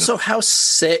 Also, how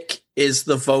sick is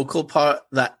the vocal part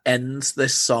that ends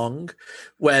this song,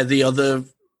 where the other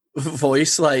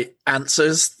voice like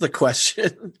answers the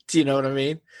question? Do you know what I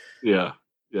mean? Yeah.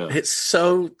 It's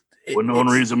so. Well, no one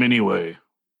reads them anyway.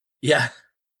 Yeah.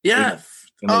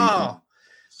 Oh,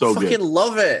 so fucking good.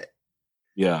 Love it.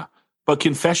 Yeah, but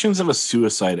 "Confessions of a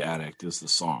Suicide Addict" is the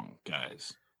song,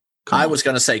 guys. I was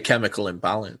going to say "Chemical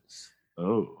Imbalance."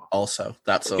 Oh. Also,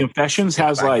 that's Confessions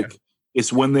has like,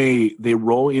 it's when they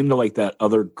roll into like that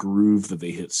other groove that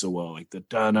they hit so well, like the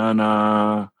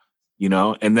da-na-na,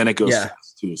 and then it goes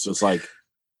fast too. So it's like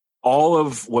all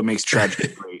of what makes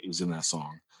Tragedy great is in that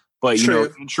song. But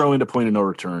intro into Point of No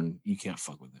Return, you can't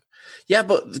fuck with it. Yeah,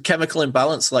 but the Chemical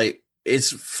Imbalance like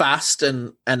is fast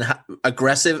and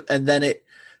aggressive, and then it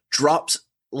drops.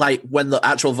 Like when the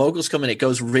actual vocals come in, it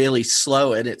goes really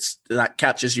slow, and that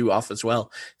catches you off as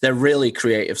well. They're really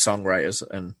creative songwriters,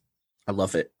 and I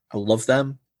love it. I love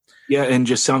them. Yeah, and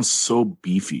just sounds so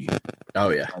beefy.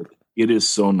 Oh yeah, like, it is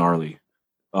so gnarly.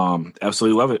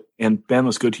 Absolutely love it. And Ben,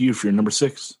 let's go to you for your number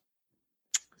 6.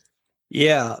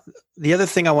 Yeah, the other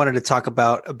thing I wanted to talk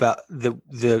about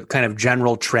the kind of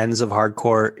general trends of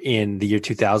hardcore in the year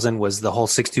 2000 was the whole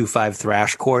 625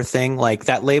 thrashcore thing. Like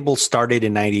that label started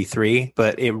in 93,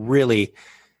 but it really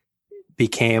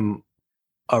became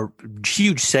a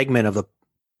huge segment of the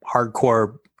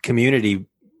hardcore community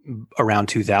around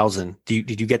 2000.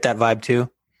 Did you get that vibe too?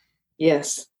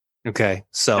 Yes. Okay.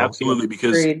 So absolutely,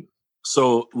 because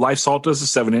Life Salt does a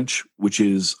 7-inch, which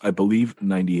is, I believe,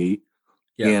 98.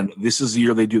 Yeah. And this is the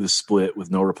year they do the split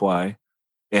with No Reply.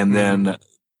 And then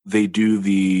they do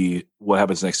the What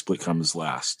Happens Next split comes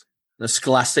last. The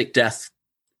Scholastic Death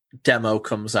demo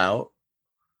comes out.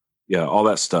 Yeah, all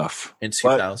that stuff. In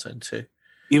 2002.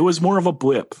 It was more of a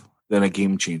blip than a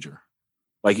game changer.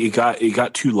 Like it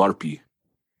got too LARPy,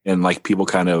 and like people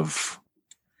kind of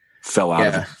fell out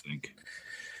of it. I think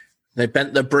they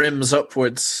bent the brims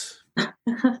upwards.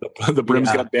 The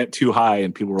brims got bent too high,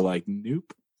 and people were like,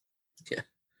 "Nope." Yeah,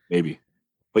 maybe.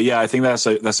 But yeah, I think that's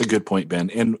a good point, Ben.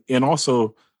 And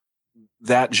also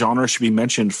that genre should be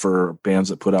mentioned for bands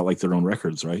that put out like their own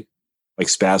records, right? Like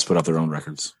Spaz put out their own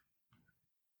records.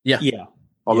 Yeah.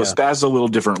 Although Spaz is a little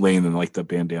different lane than like the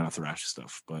Bandana Thrash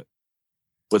stuff, but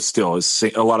still, it's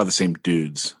a lot of the same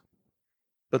dudes.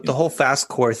 But the whole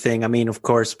fastcore thing, I mean, of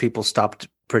course, people stopped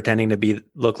pretending to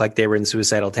look like they were in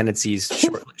Suicidal Tendencies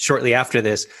shortly after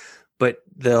this. But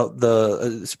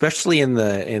the especially in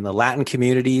the Latin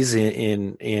communities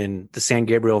in the San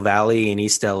Gabriel Valley in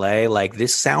East LA, like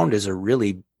this sound is a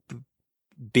really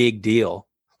big deal.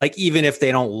 Like even if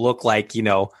they don't look like,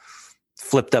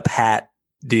 flipped up hat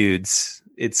dudes,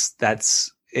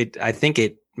 I think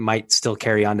it might still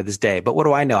carry on to this day. But what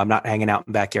do I know? I'm not hanging out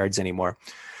in backyards anymore.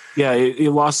 Yeah,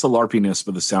 it lost the LARPiness,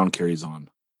 but the sound carries on.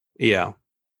 Yeah.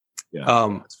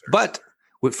 But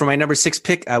for my number 6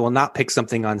 pick, I will not pick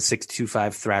something on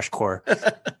 625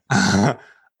 thrashcore.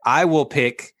 I will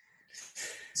pick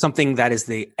something that is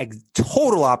the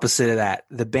total opposite of that.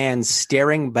 The band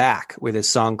Staring Back with a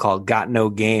song called Got No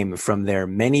Game from their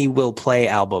Many Will Play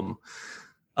album.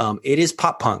 It is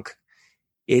pop punk.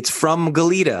 It's from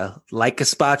Goleta, like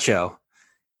Gazpacho.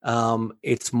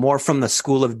 It's more from the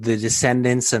school of the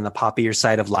Descendants and the poppier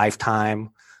side of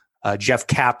Lifetime. Jeff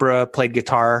Capra played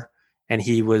guitar, and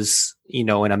he was, in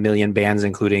a million bands,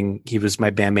 including he was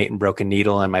my bandmate in Broken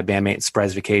Needle and my bandmate in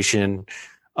Surprise Vacation.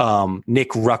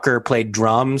 Nick Rucker played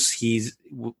drums. He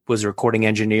was a recording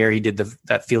engineer. He did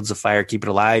that Fields of Fire, Keep It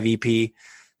Alive EP.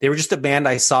 They were just a band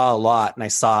I saw a lot, and I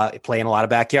saw it play in a lot of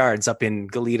backyards up in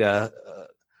Goleta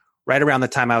right around the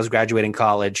time I was graduating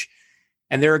college.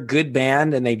 And they're a good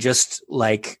band, and they just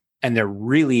and they're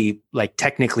really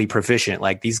technically proficient.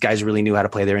 Like these guys really knew how to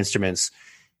play their instruments.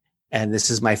 And this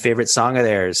is my favorite song of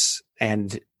theirs.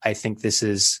 And I think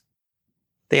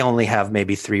they only have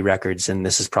maybe 3 records, and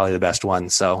this is probably the best one.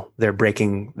 So they're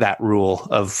breaking that rule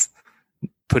of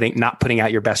not putting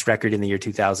out your best record in the year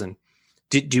 2000.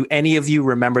 Do any of you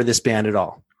remember this band at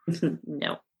all?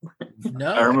 No.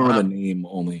 I remember the name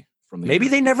only. Maybe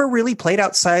they never really played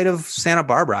outside of Santa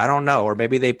Barbara. I don't know. Or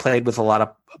maybe they played with a lot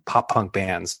of pop punk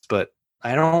bands, but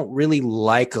I don't really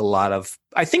like a lot of,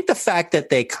 I think the fact that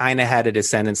they kind of had a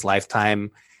Descendants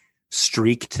Lifetime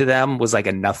streak to them was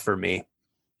enough for me.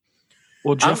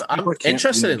 Well, Jeff, I'm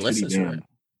interested in listening to it.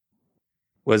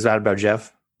 Was that about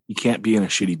Jeff? He can't be in a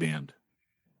shitty band.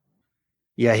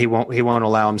 Yeah, he won't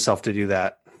allow himself to do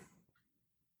that.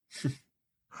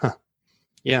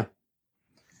 Yeah.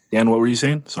 Dan, what were you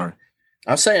saying? Sorry.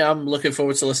 I'll say I'm looking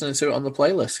forward to listening to it on the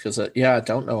playlist because, I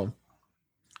don't know him.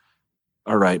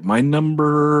 All right. My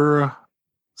number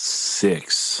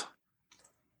 6.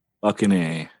 Fucking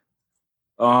A.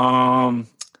 I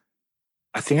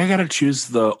think I got to choose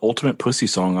the Ultimate Pussy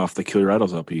song off the Kill Your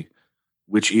Idols LP,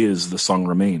 which is the song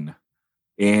Remain.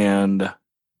 And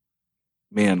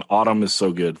man, Autumn is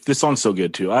so good. This song's so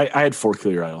good too. I had 4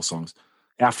 Kill Your Idols songs.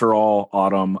 After All,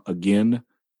 Autumn, Again.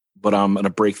 But I'm going to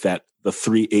break the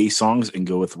 3 A songs and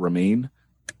go with Remain.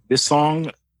 This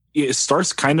song, it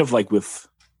starts kind of with,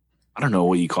 I don't know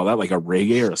what you call that, like a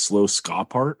reggae or a slow ska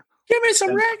part. Give me some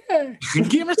reggae.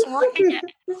 Give me some reggae.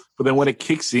 But then when it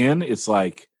kicks in, it's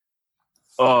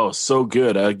oh, so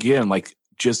good. Again,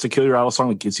 just a Kill Your Idol song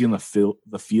that gets you in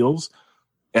the feels.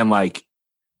 And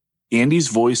Andy's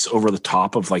voice over the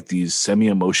top of these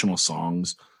semi-emotional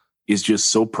songs is just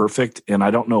so perfect. And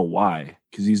I don't know why,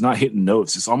 because he's not hitting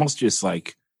notes. It's almost just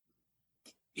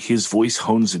his voice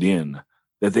hones it in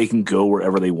that they can go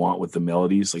wherever they want with the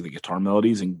melodies, like the guitar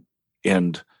melodies.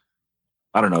 And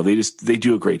I don't know, they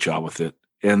do a great job with it.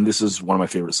 And this is one of my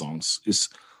favorite songs.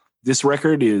 This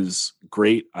record is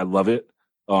great. I love it.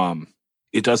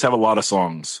 It does have a lot of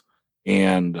songs,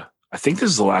 and I think this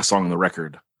is the last song on the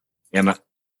record, and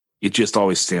it just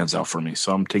always stands out for me.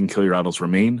 So I'm taking Kill Your Idols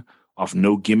Remain off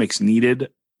No Gimmicks Needed,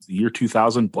 the year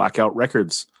 2000, Blackout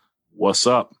Records. What's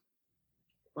up?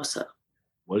 What's up?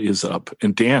 What is up?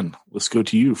 And Dan, let's go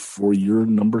to you for your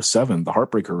number 7, the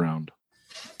Heartbreaker round.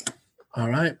 All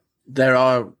right. There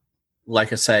are,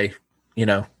 like I say,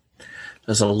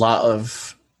 there's a lot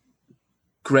of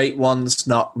great ones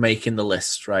not making the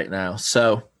list right now.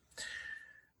 So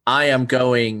I'm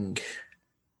taking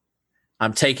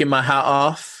my hat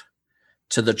off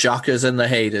to the jockers and the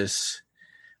haters.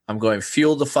 I'm going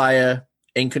Fuel the Fire,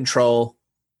 In Control.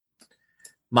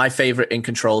 My favorite In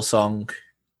Control song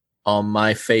on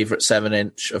my favorite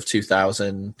 7-inch of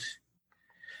 2000.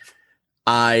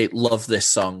 I love this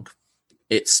song.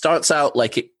 It starts out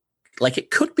like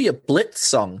it could be a Blitz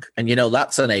song, and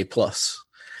that's an A+.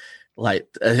 Like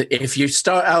if you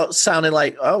start out sounding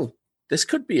like, oh, this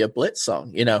could be a Blitz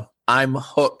song, I'm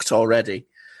hooked already.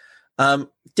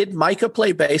 Did Micah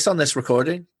play bass on this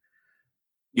recording?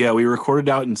 Yeah, we recorded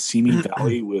out in Simi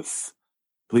Valley with,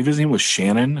 I believe his name was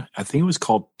Shannon. I think it was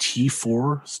called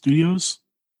T4 Studios.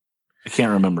 I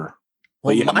can't remember.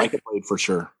 Well, but yeah, Micah played for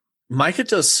sure. Micah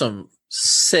does some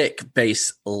sick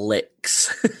bass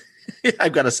licks.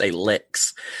 I've got to say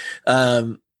licks.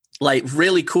 Like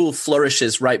really cool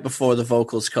flourishes right before the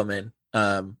vocals come in.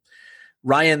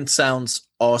 Ryan sounds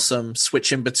awesome,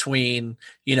 switching between,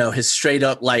 his straight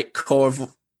up like core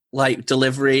like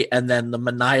delivery and then the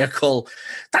maniacal,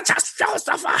 that just shows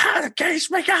off a hurricane,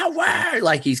 make our way.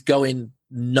 Like he's going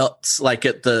nuts, like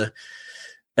at the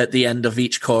end of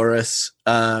each chorus.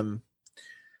 And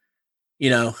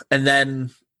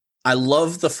then I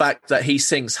love the fact that he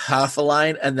sings half a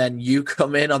line and then you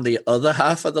come in on the other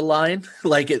half of the line.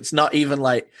 Like it's not even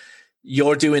like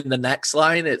you're doing the next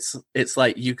line. It's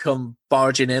like you come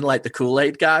barging in like the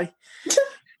Kool-Aid guy.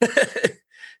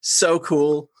 So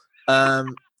cool.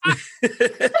 And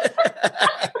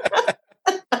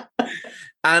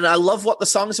I love what the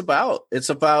song's about. It's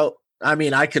about,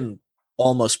 I can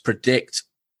almost predict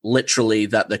literally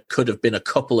that there could have been a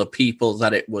couple of people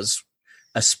that it was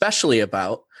especially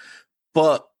about,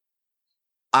 but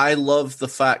I love the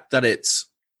fact that it's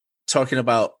talking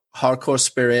about hardcore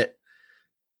spirit.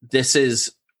 This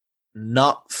is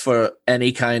not for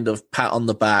any kind of pat on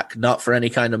the back, not for any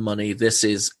kind of money. This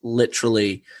is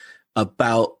literally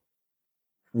about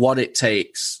what it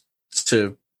takes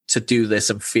to do this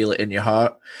and feel it in your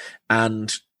heart.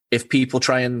 And if people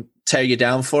try and tear you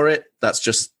down for it, that's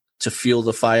just to fuel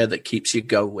the fire that keeps you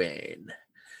going.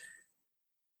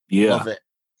 Yeah. Love it.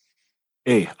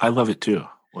 Hey, I love it too.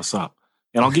 What's up?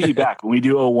 And I'll get you back when we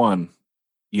do 01.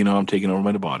 I'm taking over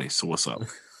my body. So what's up?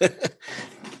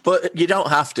 But you don't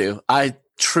have to. I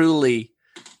truly,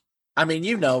 this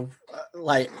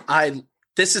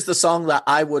is the song that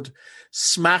I would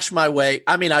smash my way.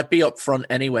 I'd be up front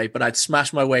anyway, but I'd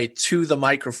smash my way to the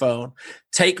microphone,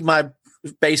 take my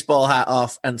baseball hat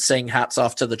off and sing Hats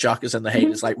Off to the Jockers and the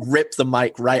Haters, like rip the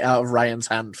mic right out of Ryan's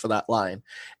hand for that line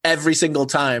every single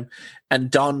time. And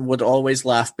Don would always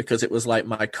laugh because it was like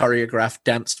my choreographed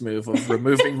dance move of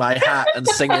removing my hat and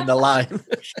singing the line.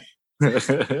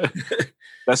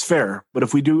 That's fair. But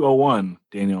if we do 01,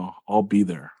 Daniel, I'll be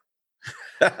there.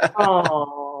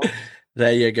 Oh,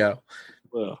 there you go.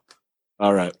 Well,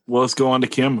 all right. Well, let's go on to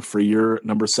Kim for your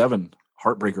number 7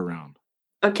 heartbreaker round.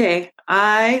 okay.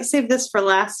 I saved this for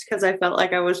last because I felt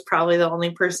like I was probably the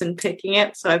only person picking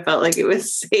it, so I felt like it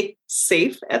was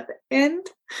safe at the end.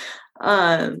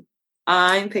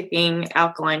 I'm picking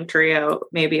Alkaline Trio.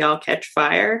 Maybe I'll catch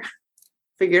fire.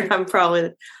 Figured I'm probably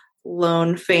the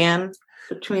lone fan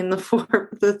between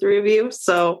the three of you.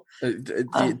 So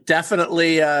you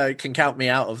definitely can count me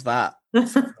out of that.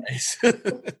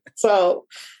 So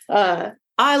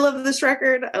I love this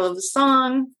record. I love the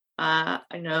song. I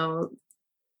know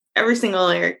every single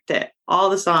lyric to all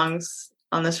the songs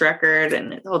on this record,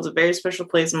 and it holds a very special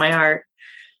place in my heart.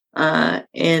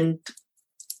 And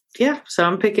yeah, so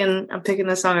I'm picking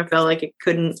this song. I felt like it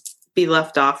couldn't be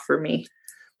left off for me.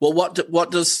 Well, what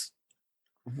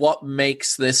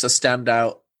makes this a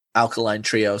standout Alkaline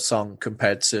Trio song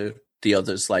compared to the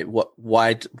others? Like,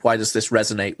 why does this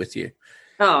resonate with you?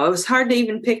 Oh, it was hard to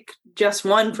even pick just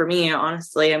one for me,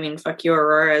 honestly. I mean, Fuck You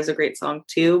Aurora is a great song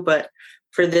too, but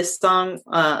for this song,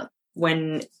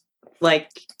 when like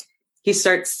he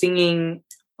starts singing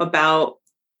about,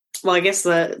 well, I guess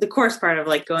the chorus part of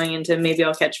like going into maybe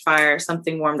I'll catch fire,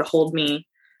 something warm to hold me,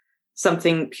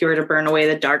 something pure to burn away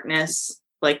the darkness.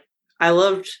 Like I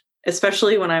loved,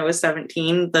 especially when I was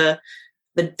 17, the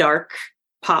dark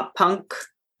pop punk,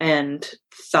 and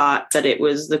thought that it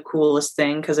was the coolest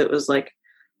thing because it was like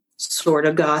sort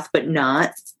of goth, but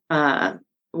not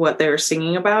what they were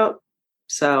singing about.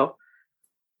 So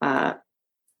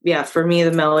yeah, for me,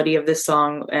 the melody of this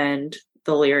song and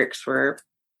the lyrics were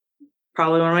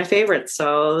probably one of my favorites.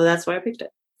 So that's why I picked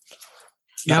it.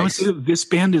 Yeah, I would say this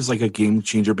band is like a game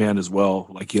changer band as well,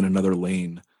 like in another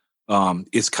lane.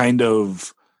 It's kind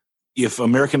of, if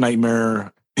American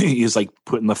Nightmare is like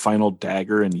putting the final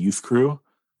dagger in Youth Crew,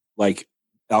 like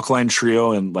Alkaline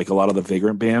Trio and like a lot of the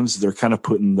Vagrant bands, they're kind of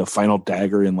putting the final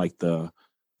dagger in like the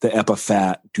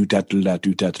epitaph, do that, do that,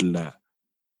 do that, do that.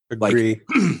 Agree.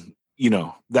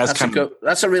 Like,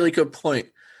 that's a really good point.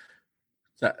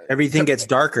 Everything gets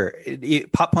darker.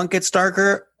 Pop punk gets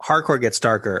darker. Hardcore gets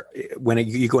darker when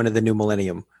you go into the new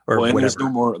millennium or and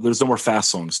whatever. there's no more fast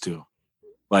songs too.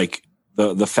 Like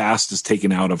the fast is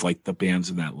taken out of like the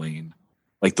bands in that lane,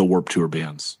 like the Warped Tour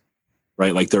bands,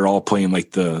 right? Like they're all playing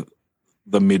like the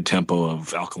mid tempo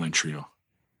of Alkaline Trio.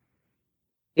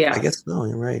 Yeah. I guess so.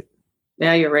 You're right.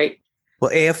 Yeah, you're right.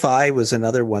 Well, AFI was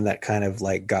another one that kind of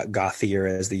like got gothier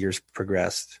as the years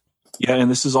progressed. Yeah,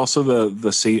 and this is also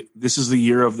this is the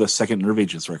year of the second Nerve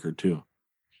Agents record too,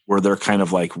 where they're kind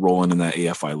of like rolling in that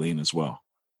AFI lane as well.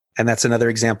 And that's another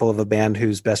example of a band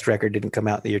whose best record didn't come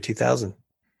out in the year 2000.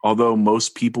 Although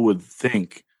most people would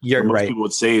think, You're most right. people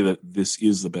would say that this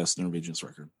is the best Nerve Agents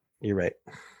record. You're right.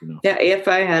 Yeah,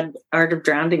 AFI had Art of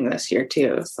Drowning this year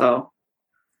too. So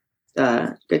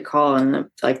good call on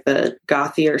like the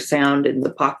gothier sound in the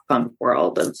pop punk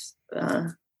world of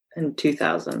in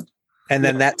 2000. And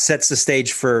then that sets the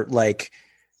stage for like,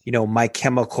 you know, My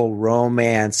Chemical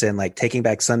Romance and like Taking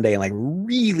Back Sunday and like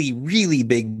really, really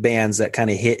big bands that kind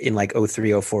of hit in like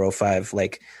 03, 04, 05,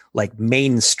 like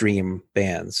mainstream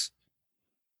bands.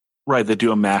 Right, they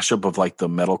do a mashup of like the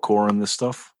metalcore and this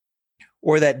stuff.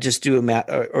 Or that just do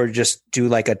or just do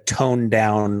like a toned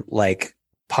down like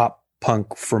pop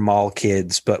punk for mall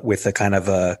kids, but with a kind of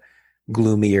a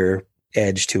gloomier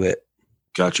edge to it.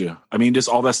 Gotcha. I mean, just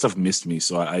all that stuff missed me.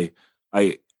 So I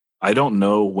don't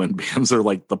know when bands are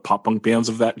like the pop punk bands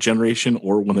of that generation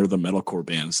or when they're the metalcore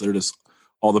bands. They're just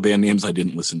all the band names I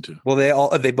didn't listen to. Well,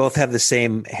 they both have the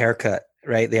same haircut,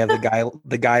 right? They have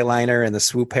the guy liner and the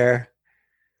swoop hair.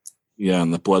 Yeah,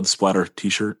 and the blood splatter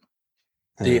T-shirt.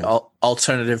 The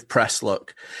alternative press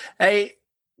look. Hey,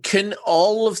 can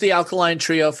all of the Alkaline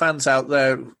Trio fans out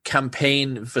there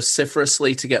campaign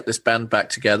vociferously to get this band back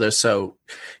together so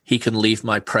he can leave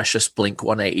my precious Blink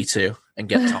 182 and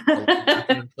get Tom DeLonge back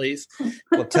in, please?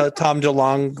 Well, tell Tom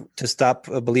DeLonge to stop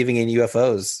believing in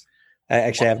UFOs.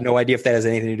 I have no idea if that has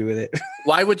anything to do with it.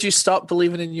 Why would you stop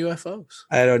believing in UFOs?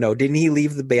 I don't know. Didn't he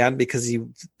leave the band because he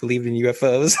believed in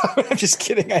UFOs? I'm just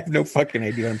kidding. I have no fucking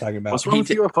idea what I'm talking about. What's wrong with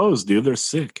UFOs, dude? They're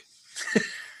sick.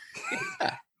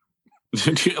 Yeah.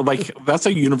 Like, that's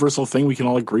a universal thing we can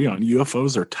all agree on.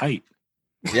 UFOs are tight.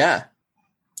 Yeah,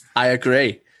 I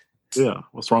agree. Yeah,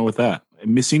 what's wrong with that?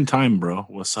 Missing time, bro.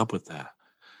 What's up with that?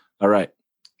 All right,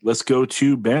 let's go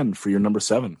to Ben for your number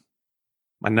 7.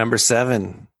 My number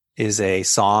 7 is a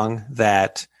song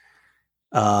that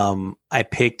I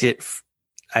picked it.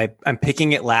 I'm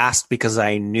picking it last because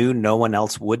I knew no one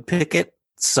else would pick it,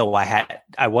 so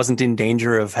I wasn't in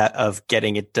danger of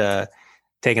getting it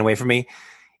taken away from me.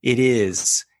 It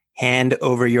is "Hand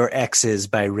Over Your Exes"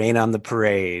 by Rain on the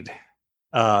Parade.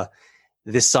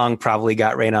 This song probably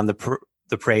got Rain on the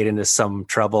Parade into some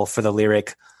trouble for the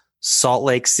lyric, "Salt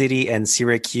Lake City and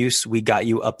Syracuse, we got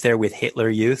you up there with Hitler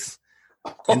Youth."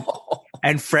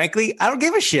 And frankly, I don't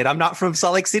give a shit. I'm not from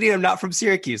Salt Lake City. I'm not from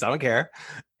Syracuse. I don't care.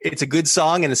 It's a good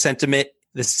song, and the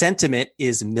sentiment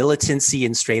is militancy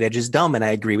and straight edge is dumb, and I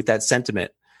agree with that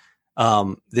sentiment.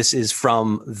 This is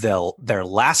from their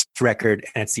last record,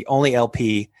 and it's the only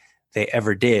LP they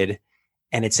ever did,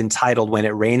 and it's entitled "When It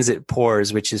Rains, It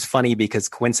Pours," which is funny because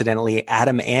coincidentally,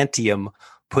 Adamantium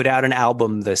put out an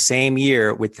album the same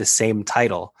year with the same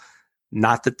title.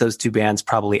 Not that those two bands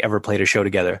probably ever played a show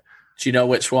together. Do you know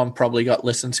which one probably got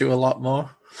listened to a lot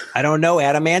more? I don't know.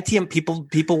 Adamantium,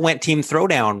 people went Team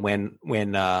Throwdown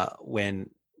when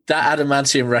that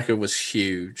Adamantium record was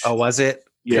huge. Oh, was it?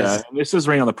 Yeah, and this is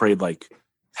Rain on the Parade, like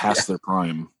past their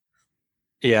prime.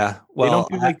 Yeah, well,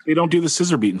 they don't do the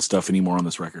scissor beating stuff anymore on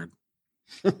this record.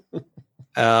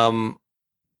 Yeah,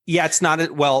 it's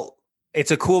not well. It's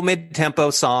a cool mid-tempo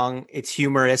song. It's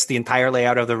humorous. The entire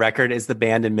layout of the record is the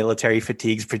band in military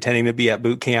fatigues pretending to be at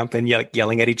boot camp and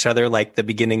yelling at each other like the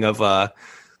beginning of the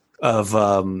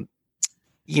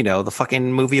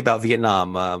fucking movie about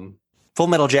Vietnam, Full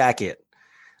Metal Jacket.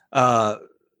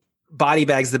 Body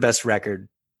Bag's the best record,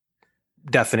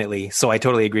 definitely. So I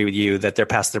totally agree with you that they're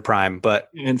past their prime. But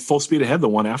and Full Speed Ahead, the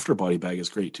one after Body Bag, is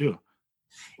great too.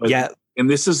 Yeah. And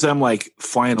this is them like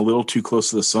flying a little too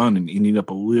close to the sun and ending up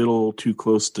a little too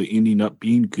close to ending up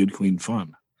being good, clean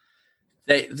fun.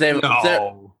 They're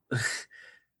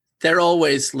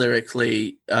always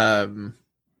lyrically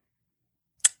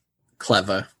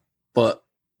clever, but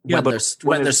when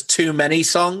there's too many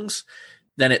songs,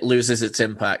 then it loses its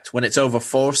impact. When it's over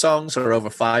 4 songs or over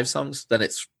 5 songs, then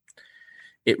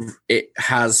it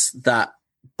has that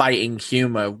biting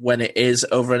humor. When it is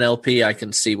over an LP, I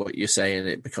can see what you're saying.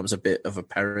 It becomes a bit of a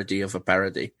parody of a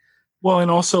parody. Well,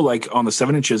 and also like on the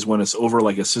 7 inches, when it's over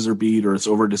like a scissor beat or it's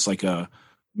over just like a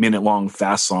minute-long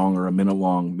fast song or a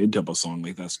minute-long mid-tempo song,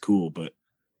 like that's cool. But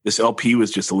this LP was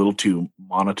just a little too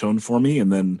monotone for me,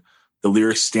 and then the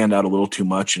lyrics stand out a little too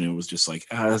much, and it was just like,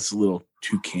 that's a little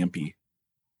too campy.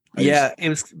 Yeah,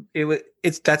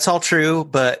 it's that's all true,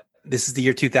 but this is the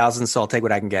year 2000, so I'll take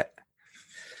what I can get.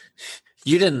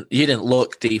 You didn't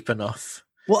look deep enough.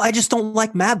 Well, I just don't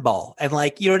like Madball, and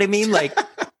like, you know what I mean? Like,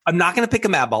 I'm not going to pick a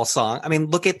Madball song. I mean,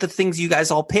 look at the things you guys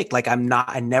all picked. Like, I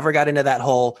never got into that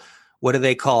whole, what do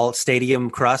they call Stadium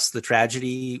Crust, the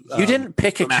tragedy. You didn't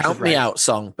pick a Count Me Right. Out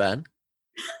song, Ben.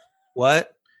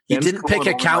 What? You Ben's didn't pick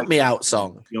a only Count Me likes- Out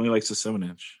song. He only likes the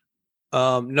 7-inch.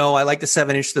 No, I like the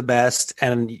 7-inch the best,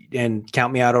 and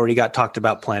Count Me Out already got talked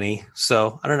about plenty.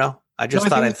 So I don't know. I just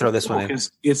thought I'd throw this one in.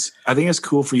 I think it's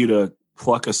cool for you to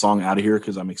pluck a song out of here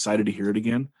because I'm excited to hear it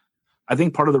again. I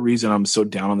think part of the reason I'm so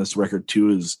down on this record too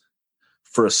is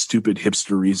for a stupid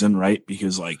hipster reason, right?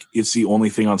 Because like it's the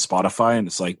only thing on Spotify, and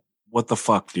it's like, what the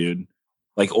fuck, dude?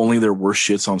 Like only their worst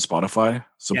shits on Spotify.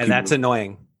 So Yeah, people- that's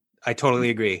annoying. I totally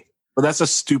agree. but that's a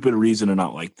stupid reason to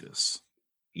not like this.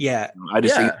 Yeah, I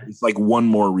just Yeah. think it's like one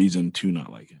more reason to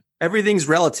not like it. everything's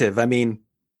relative. I mean,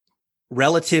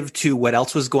 relative to what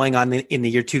else was going on in the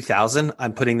year 2000,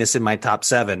 I'm putting this in my top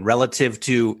 7. Relative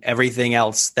to everything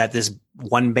else that this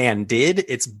one band did,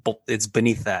 it's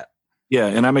beneath that. Yeah,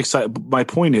 and I'm excited. My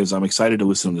point is, I'm excited to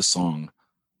listen to this song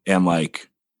and like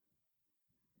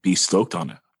be stoked on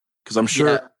it because I'm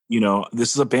sure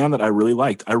this is a band that I really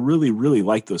liked. I really, really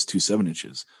liked those 2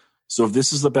 7-inches. So if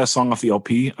this is the best song off the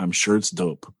LP, I'm sure it's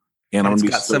dope. And I'm It's gonna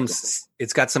be got some. stoked on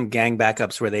It's got some gang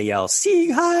backups where they yell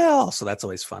 "Sieg Heil," so that's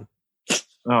always fun. it.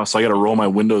 Oh, so I got to roll my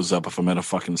windows up if I'm at a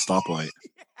fucking stoplight.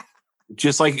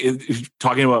 Just like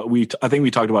talking about I think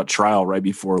we talked about Trial right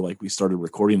before like we started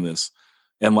recording this,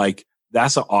 and like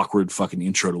that's an awkward fucking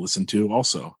intro to listen to,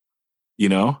 also. You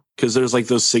know, because there's like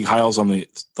those Sig Heils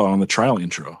on the Trial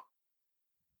intro.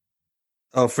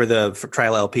 Oh, for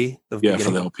Trial LP. For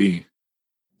the LP.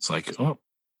 It's like, oh,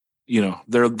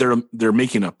 they're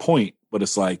making a point, but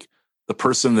it's like the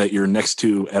person that you're next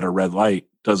to at a red light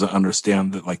doesn't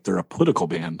understand that like they're a political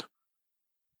band.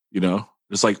 You know,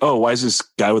 it's like, oh, why is this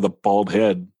guy with a bald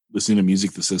head listening to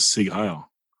music that says Sig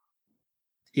Heil?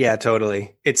 Yeah,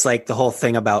 totally. It's like the whole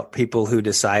thing about people who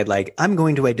decide like, I'm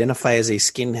going to identify as a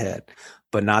skinhead,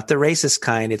 but not the racist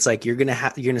kind. It's like you're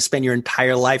gonna spend your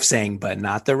entire life saying, but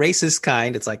not the racist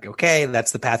kind. It's like, okay,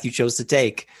 that's the path you chose to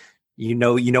take. You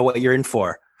know what you're in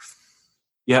for.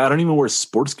 Yeah, I don't even wear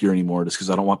sports gear anymore just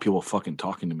because I don't want people fucking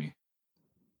talking to me.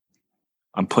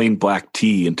 I'm playing black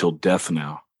tea until death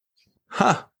now.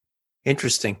 Huh.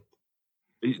 Interesting.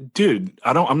 Dude,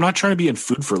 I'm not trying to be in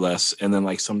Food for Less, and then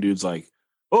like some dude's like,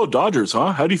 oh, Dodgers,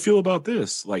 huh? How do you feel about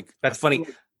this? Like, That's funny.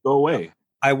 Go away.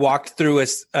 I walked through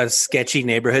a sketchy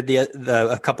neighborhood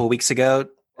a couple of weeks ago,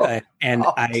 and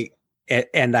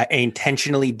I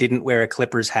intentionally didn't wear a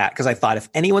Clippers hat because I thought if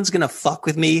anyone's gonna fuck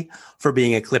with me for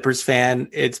being a Clippers fan,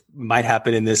 it might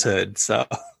happen in this hood. So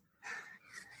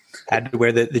had to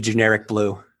wear the generic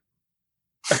blue.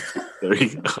 There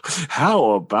you go.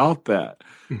 How about that?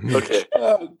 Okay.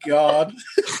 Oh God,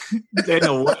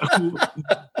 Daniel,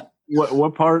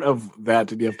 what part of that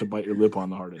did you have to bite your lip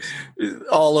on the hardest?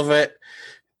 all of it.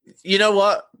 You know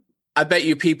what? I bet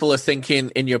you people are thinking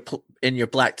in your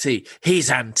black tea, he's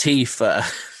Antifa.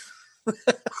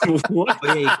 What?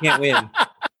 Oh, yeah, you can't win.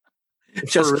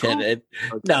 Just real? kidding.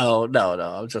 Okay. No,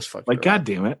 I'm just fucking. Like, God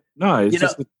damn it. No, it's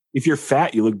just if you're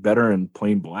fat, you look better in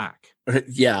plain black.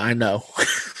 Yeah, I know.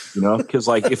 You know, because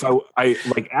like if I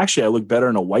like actually I look better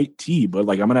in a white tee, but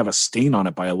like I'm gonna have a stain on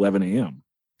it by 11 a.m.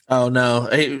 Oh no,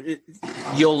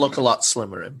 you'll look a lot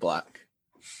slimmer in black.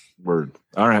 Word.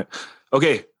 All right.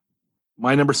 Okay.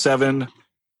 My number 7.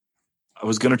 I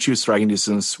was gonna choose Striking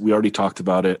Distance. We already talked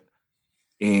about it.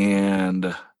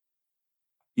 And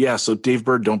yeah, so Dave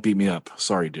Bird, don't beat me up.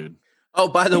 Sorry, dude. Oh,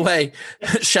 by the way,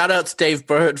 shout out to Dave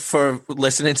Bird for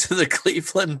listening to the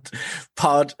Cleveland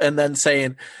pod and then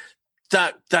saying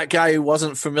that guy who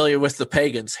wasn't familiar with the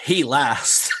Pagans, he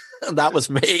last. And that was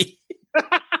me.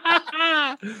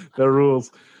 That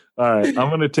rules. All right. I'm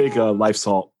gonna take Life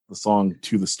Salt, the song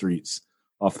To the Streets,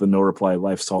 off the No Reply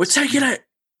Life Salt. We're taking it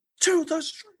to the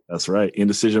street. That's right.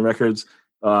 Indecision Records.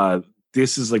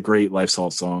 This is a great Life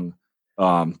Salt song.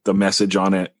 The message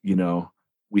on it,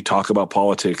 we talk about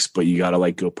politics, but you got to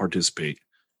like go participate.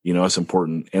 It's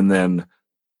important. And then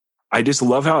I just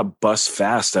love how it busts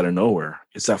fast out of nowhere.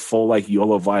 It's that full like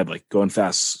YOLO vibe, like going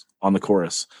fast on the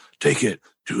chorus. Take it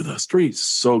to the streets.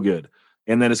 So good.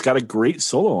 And then it's got a great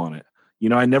solo on it.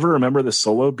 I never remember the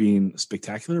solo being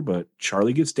spectacular, but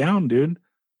Charlie gets down, dude.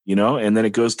 And then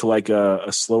it goes to like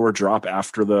a slower drop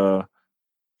after the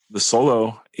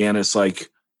solo, and it's like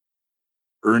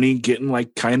Ernie getting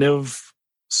like kind of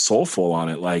soulful on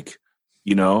it. Like,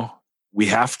 we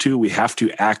have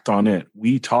to act on it.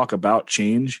 We talk about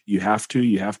change. You have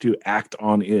to act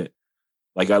on it.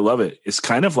 Like, I love it. It's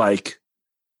kind of like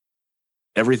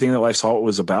everything that Life's Halt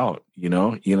was about, in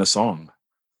a song.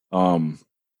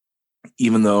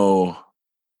 Even though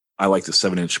I like the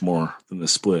 7-inch more than the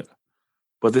split.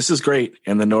 But this is great.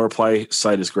 And the No Reply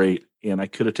side is great. And I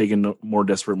could have taken More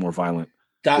Desperate, More Violent.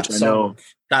 That's on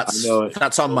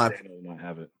my. Not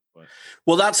have it, but.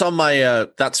 Well, that's on my.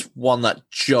 That's one that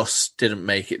just didn't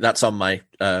make it. That's on my.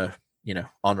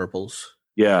 Honorables.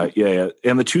 Yeah.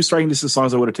 And the two striking distance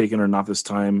songs I would have taken are Not This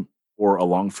Time or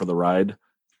Along for the Ride.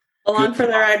 Along for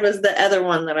the Ride was the other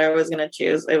one that I was going to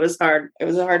choose. It was hard. It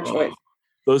was a hard choice.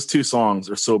 Those two songs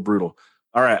are so brutal.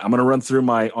 All right, I'm going to run through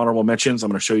my honorable mentions. I'm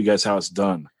going to show you guys how it's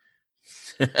done.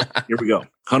 Here we go.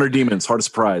 100 Demons, Heart of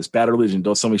Surprise, Bad Religion,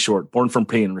 Don't Sell Me Short, Born from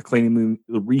Pain, Reclaiming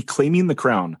the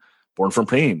Crown, Born from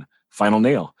Pain, Final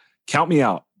Nail, Count Me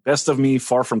Out, Best of Me,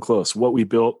 Far From Close, What We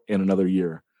Built in Another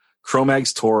Year,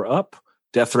 Cro-Mags, Tore Up,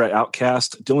 Death Threat,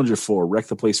 Outcast, Dillinger 4, Wreck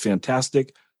the Place,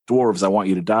 Fantastic, Dwarves, I Want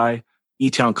You to Die,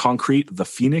 E-Town Concrete, The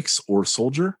Phoenix or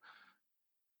Soldier,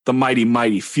 The Mighty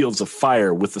Mighty Fields of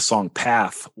Fire with the song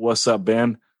Path. What's up,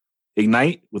 Ben?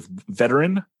 Ignite with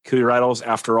Veteran. Kill Your Idols,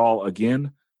 After All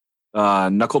Again.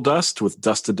 Knuckle Dust with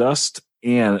Dust to Dust.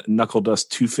 And Knuckle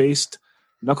Dust Two-Faced.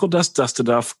 Knuckle Dust, Dust to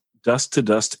Dust, Dust to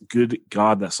Dust. Good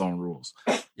God, that song rules.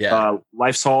 Yeah.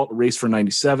 Life's Halt, Race for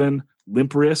 97.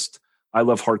 Limp Wrist. I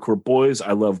Love Hardcore Boys.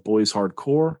 I Love Boys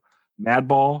Hardcore.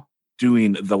 Madball.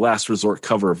 Doing the Last Resort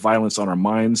cover of Violence on Our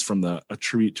Minds from the A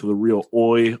Tribute to the Real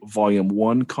Oi Volume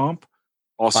 1 comp.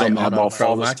 Also, Madball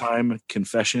Fall This Time,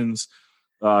 Confessions,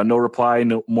 No Reply,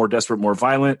 No More Desperate, More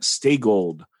Violent, Stay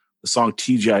Gold, the song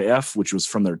TGIF, which was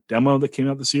from their demo that came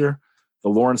out this year, The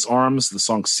Lawrence Arms, the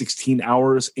song 16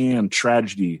 Hours, and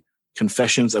Tragedy,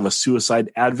 Confessions of a Suicide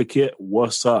Advocate.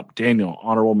 What's up, Daniel?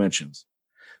 Honorable mentions.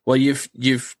 Well,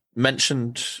 you've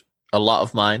mentioned a lot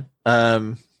of mine,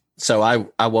 so I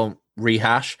won't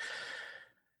rehash.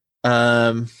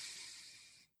 I'm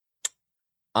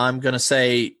gonna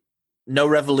say No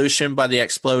Revolution by The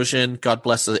Explosion, God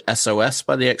Bless the SOS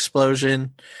by The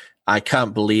Explosion. I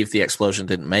can't believe The Explosion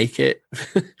didn't make it.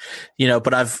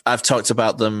 But I've talked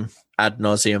about them ad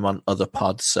nauseum on other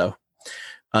pods. So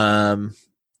and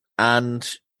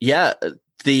yeah,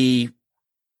 the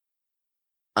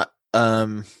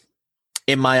In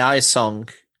My Eyes song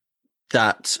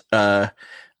that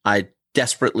I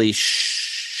desperately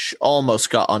almost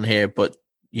got on here, but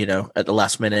at the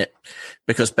last minute,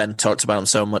 because Ben talked about him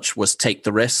so much, was Take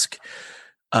the Risk.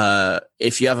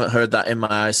 If you haven't heard that In My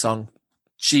Eyes song,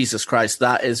 Jesus Christ,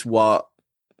 that is what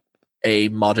a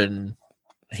modern,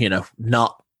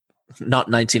 not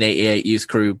 1988 Youth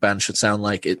Crew band should sound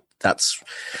like. That's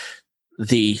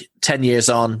the 10 years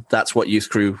on. That's what Youth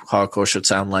Crew hardcore should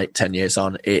sound like 10 years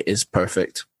on. It is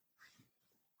perfect.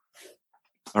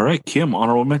 All right, Kim,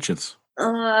 honorable mentions.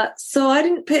 So I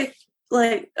didn't pick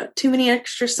too many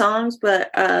extra songs, but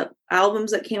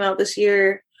albums that came out this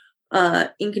year,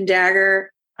 Ink and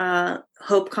Dagger,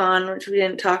 HopeCon, which we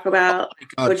didn't talk about.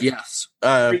 Oh my God, yes.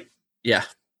 Yeah,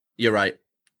 you're right.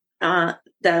 That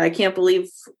I can't believe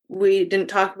we didn't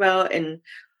talk about, and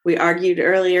we argued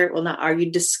earlier. Well, not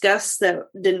argued, discussed that.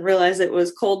 Didn't realize it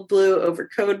was Cold Blue over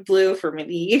Code Blue for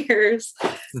many years.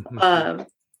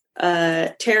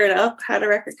 Tear It Up had a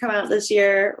record come out this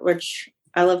year, which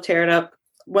I love. Tear It Up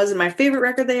wasn't my favorite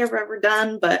record they have ever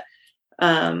done, but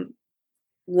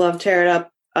love Tear It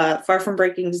Up. Far From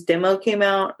Breaking's demo came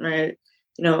out, and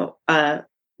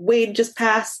Wade just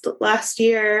passed last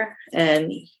year,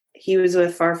 and he was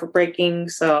with Far From Breaking,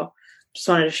 so just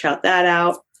wanted to shout that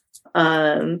out.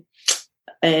 And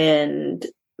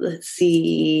let's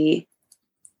see.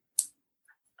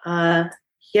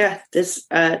 This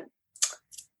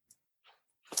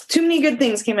too many good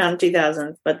things came out in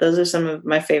 2000, but those are some of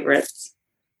my favorites.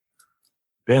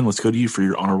 Ben, let's go to you for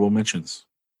your honorable mentions.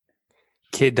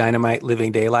 Kid Dynamite,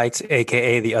 Living Daylights,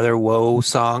 aka the other Whoa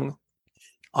song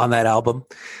on that album.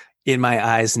 In My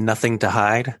Eyes, Nothing to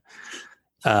Hide.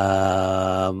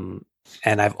 And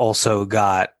I've also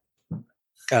got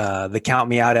the Count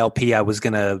Me Out LP. I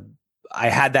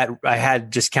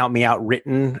had just Count Me Out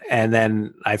written, and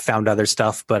then I found other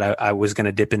stuff, but I was going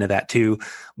to dip into that too.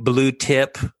 Blue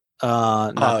Tip.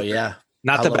 Not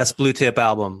the best Blue Tip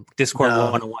album. Discord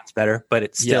 101's better, but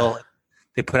it's still,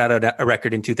 they put out a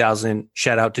record in 2000.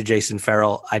 Shout out to Jason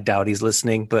Farrell. I doubt he's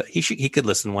listening, but he could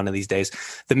listen one of these days.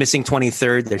 The Missing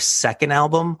 23rd, their second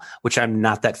album, which I'm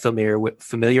not that familiar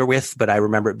with, but I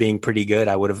remember it being pretty good.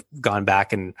 I would have gone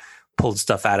back and pulled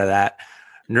stuff out of that.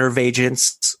 Nerve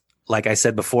Agents, like I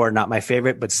said before, not my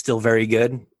favorite, but still very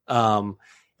good.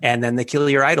 And then the Kill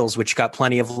Your Idols, which got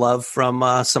plenty of love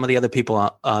from some of the other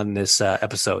people on this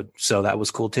episode. So that was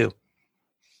cool too.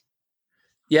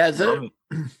 Yeah,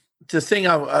 the thing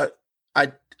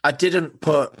I didn't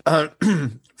put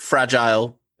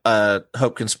Fragile,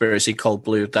 Hope Conspiracy, Cold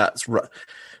Blue. That's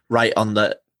right on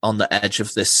the edge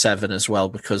of this 7 as well,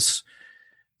 because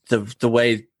the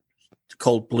way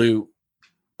Cold Blue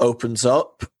opens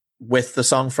up with the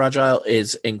song Fragile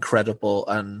is incredible,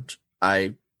 and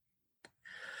I'm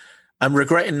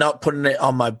regretting not putting it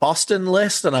on my Boston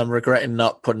list, and I'm regretting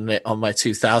not putting it on my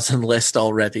 2000 list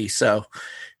already. So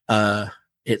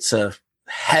it's a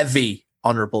heavy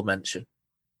honorable mention.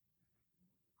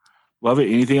 Love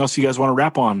it. Anything else you guys want to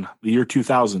wrap on the year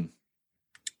 2000?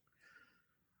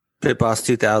 Pit Boss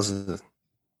 2000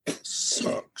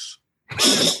 sucks.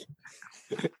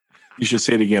 You should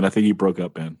say it again. I think you broke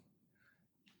up, Ben.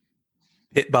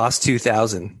 Pit Boss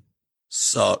 2000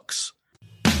 sucks.